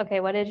counselors. Okay,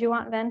 what did you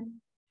want, Ben?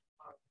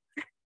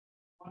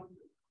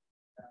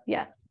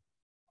 Yeah.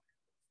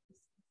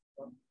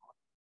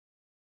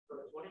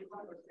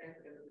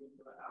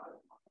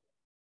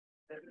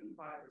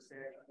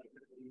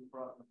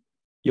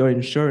 Your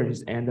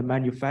insurance and the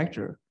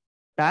manufacturer,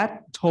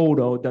 that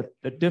total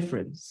the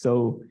difference.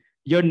 So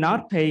you're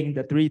not paying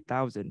the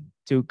 3,000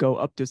 to go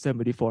up to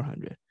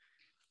 7,400.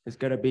 It's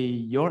gonna be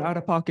your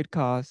out-of-pocket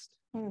cost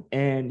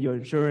and your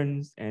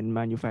insurance and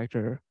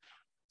manufacturer.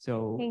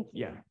 So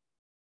yeah,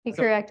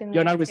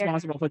 you're not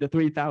responsible for the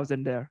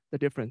 3,000 there. The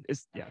difference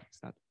is it's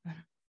not.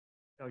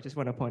 So I just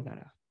want to point that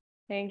out.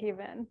 Thank you,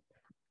 Ben.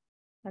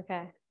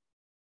 Okay.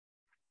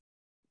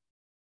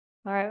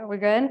 All right, we're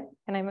good.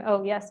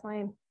 Oh yes,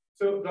 Wayne.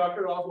 So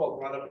Dr. Oswald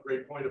brought up a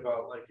great point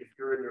about like if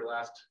you're in your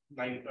last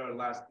month and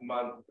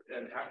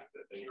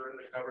you're in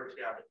the coverage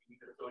gap, you need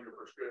to fill your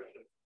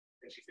prescription.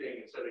 And she's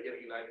saying instead of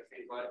getting 90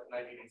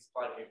 days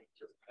supply, maybe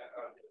just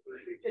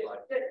 30 days supply.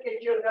 Just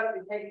get you enough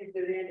to take you to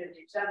the end of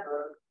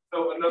December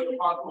So another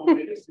possible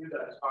way to do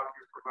that is talk to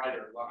your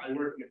provider. I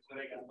work in a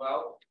clinic as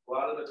well. A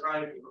lot of the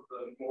time,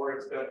 the more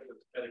expensive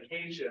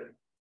medication,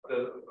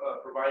 the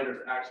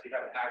providers actually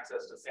have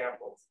access to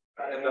samples.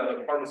 And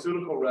the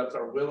pharmaceutical reps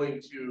are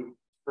willing to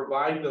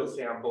provide those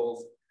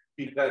samples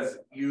because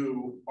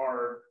you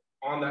are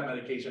on that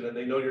medication and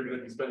they know you're going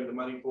to be spending the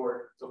money for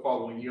it the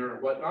following year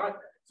and whatnot.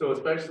 So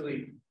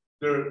especially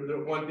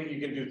the one thing you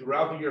can do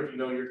throughout the year, if you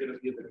know you're going to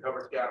be at the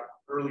coverage gap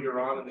earlier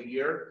on in the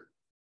year,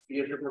 see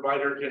if your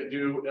provider can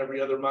do every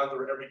other month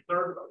or every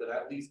third month, it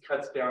at least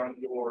cuts down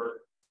your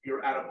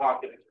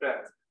out-of-pocket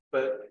expense.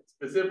 But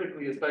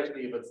specifically,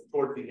 especially if it's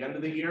towards the end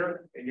of the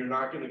year and you're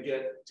not going to be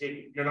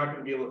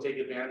able to take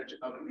advantage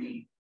of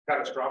the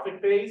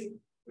catastrophic phase,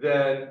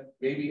 then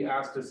maybe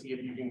ask to see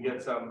if you can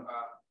get some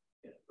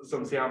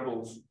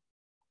samples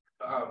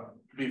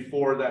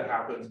before that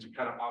happens to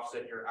kind of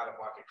offset your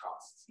out-of-pocket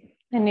costs.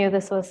 I knew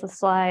this was the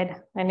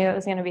slide. I knew it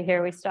was going to be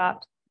here. We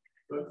stopped.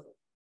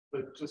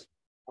 But just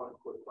one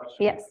quick question.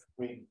 Yes.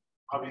 I mean,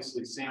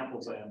 obviously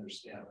samples, I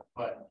understand,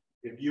 but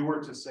if you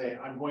were to say,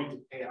 I'm going to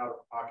pay out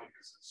of pocket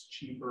because it's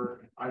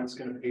cheaper, I'm just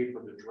going to pay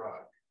for the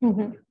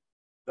drug.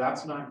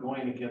 That's not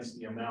going against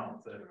the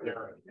amount that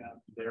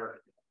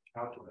they're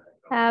calculating.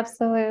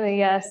 Absolutely,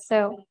 yes.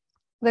 So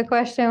the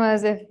question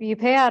was, if you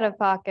pay out of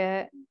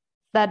pocket,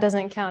 that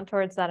doesn't count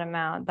towards that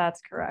amount.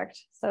 That's correct.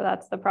 So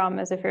that's the problem,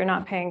 is if you're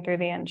not paying through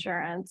the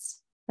insurance,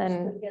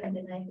 then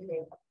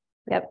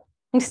yep,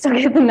 you still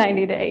get the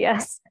 90-day,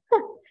 yes.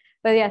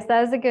 But yes,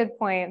 that is a good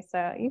point.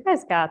 So you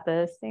guys got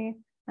this. See,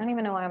 I don't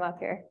even know why I'm up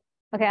here.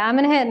 Okay, I'm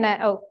gonna hit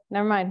net. Oh,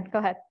 never mind. Go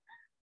ahead.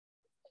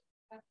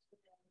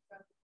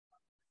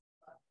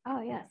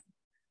 Oh, yes.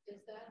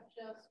 Is that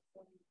just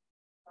when you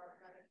are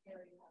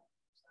Medicare, you have to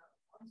present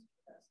once?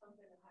 That's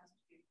something that has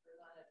to be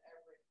presented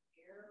every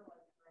year,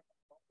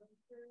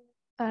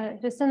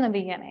 like Just in the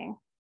beginning.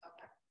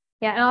 okay.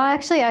 Yeah,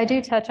 and I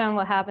do touch on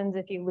what happens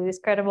if you lose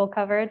credible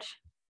coverage.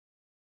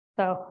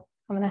 So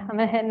I'm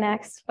gonna hit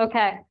next.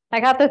 Okay, I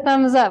got the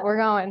thumbs up. We're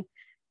going.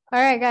 All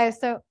right, guys.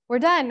 So we're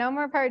done. No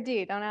more Part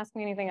D. Don't ask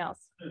me anything else.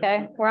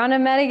 Okay, we're on a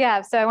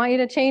Medigap. So I want you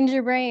to change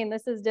your brain.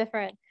 This is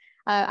different.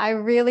 I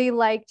really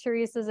like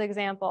Teresa's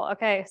example.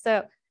 Okay,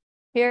 so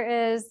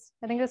here is,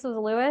 I think this was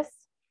Lewis.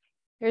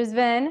 Here's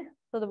Vin,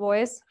 so the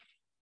boys.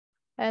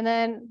 And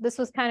then this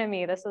was kind of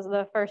me. This was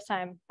the first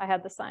time I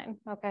had the sign.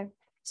 Okay,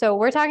 so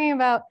we're talking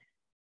about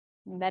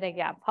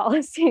Medigap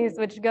policies,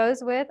 which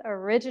goes with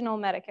original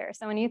Medicare.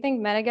 So when you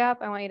think Medigap,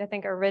 I want you to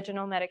think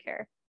original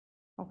Medicare.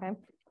 Okay.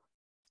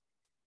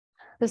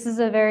 This is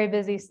a very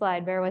busy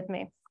slide. Bear with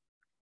me.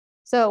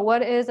 So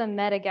what is a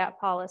Medigap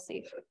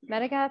policy?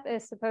 Medigap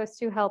is supposed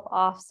to help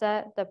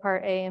offset the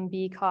Part A and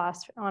B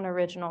costs on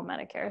original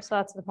Medicare. So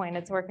that's the point.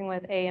 It's working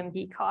with A and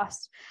B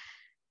costs.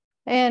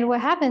 And what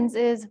happens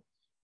is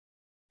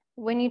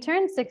when you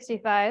turn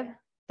 65,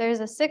 there's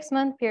a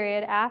 6-month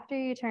period after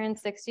you turn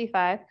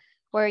 65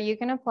 where you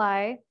can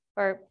apply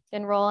or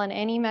enroll in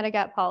any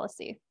Medigap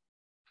policy.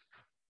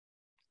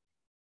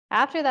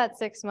 After that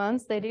 6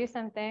 months, they do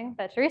something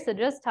that Teresa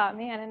just taught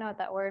me. I didn't know what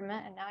that word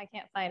meant, and now I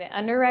can't find it.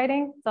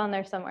 Underwriting, it's on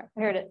there somewhere.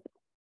 Here it is.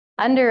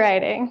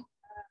 Underwriting.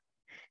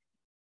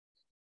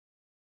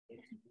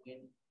 It's when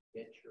you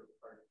get your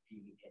Part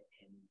B at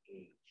any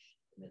age,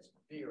 and it's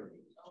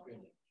very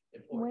extremely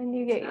important. When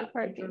you get your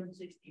Part B. Turn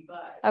 65.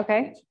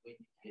 Okay. It's when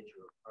you get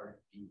your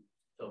Part B.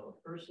 So if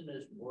a person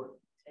has worked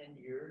 10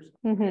 years,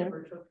 Mm-hmm.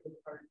 never took the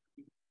Part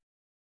B,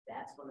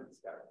 that's when it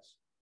starts,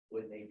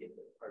 when they get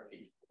the Part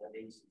B at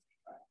age 65.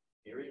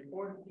 Very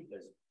important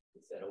because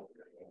it's that open.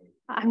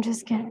 I'm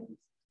just kidding.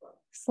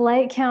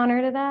 Slight counter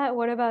to that.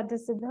 What about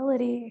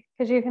disability?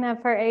 Because you can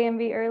have Part A and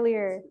B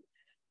earlier.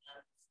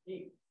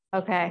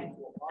 Okay.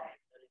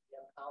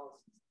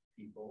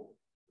 People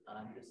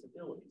on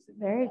disabilities.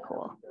 Very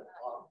cool.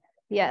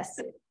 Yes.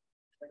 And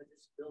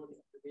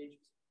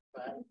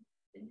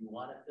you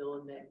want to fill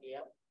in that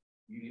gap,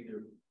 you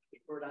either pay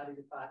for it out of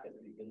your pocket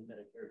or you get a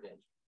Medicare Advantage.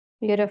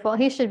 Beautiful.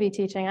 He should be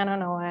teaching. I don't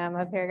know why I'm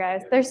up here,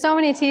 guys. There's so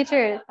many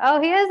teachers.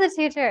 Oh, he is a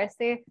teacher.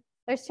 See,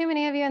 there's too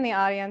many of you in the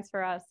audience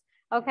for us.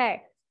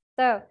 Okay.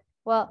 So,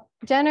 well,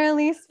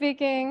 generally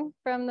speaking,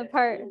 from the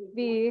Part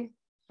B,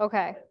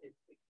 okay.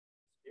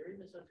 Very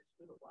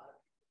misunderstood. A lot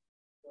of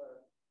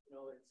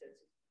people, it says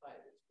 65,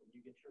 it's when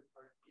you get your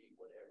Part B,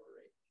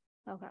 whatever age.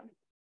 Okay.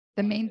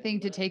 The main thing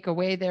to take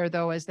away there,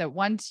 though, is that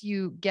once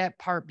you get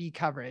Part B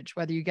coverage,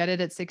 whether you get it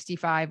at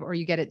 65 or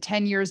you get it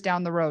 10 years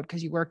down the road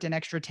because you worked an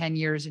extra 10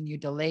 years and you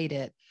delayed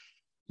it,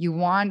 you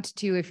want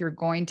to, if you're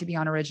going to be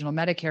on original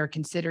Medicare,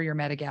 consider your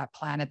Medigap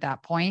plan at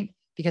that point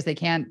because they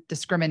can't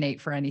discriminate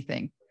for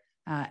anything.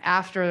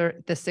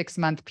 After the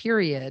 6-month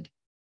period,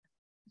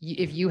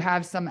 if you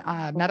have some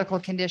medical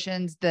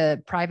conditions,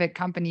 the private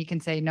company can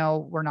say, no,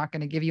 we're not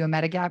going to give you a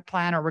Medigap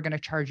plan or we're going to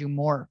charge you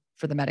more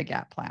for the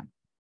Medigap plan.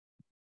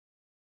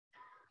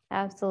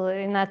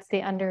 Absolutely. And that's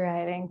the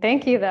underwriting.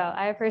 Thank you, though.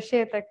 I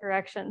appreciate the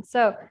correction.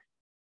 So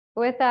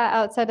with that,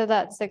 outside of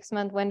that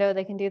 6-month window,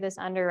 they can do this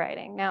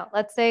underwriting. Now,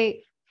 let's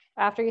say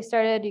after you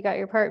started, you got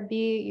your Part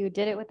B, you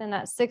did it within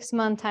that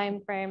 6-month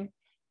time frame.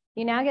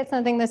 You now get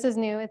something, this is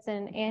new, it's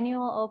an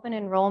annual open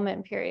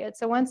enrollment period.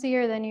 So once a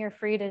year, then you're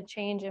free to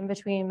change in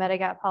between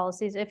Medigap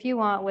policies if you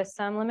want with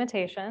some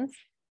limitations.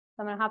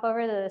 So I'm gonna hop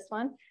over to this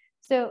one.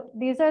 So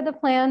these are the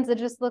plans. It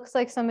just looks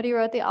like somebody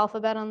wrote the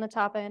alphabet on the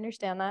top. I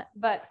understand that,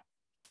 but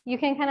you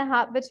can kind of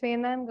hop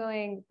between them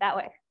going that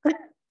way,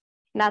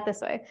 not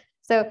this way.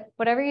 So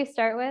whatever you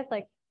start with,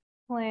 like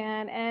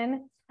plan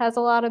N has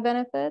a lot of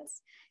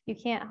benefits. You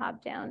can't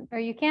hop down, or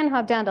you can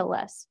hop down to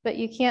less, but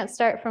you can't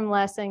start from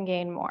less and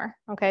gain more.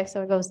 Okay,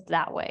 so it goes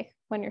that way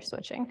when you're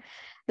switching.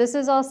 This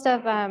is all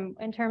stuff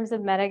in terms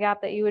of Medigap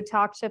that you would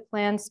talk to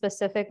plans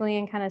specifically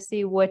and kind of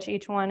see which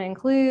each one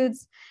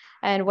includes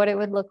and what it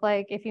would look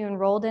like. If you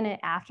enrolled in it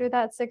after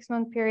that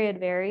 6-month period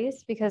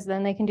varies, because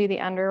then they can do the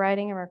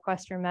underwriting and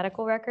request your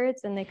medical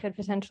records, and they could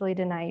potentially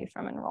deny you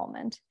from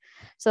enrollment.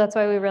 So that's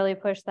why we really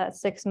push that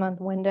 6-month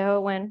window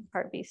when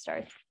Part B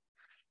starts.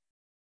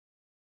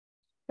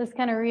 Just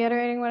kind of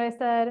reiterating what I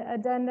said,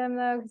 addendum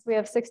though, because we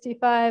have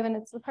 65 and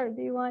it's the Part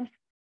B one.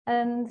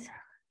 And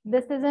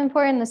this is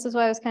important. This is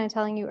why I was kind of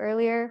telling you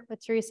earlier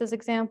with Teresa's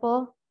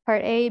example,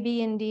 Part A,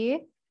 B, and D,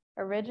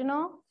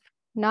 original,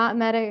 not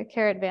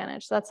Medicare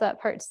Advantage. So that's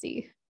that Part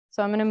C.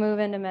 So I'm going to move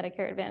into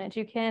Medicare Advantage.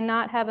 You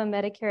cannot have a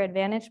Medicare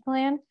Advantage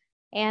plan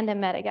and a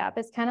Medigap.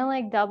 It's kind of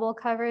like double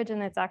coverage,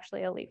 and it's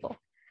actually illegal.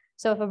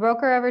 So if a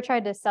broker ever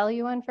tried to sell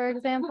you one, for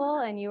example,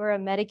 and you were a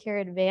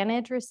Medicare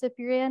Advantage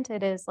recipient,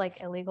 it is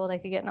like illegal. They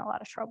could get in a lot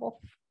of trouble.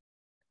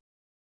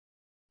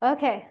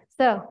 Okay,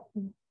 so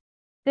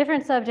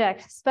different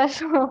subject,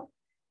 special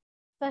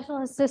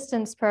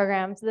assistance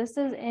programs. This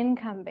is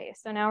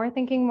income-based. So now we're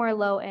thinking more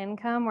low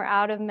income. We're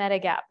out of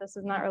Medigap. This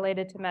is not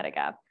related to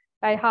Medigap.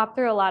 I hop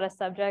through a lot of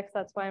subjects.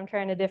 That's why I'm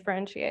trying to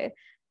differentiate.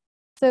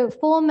 So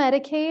full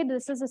Medicaid,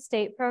 this is a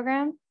state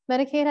program.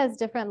 Medicaid has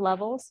different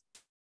levels.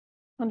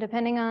 And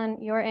depending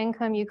on your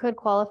income, you could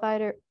qualify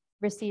to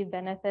receive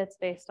benefits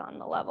based on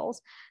the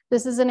levels.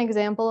 This is an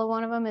example of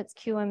one of them. It's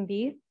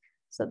QMB.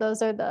 So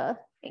those are the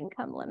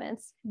income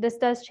limits. This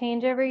does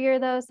change every year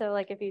though. So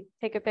like if you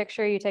take a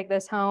picture, you take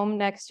this home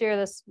next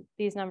year,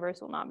 these numbers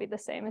will not be the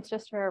same. It's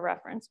just for a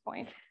reference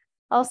point.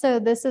 Also,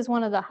 this is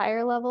one of the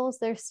higher levels.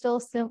 There's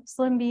still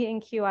Slim B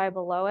and QI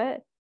below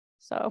it.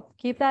 So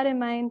keep that in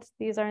mind.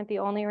 These aren't the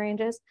only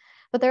ranges,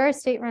 but there are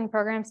state-run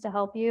programs to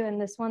help you. And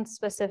this one's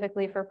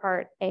specifically for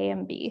Part A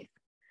and B.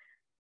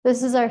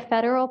 This is our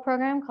federal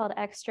program called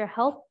Extra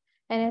Help,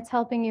 and it's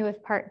helping you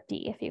with Part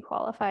D if you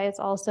qualify. It's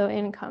also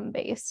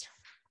income-based.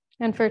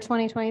 And for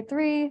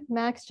 2023,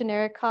 max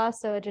generic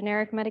cost, so a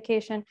generic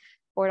medication,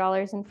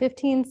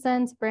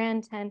 $4.15,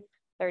 brand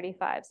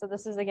 $10.35. So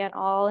this is again,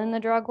 all in the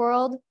drug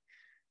world.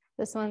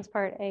 This one's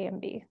Part A and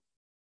B.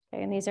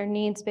 Okay, and these are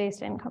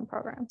needs-based income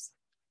programs.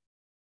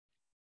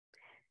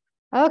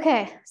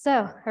 Okay,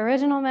 so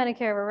original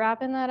Medicare, we're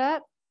wrapping that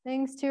up.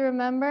 Things to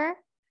remember,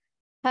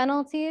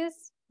 penalties,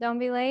 don't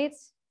be late.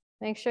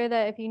 Make sure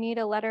that if you need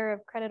a letter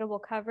of creditable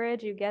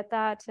coverage, you get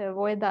that to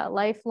avoid that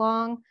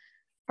lifelong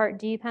Part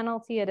D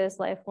penalty. It is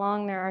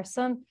lifelong. There are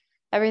some,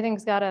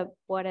 everything's got a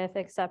what if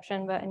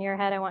exception, but in your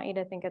head, I want you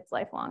to think it's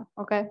lifelong,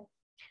 okay?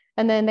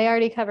 And then they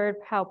already covered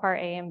how Part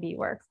A and B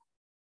work.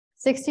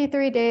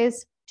 63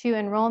 days to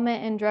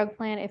enrollment in drug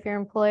plan if your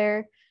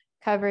employer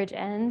coverage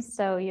ends.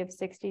 So you have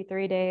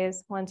 63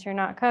 days once you're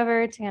not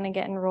covered to kind of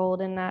get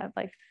enrolled in that,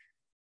 like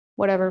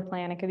whatever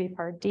plan. It could be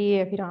Part D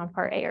if you don't have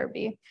Part A or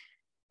B.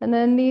 And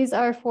then these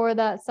are for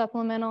that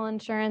supplemental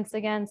insurance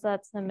again. So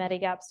that's the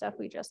Medigap stuff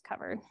we just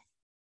covered.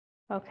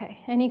 Okay,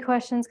 any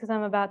questions? Because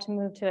I'm about to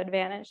move to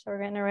Advantage. So we're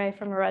getting away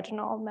from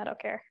original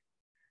Medicare.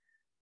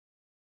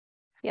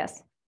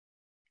 Yes.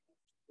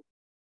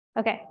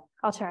 Okay,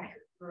 I'll try.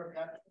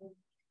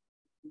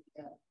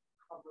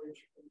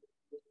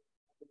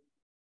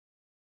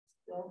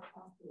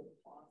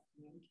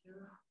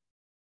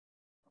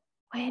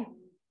 When?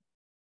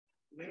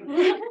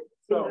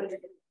 So,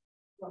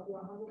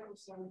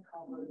 100%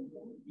 covered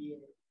will be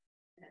it.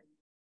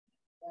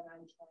 And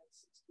I'm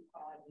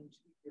 65 in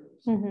 2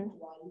 years. Mm-hmm.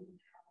 Why do you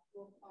have to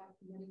apply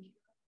for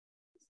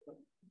Medicare?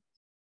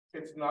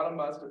 It's not a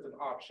must, it's an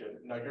option.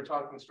 Now you're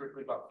talking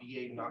strictly about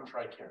VA, not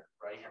TRICARE,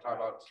 right? You're talking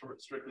about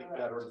strictly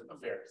Veterans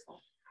Affairs.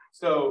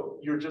 So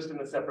you're just in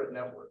a separate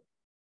network.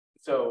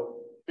 So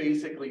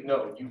basically,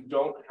 no, you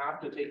don't have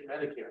to take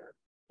Medicare,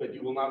 but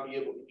you will not be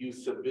able to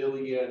use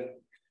civilian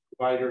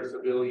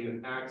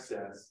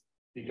access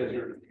because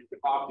you're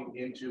opting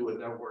into a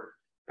network.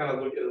 Kind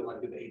of look at it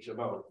like an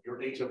HMO. Your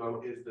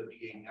HMO is the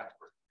VA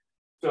network.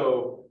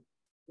 So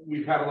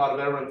we've had a lot of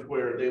veterans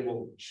where they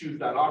will choose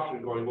that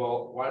option going,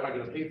 well, why am I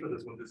going to pay for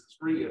this when this is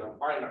free? And I'm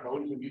fine, I'm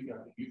only using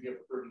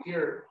it for 30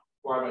 years.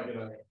 Why am I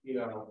going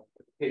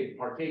to,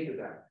 partake of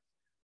that?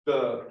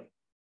 The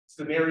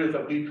scenarios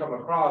that we've come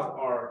across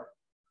are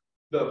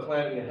the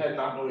planning ahead,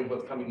 not knowing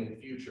what's coming in the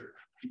future.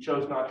 You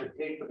chose not to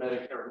take the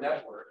Medicare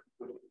network,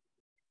 which is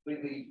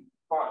completely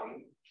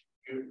fine.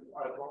 As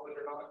long as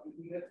you're not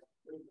using it.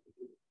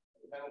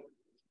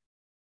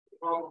 The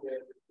problem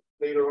is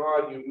later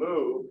on you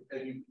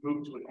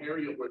move to an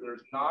area where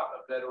there's not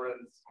a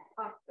veterans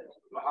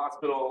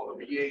hospital,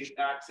 a VA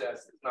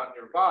access is not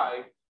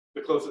nearby.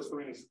 the closest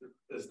three is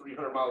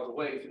 300 miles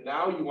away. So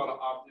now you want to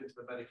opt into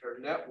the Medicare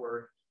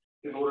network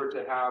in order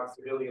to have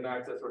civilian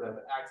access or to have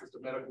access to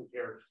medical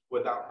care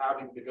without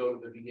having to go to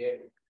the VA.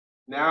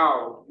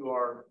 Now you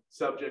are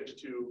subject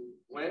to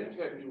when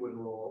can you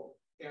enroll,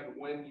 and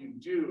when you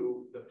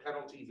do, the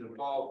penalties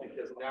involved,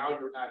 because now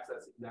you're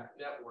accessing that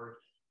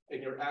network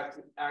and you're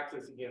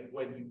accessing it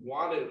when you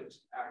wanted to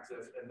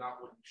access and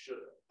not when you should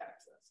have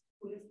accessed.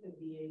 What if the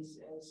VA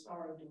says,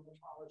 sorry,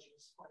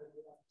 dermatologist,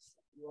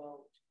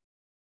 well,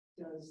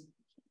 do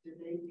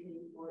they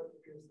pay for it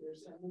because they're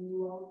sending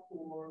you out,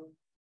 or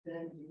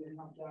then you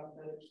have to have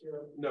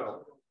Medicare?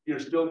 No, you're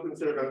still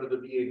considered under the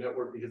VA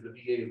network because the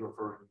VA is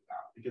referring you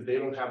out, because they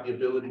don't have the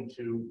ability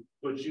to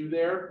put you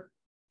there.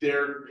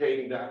 They're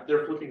paying that,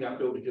 they're flipping that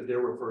bill because they're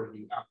referring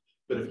you out.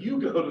 But if you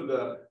go to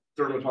the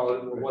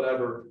dermatologist or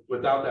whatever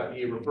without that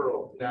VA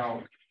referral,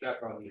 now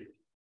that's on you.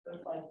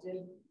 If I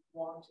did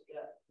want to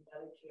get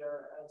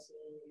Medicare as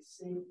a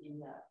safety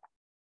net,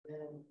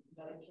 then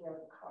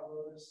Medicare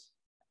covers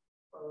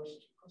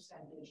first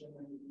percentage and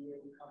then the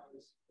VA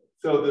covers.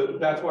 So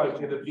that's why I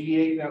say the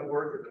VA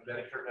network or the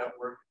Medicare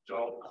network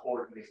don't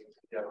coordinate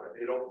together.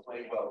 They don't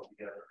play well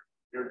together.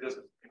 You've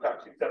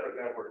got two separate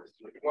networks.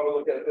 If you want to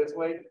look at it this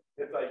way,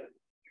 it's like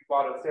you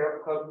bought a Sarah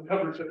Club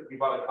membership, you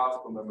bought a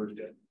Costco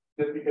membership.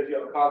 Just because you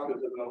have a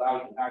Costco doesn't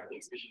allow you to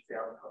access the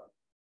Sarah Club.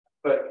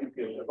 But you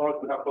can, as long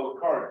as you have both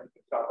cards,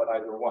 you can shop at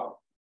either one.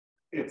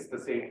 It's the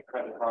same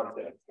kind of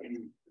concept.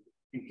 You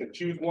can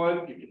choose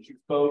one, you can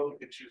choose both, you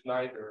can choose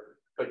neither,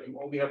 but you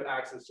only have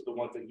access to the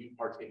ones that you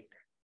partake in.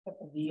 But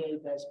the VA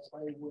does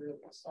play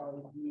with,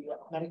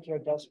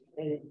 Medicare does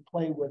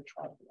play with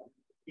TRICARE.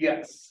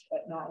 Yes.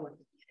 But not with.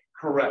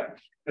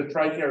 Correct. The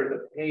TRICARE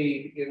is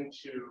paid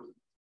into,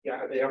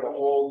 yeah, they have a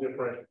whole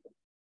different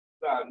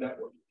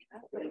network.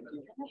 Think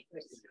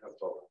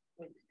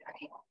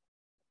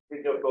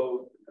of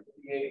both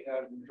VA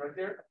and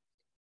TRICARE.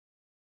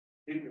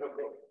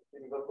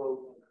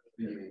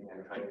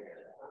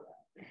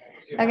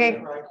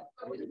 Okay.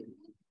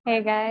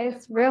 Hey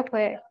guys, real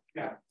quick.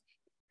 Yeah.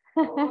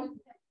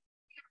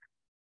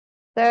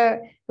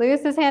 So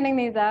Lewis is handing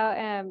these out,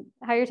 and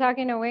how you're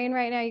talking to Wayne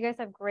right now, you guys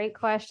have great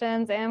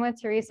questions. And with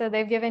Teresa,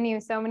 they've given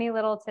you so many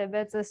little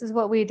tidbits. This is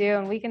what we do,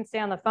 and we can stay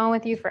on the phone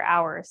with you for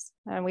hours,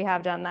 and we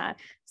have done that.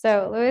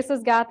 So Lewis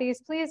has got these.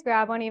 Please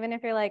grab one, even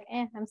if you're like,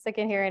 I'm sick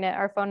of hearing it.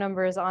 Our phone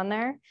number is on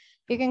there.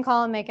 You can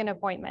call and make an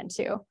appointment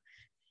too.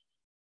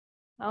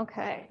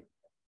 Okay.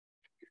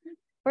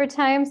 For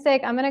time's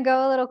sake, I'm going to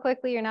go a little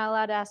quickly. You're not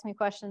allowed to ask me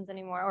questions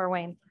anymore, or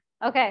Wayne.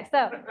 Okay,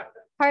 so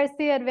Part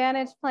C,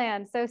 Advantage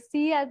Plan. So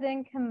C as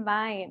in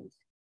combined.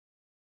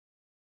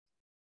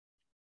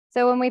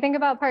 So when we think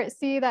about Part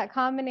C, that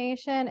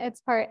combination,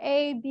 it's Part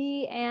A,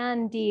 B,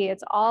 and D.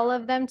 It's all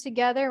of them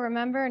together.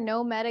 Remember,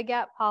 no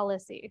Medigap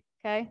policy,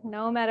 okay?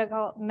 No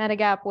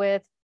Medigap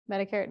with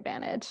Medicare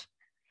Advantage.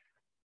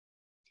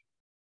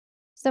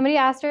 Somebody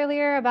asked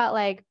earlier about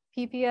like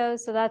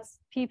PPOs. So that's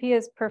PP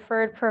is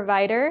preferred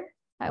provider.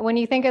 When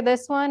you think of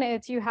this one,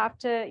 it's you have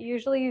to,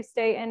 usually you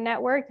stay in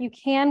network. You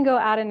can go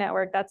out of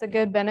network. That's a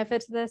good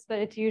benefit to this, but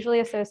it's usually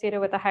associated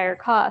with a higher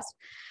cost.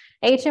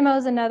 HMO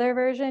is another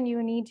version.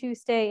 You need to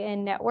stay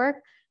in network,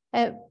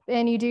 and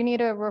you do need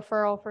a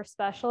referral for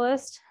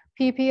specialist.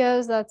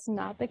 PPOs, that's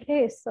not the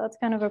case. So that's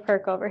kind of a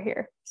perk over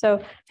here.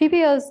 So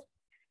PPOs,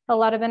 a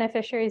lot of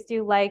beneficiaries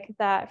do like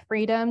that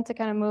freedom to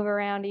kind of move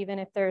around even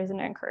if there is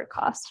an incurred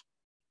cost.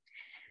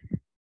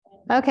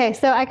 Okay,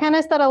 so I kind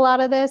of said a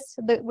lot of this,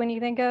 but when you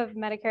think of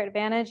Medicare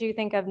Advantage, you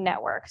think of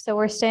network. So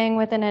we're staying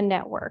within a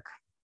network.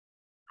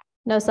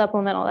 No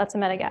supplemental, that's a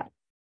Medigap.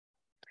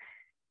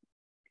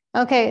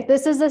 Okay,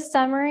 this is a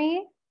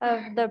summary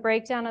of the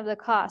breakdown of the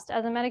cost.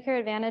 As a Medicare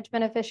Advantage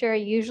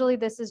beneficiary, usually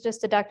this is just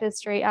deducted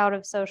straight out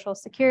of Social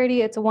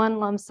Security. It's one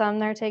lump sum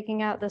they're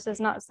taking out. This is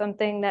not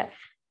something that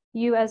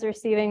you as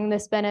receiving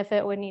this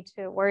benefit would need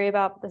to worry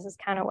about. This is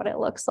kind of what it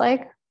looks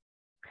like.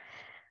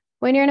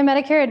 When you're in a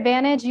Medicare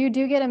Advantage, you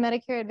do get a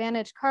Medicare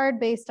Advantage card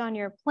based on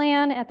your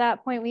plan. At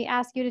that point, we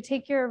ask you to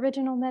take your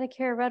original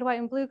Medicare red, white,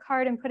 and blue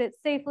card and put it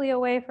safely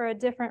away for a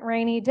different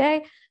rainy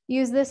day.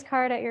 Use this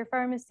card at your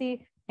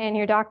pharmacy and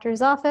your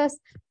doctor's office.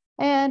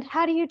 And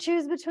how do you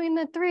choose between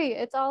the three?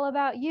 It's all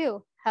about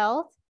you: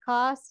 health,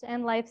 cost,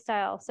 and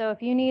lifestyle. So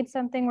if you need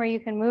something where you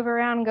can move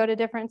around and go to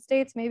different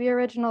states, maybe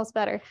original is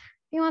better.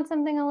 If you want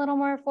something a little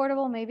more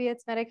affordable, maybe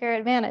it's Medicare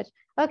Advantage.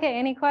 Okay,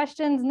 any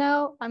questions?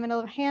 No, I'm going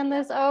to hand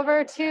this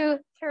over to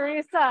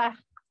Teresa.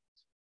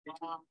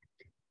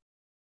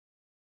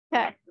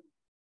 Okay.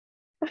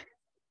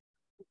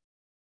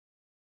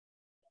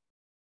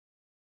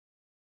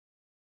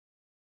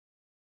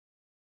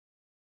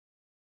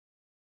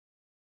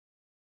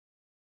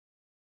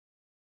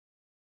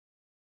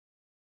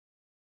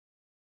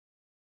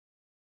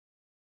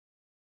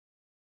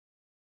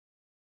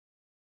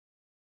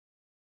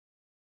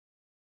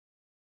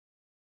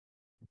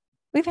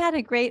 We've had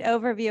a great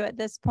overview at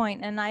this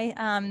point, and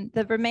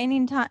the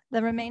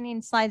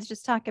remaining slides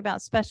just talk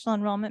about special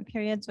enrollment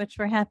periods, which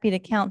we're happy to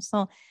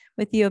counsel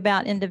with you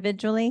about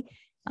individually,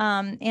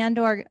 and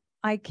or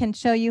I can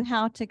show you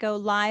how to go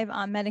live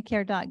on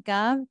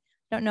Medicare.gov.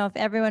 Don't know if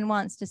everyone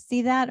wants to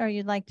see that or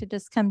you'd like to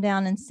just come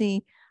down and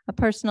see a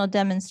personal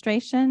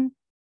demonstration.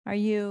 Are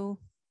you?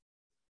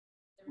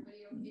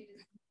 Everybody okay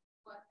to see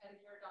what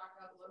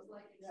Medicare.gov looks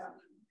like? Yeah.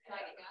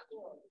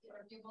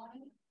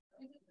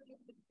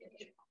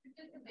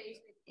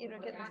 You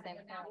don't get the same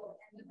thing.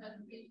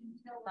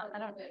 I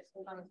don't.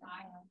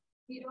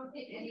 You don't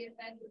take any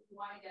offense if you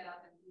want to get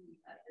up and leave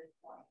at this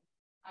point.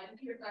 I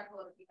just hear respectful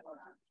of people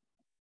around.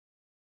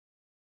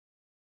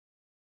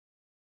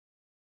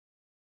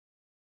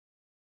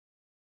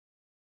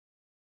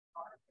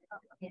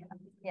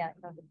 Yeah.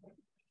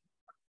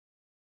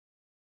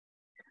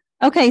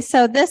 Okay,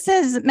 so this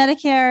is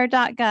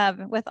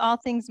Medicare.gov with all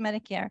things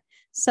Medicare.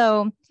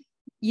 So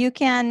you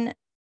can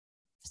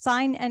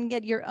sign and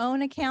get your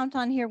own account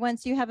on here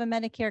once you have a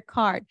Medicare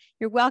card.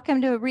 You're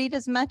welcome to read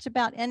as much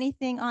about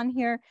anything on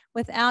here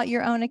without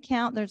your own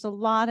account. There's a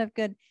lot of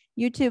good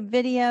YouTube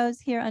videos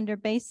here under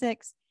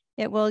basics.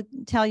 It will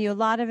tell you a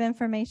lot of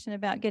information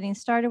about getting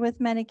started with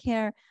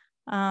Medicare.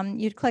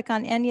 You'd click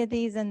on any of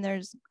these and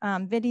there's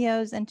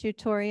videos and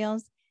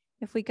tutorials.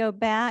 If we go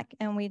back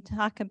and we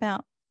talk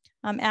about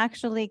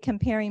actually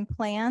comparing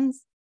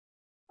plans,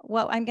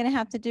 what I'm going to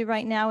have to do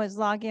right now is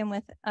log in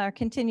with or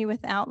continue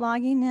without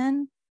logging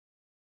in.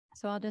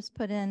 So I'll just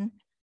put in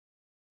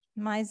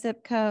my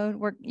zip code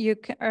where you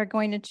are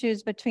going to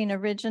choose between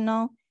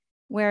original,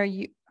 where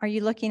are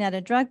you looking at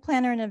a drug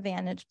plan or an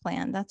Advantage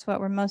plan? That's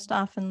what we're most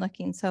often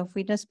looking. So if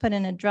we just put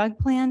in a drug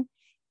plan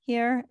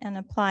here and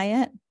apply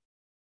it,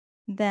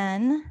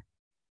 then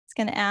it's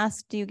going to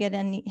ask, do you get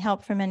any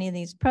help from any of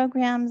these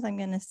programs? I'm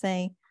going to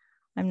say,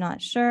 I'm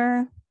not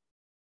sure,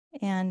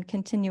 and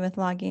continue with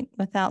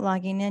without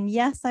logging in.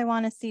 Yes, I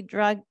want to see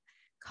drug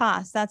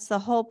costs. That's the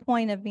whole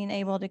point of being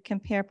able to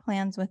compare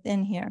plans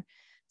within here.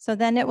 So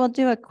then it will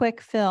do a quick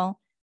fill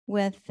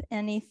with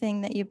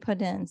anything that you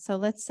put in. So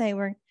let's say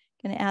we're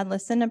going to add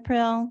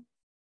lisinopril.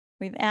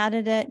 We've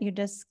added it. You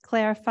just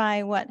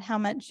clarify how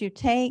much you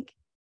take.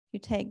 You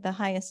take the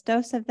highest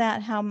dose of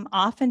that. How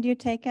often do you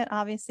take it?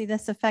 Obviously,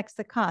 this affects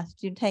the cost.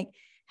 Do you take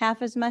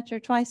half as much or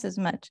twice as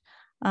much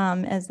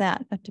as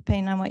that,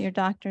 depending on what your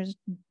doctor's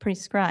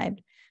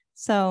prescribed.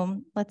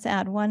 So let's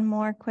add one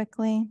more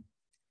quickly.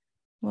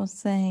 We'll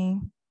say,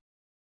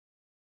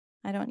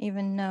 I don't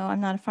even know,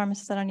 I'm not a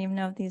pharmacist, I don't even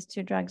know if these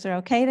two drugs are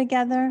okay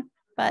together,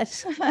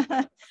 but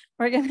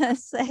we're gonna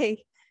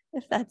say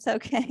if that's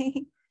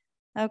okay.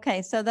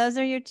 Okay, so those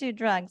are your two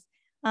drugs.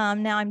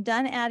 Now I'm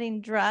done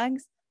adding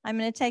drugs. I'm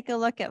gonna take a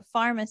look at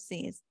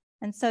pharmacies.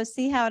 And so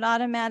see how it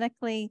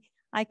automatically,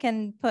 I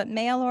can put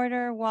mail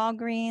order,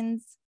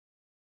 Walgreens.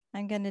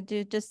 I'm gonna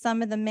do just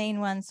some of the main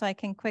ones so I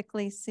can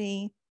quickly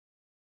see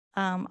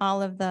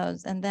all of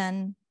those, and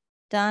then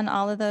done,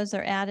 all of those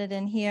are added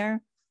in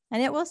here,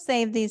 and it will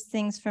save these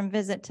things from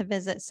visit to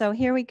visit. So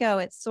here we go,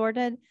 it's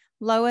sorted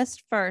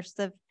lowest first.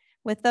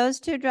 With those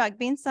two drugs,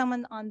 being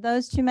someone on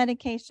those two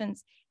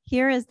medications,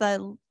 here is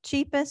the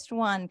cheapest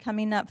one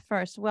coming up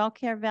first,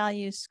 WellCare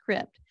Value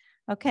Script.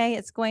 Okay,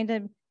 it's going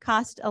to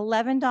cost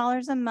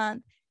 $11 a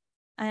month,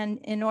 and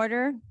in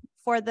order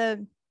for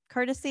the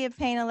courtesy of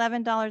paying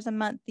 $11 a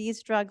month,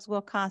 these drugs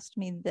will cost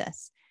me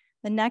this.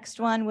 The next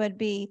one would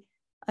be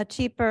a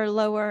cheaper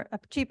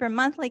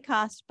monthly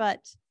cost, but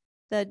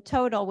the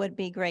total would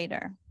be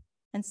greater.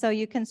 And so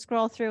you can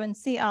scroll through and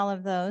see all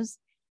of those.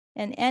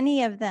 And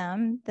any of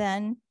them,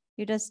 then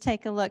you just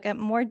take a look at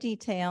more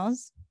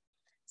details.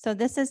 So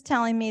this is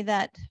telling me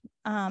that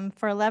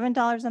for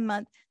 $11 a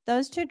month,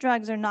 those two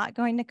drugs are not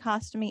going to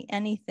cost me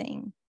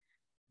anything.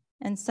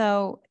 And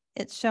so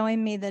it's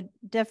showing me the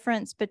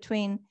difference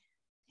between,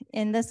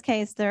 in this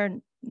case, they're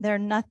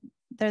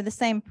the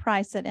same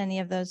price at any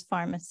of those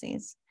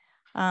pharmacies.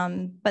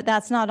 But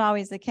that's not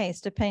always the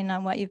case, depending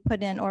on what you've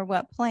put in or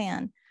what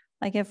plan.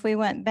 Like if we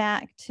went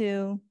back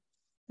to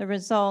the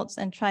results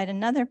and tried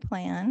another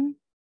plan,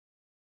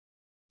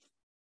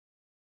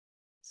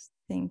 just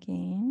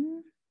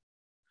thinking.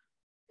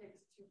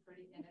 Two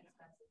pretty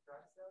inexpensive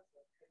drugs, though, so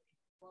it could be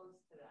close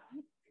to that.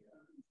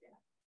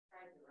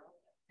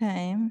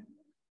 Okay.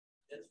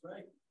 That's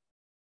right.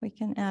 We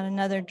can add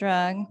another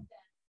drug.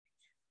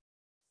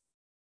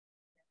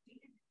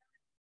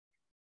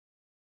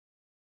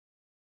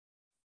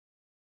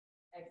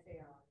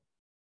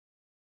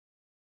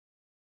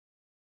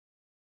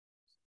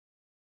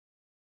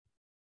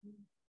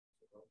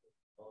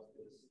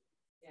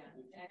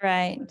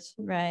 Right,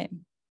 right.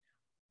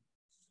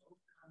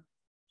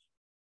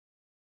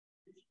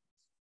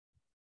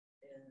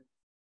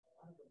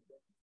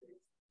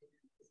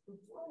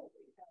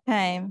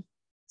 Okay,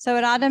 so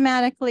it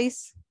automatically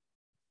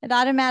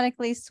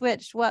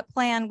switched what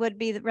plan would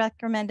be the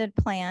recommended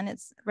plan.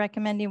 It's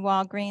recommending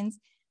Walgreens.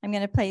 I'm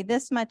going to pay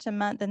this much a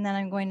month, and then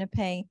I'm going to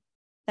pay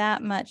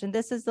that much. And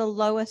this is the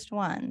lowest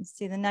one.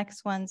 See, the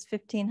next one's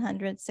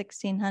 $1,500,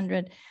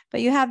 $1,600.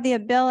 But you have the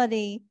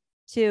ability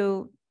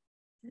to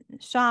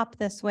shop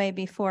this way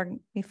before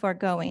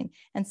going.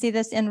 And see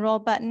this enroll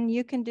button?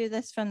 You can do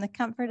this from the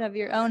comfort of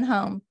your own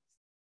home.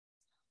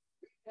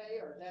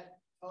 Repay, or that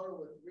total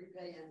with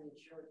repay and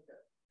insurance?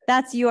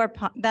 That's your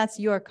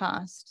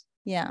cost.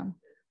 Yeah.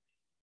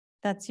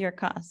 That's your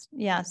cost.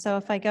 Yeah. So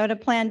if I go to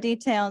plan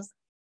details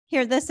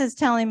here, this is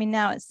telling me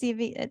now it's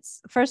CV.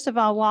 It's first of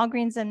all,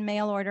 Walgreens and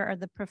mail order are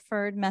the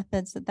preferred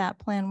methods that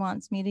plan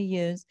wants me to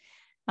use.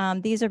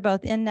 These are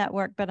both in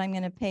network, but I'm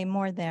going to pay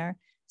more there.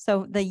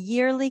 So the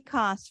yearly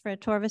cost for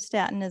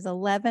atorvastatin is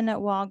 $11 at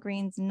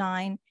Walgreens,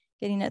 $9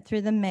 getting it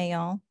through the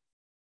mail.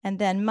 And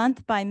then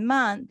month by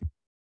month.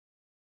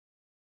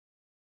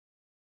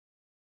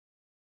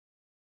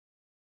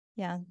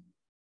 Yeah.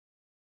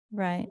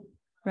 Right.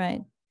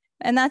 Right.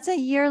 And that's a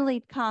yearly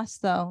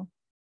cost though.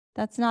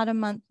 That's not a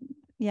month.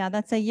 Yeah,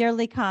 that's a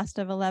yearly cost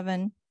of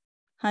 $1,100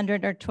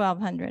 or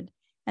 $1,200.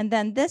 And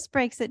then this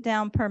breaks it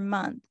down per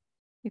month.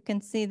 You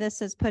can see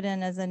this is put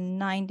in as a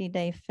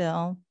 90-day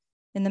fill.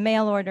 In the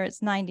mail order,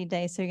 it's 90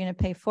 days. So you're going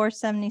to pay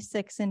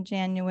 $476 in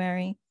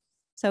January.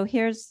 So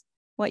here's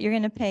what you're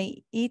going to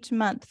pay each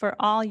month for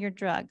all your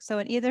drugs. So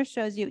it either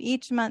shows you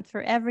each month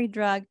for every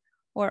drug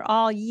or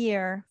all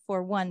year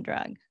for one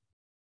drug.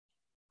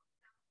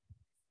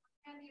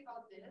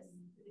 About this,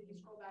 if you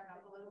scroll back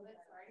up a little bit,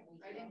 sorry,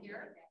 right in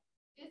here.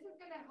 This is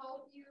going to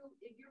help you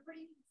if you're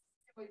pretty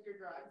consistent with your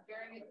drugs,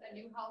 bearing a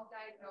new health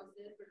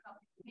diagnosis or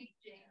something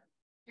changing.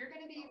 You're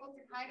going to be able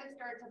to kind of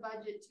start to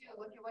budget too.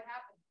 Look at what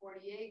happened: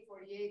 48,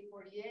 48,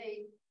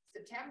 48.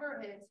 September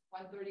hits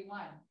 131.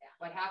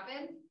 What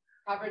happened?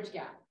 Coverage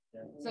gap.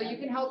 So you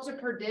can help to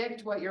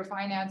predict what your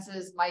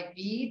finances might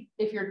be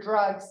if your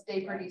drugs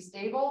stay pretty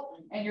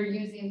stable and you're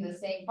using the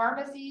same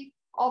pharmacy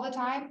all the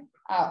time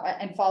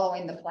and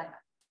following the plan.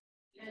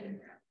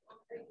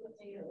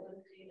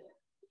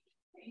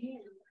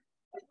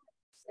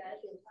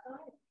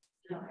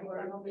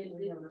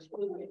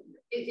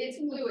 It's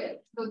fluid.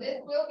 So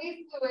this will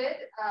be fluid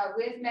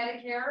with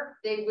Medicare.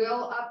 They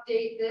will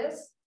update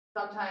this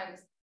sometimes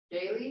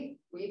daily,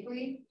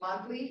 weekly,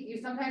 monthly.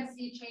 You sometimes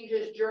see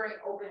changes during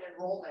open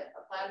enrollment.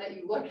 A plan that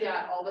you looked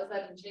at all of a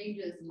sudden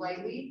changes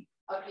slightly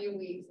a few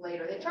weeks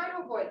later. They try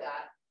to avoid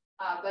that,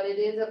 but it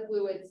is a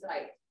fluid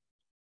site.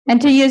 And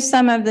to use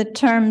some of the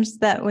terms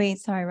that we,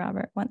 sorry,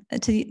 Robert,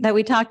 that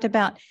we talked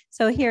about.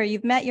 So here,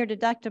 you've met your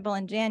deductible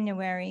in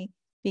January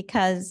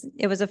because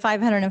it was a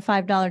 $505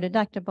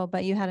 deductible,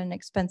 but you had an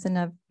expensive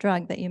enough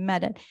drug that you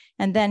met it.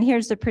 And then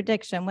here's the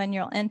prediction. When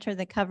you'll enter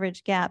the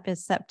coverage gap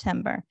is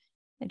September.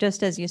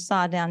 Just as you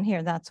saw down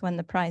here, that's when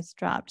the price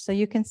dropped. So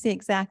you can see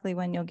exactly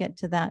when you'll get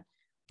to that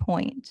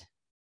point.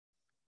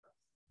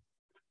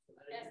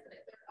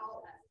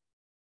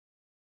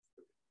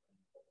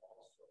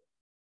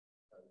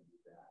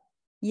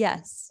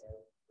 Yes.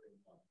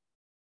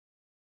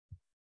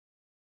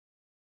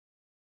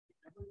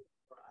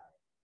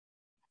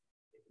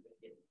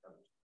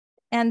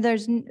 And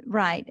there's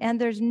right. And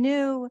there's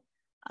new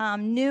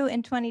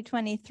in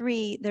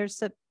 2023,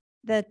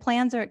 the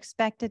plans are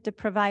expected to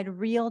provide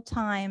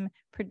real-time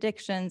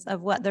predictions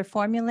of what their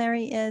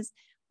formulary is,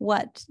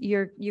 what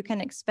you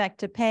can expect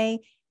to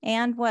pay,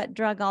 and what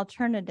drug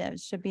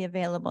alternatives should be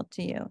available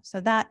to you. So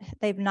that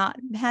they've not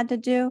had to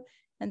do,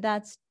 and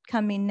that's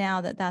coming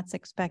now that's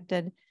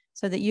expected,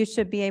 so that you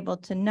should be able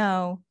to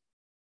know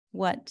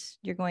what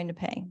you're going to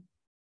pay.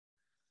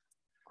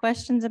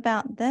 Questions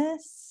about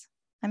this?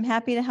 I'm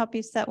happy to help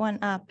you set one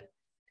up.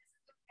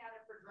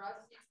 For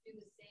drugs, you do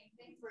the same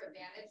thing for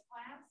Advantage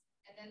plans,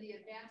 and then the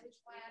Advantage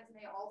plans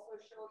may also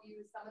show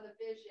you some of the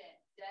vision,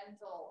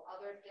 dental,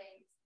 other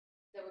things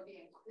that would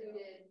be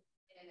included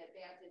in an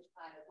Advantage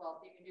plan as well.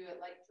 So you can do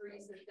it like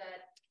Teresa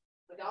said,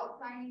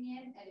 without signing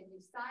in, and if you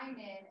sign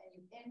in and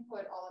you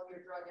input all of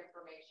your drug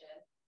information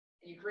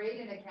and you create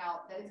an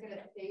account, then it's going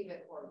to save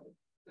it for you.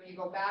 So when you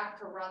go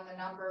back to run the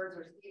numbers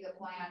or see the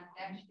plan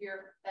next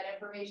year, that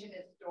information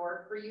is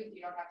stored for you. So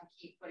you don't have to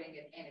keep putting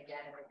it in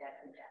again and again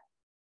and again.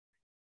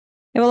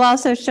 It will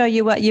also show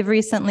you what you've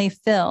recently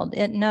filled.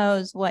 It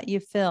knows what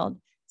you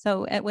filled.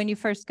 So when you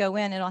first go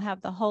in, it'll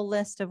have the whole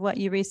list of what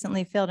you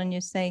recently filled, and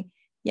you say,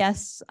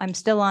 yes, I'm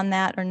still on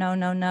that, or no,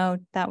 no, no,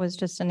 that was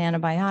just an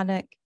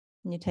antibiotic.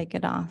 And you take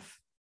it off.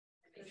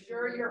 Make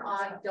sure you're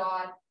on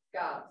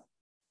 .gov.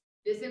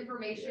 This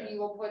information you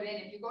will put in.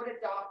 If you go to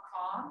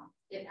 .com,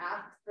 it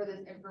asks for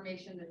this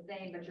information the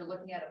same, but you're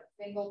looking at a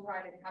single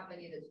private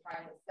company that's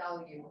trying to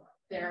sell you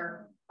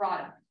their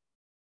product.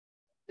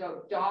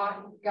 So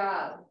 .gov.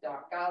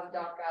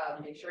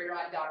 Make sure you're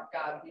on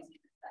 .gov.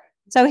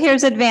 So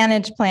here's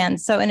Advantage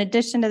plans. So in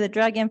addition to the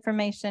drug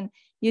information,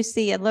 you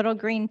see a little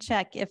green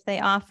check if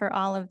they offer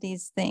all of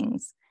these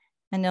things,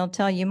 and they'll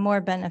tell you more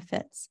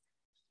benefits.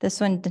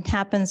 This one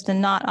happens to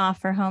not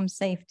offer home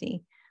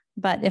safety.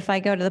 But if I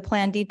go to the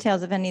plan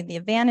details of any of the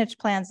Advantage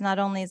plans, not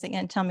only is it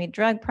going to tell me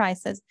drug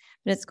prices,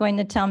 but it's going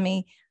to tell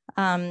me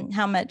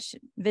how much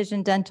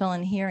vision, dental,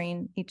 and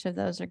hearing each of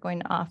those are going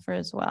to offer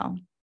as well.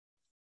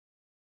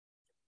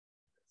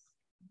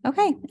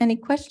 Okay, any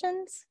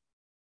questions?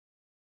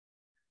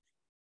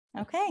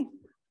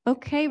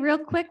 Okay, real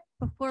quick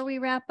before we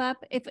wrap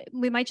up, if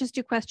we might just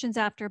do questions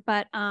after,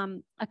 but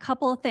a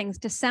couple of things.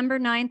 December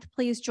 9th,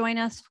 please join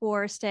us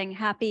for staying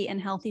happy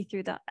and healthy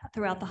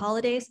throughout the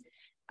holidays.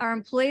 our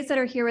employees that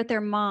are here with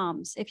their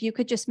moms, if you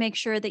could just make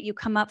sure that you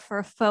come up for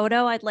a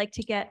photo. I'd like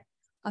to get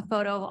a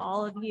photo of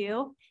all of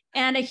you.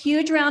 And a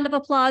huge round of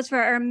applause for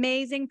our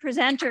amazing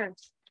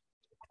presenters.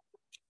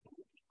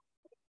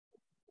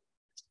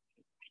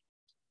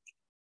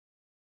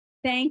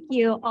 Thank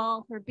you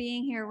all for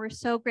being here. We're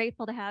so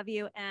grateful to have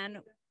you, and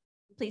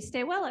please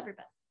stay well,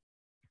 everybody.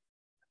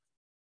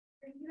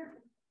 And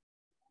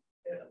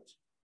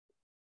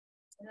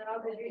then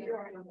I'll go get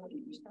your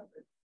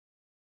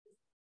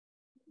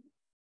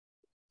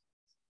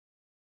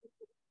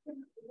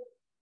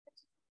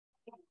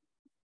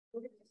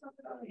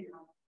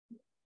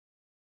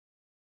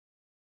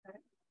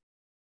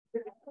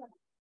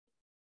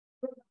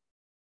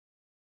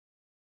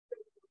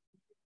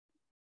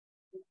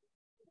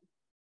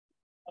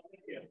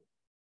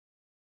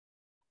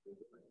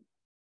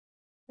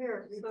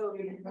Here, so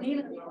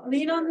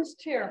lean on this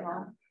chair,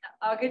 Mom.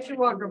 I'll get your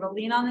walker, but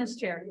lean on this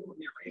chair.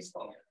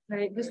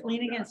 Right, just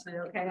lean against it,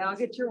 okay? I'll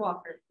get your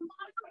walker.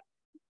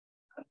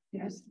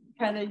 Just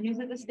kind of use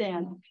it to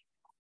stand.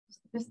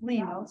 Just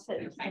lean, don't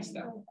sit.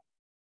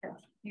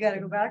 You got to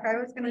go back. I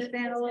was going to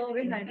stand a little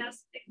behind.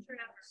 Best picture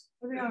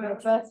ever.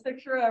 Best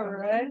picture ever,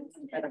 right?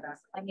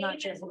 I'm not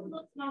just.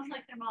 Smells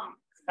like their mom.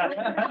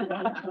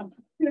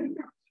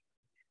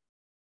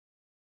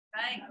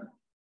 Right.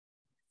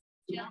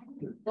 Yeah.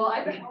 Well,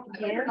 I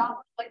better not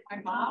look like my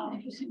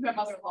mom. She's my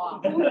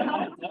mother-in-law.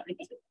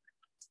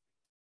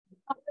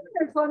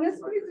 For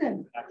this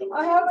reason,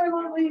 I have my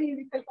mom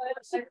leading because I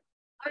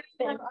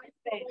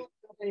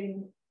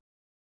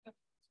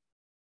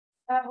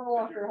have a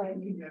walker,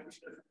 honey.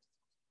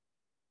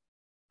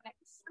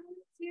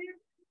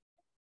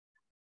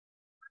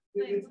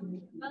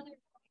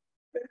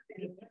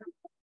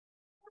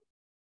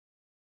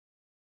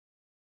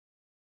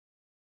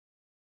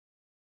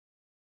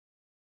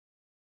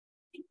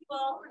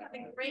 Well, we're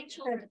having great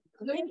children.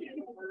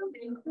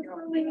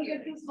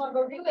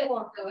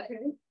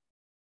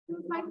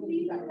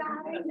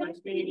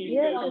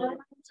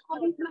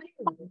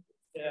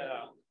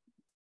 Yeah.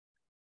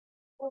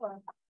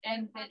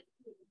 And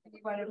you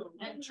want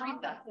to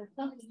treat that.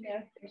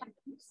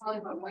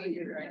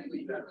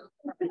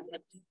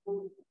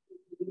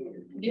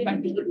 If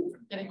I'm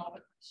getting all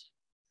the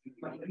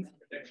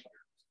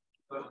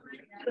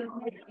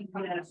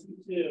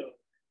too.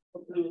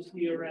 Hopefully we'll see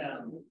you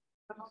around.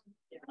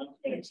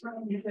 You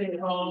stay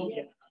home.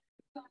 Yeah.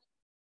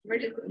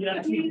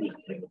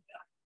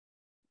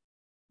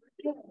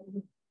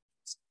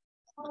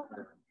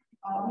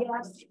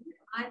 Yes,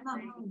 I'm a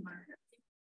homer.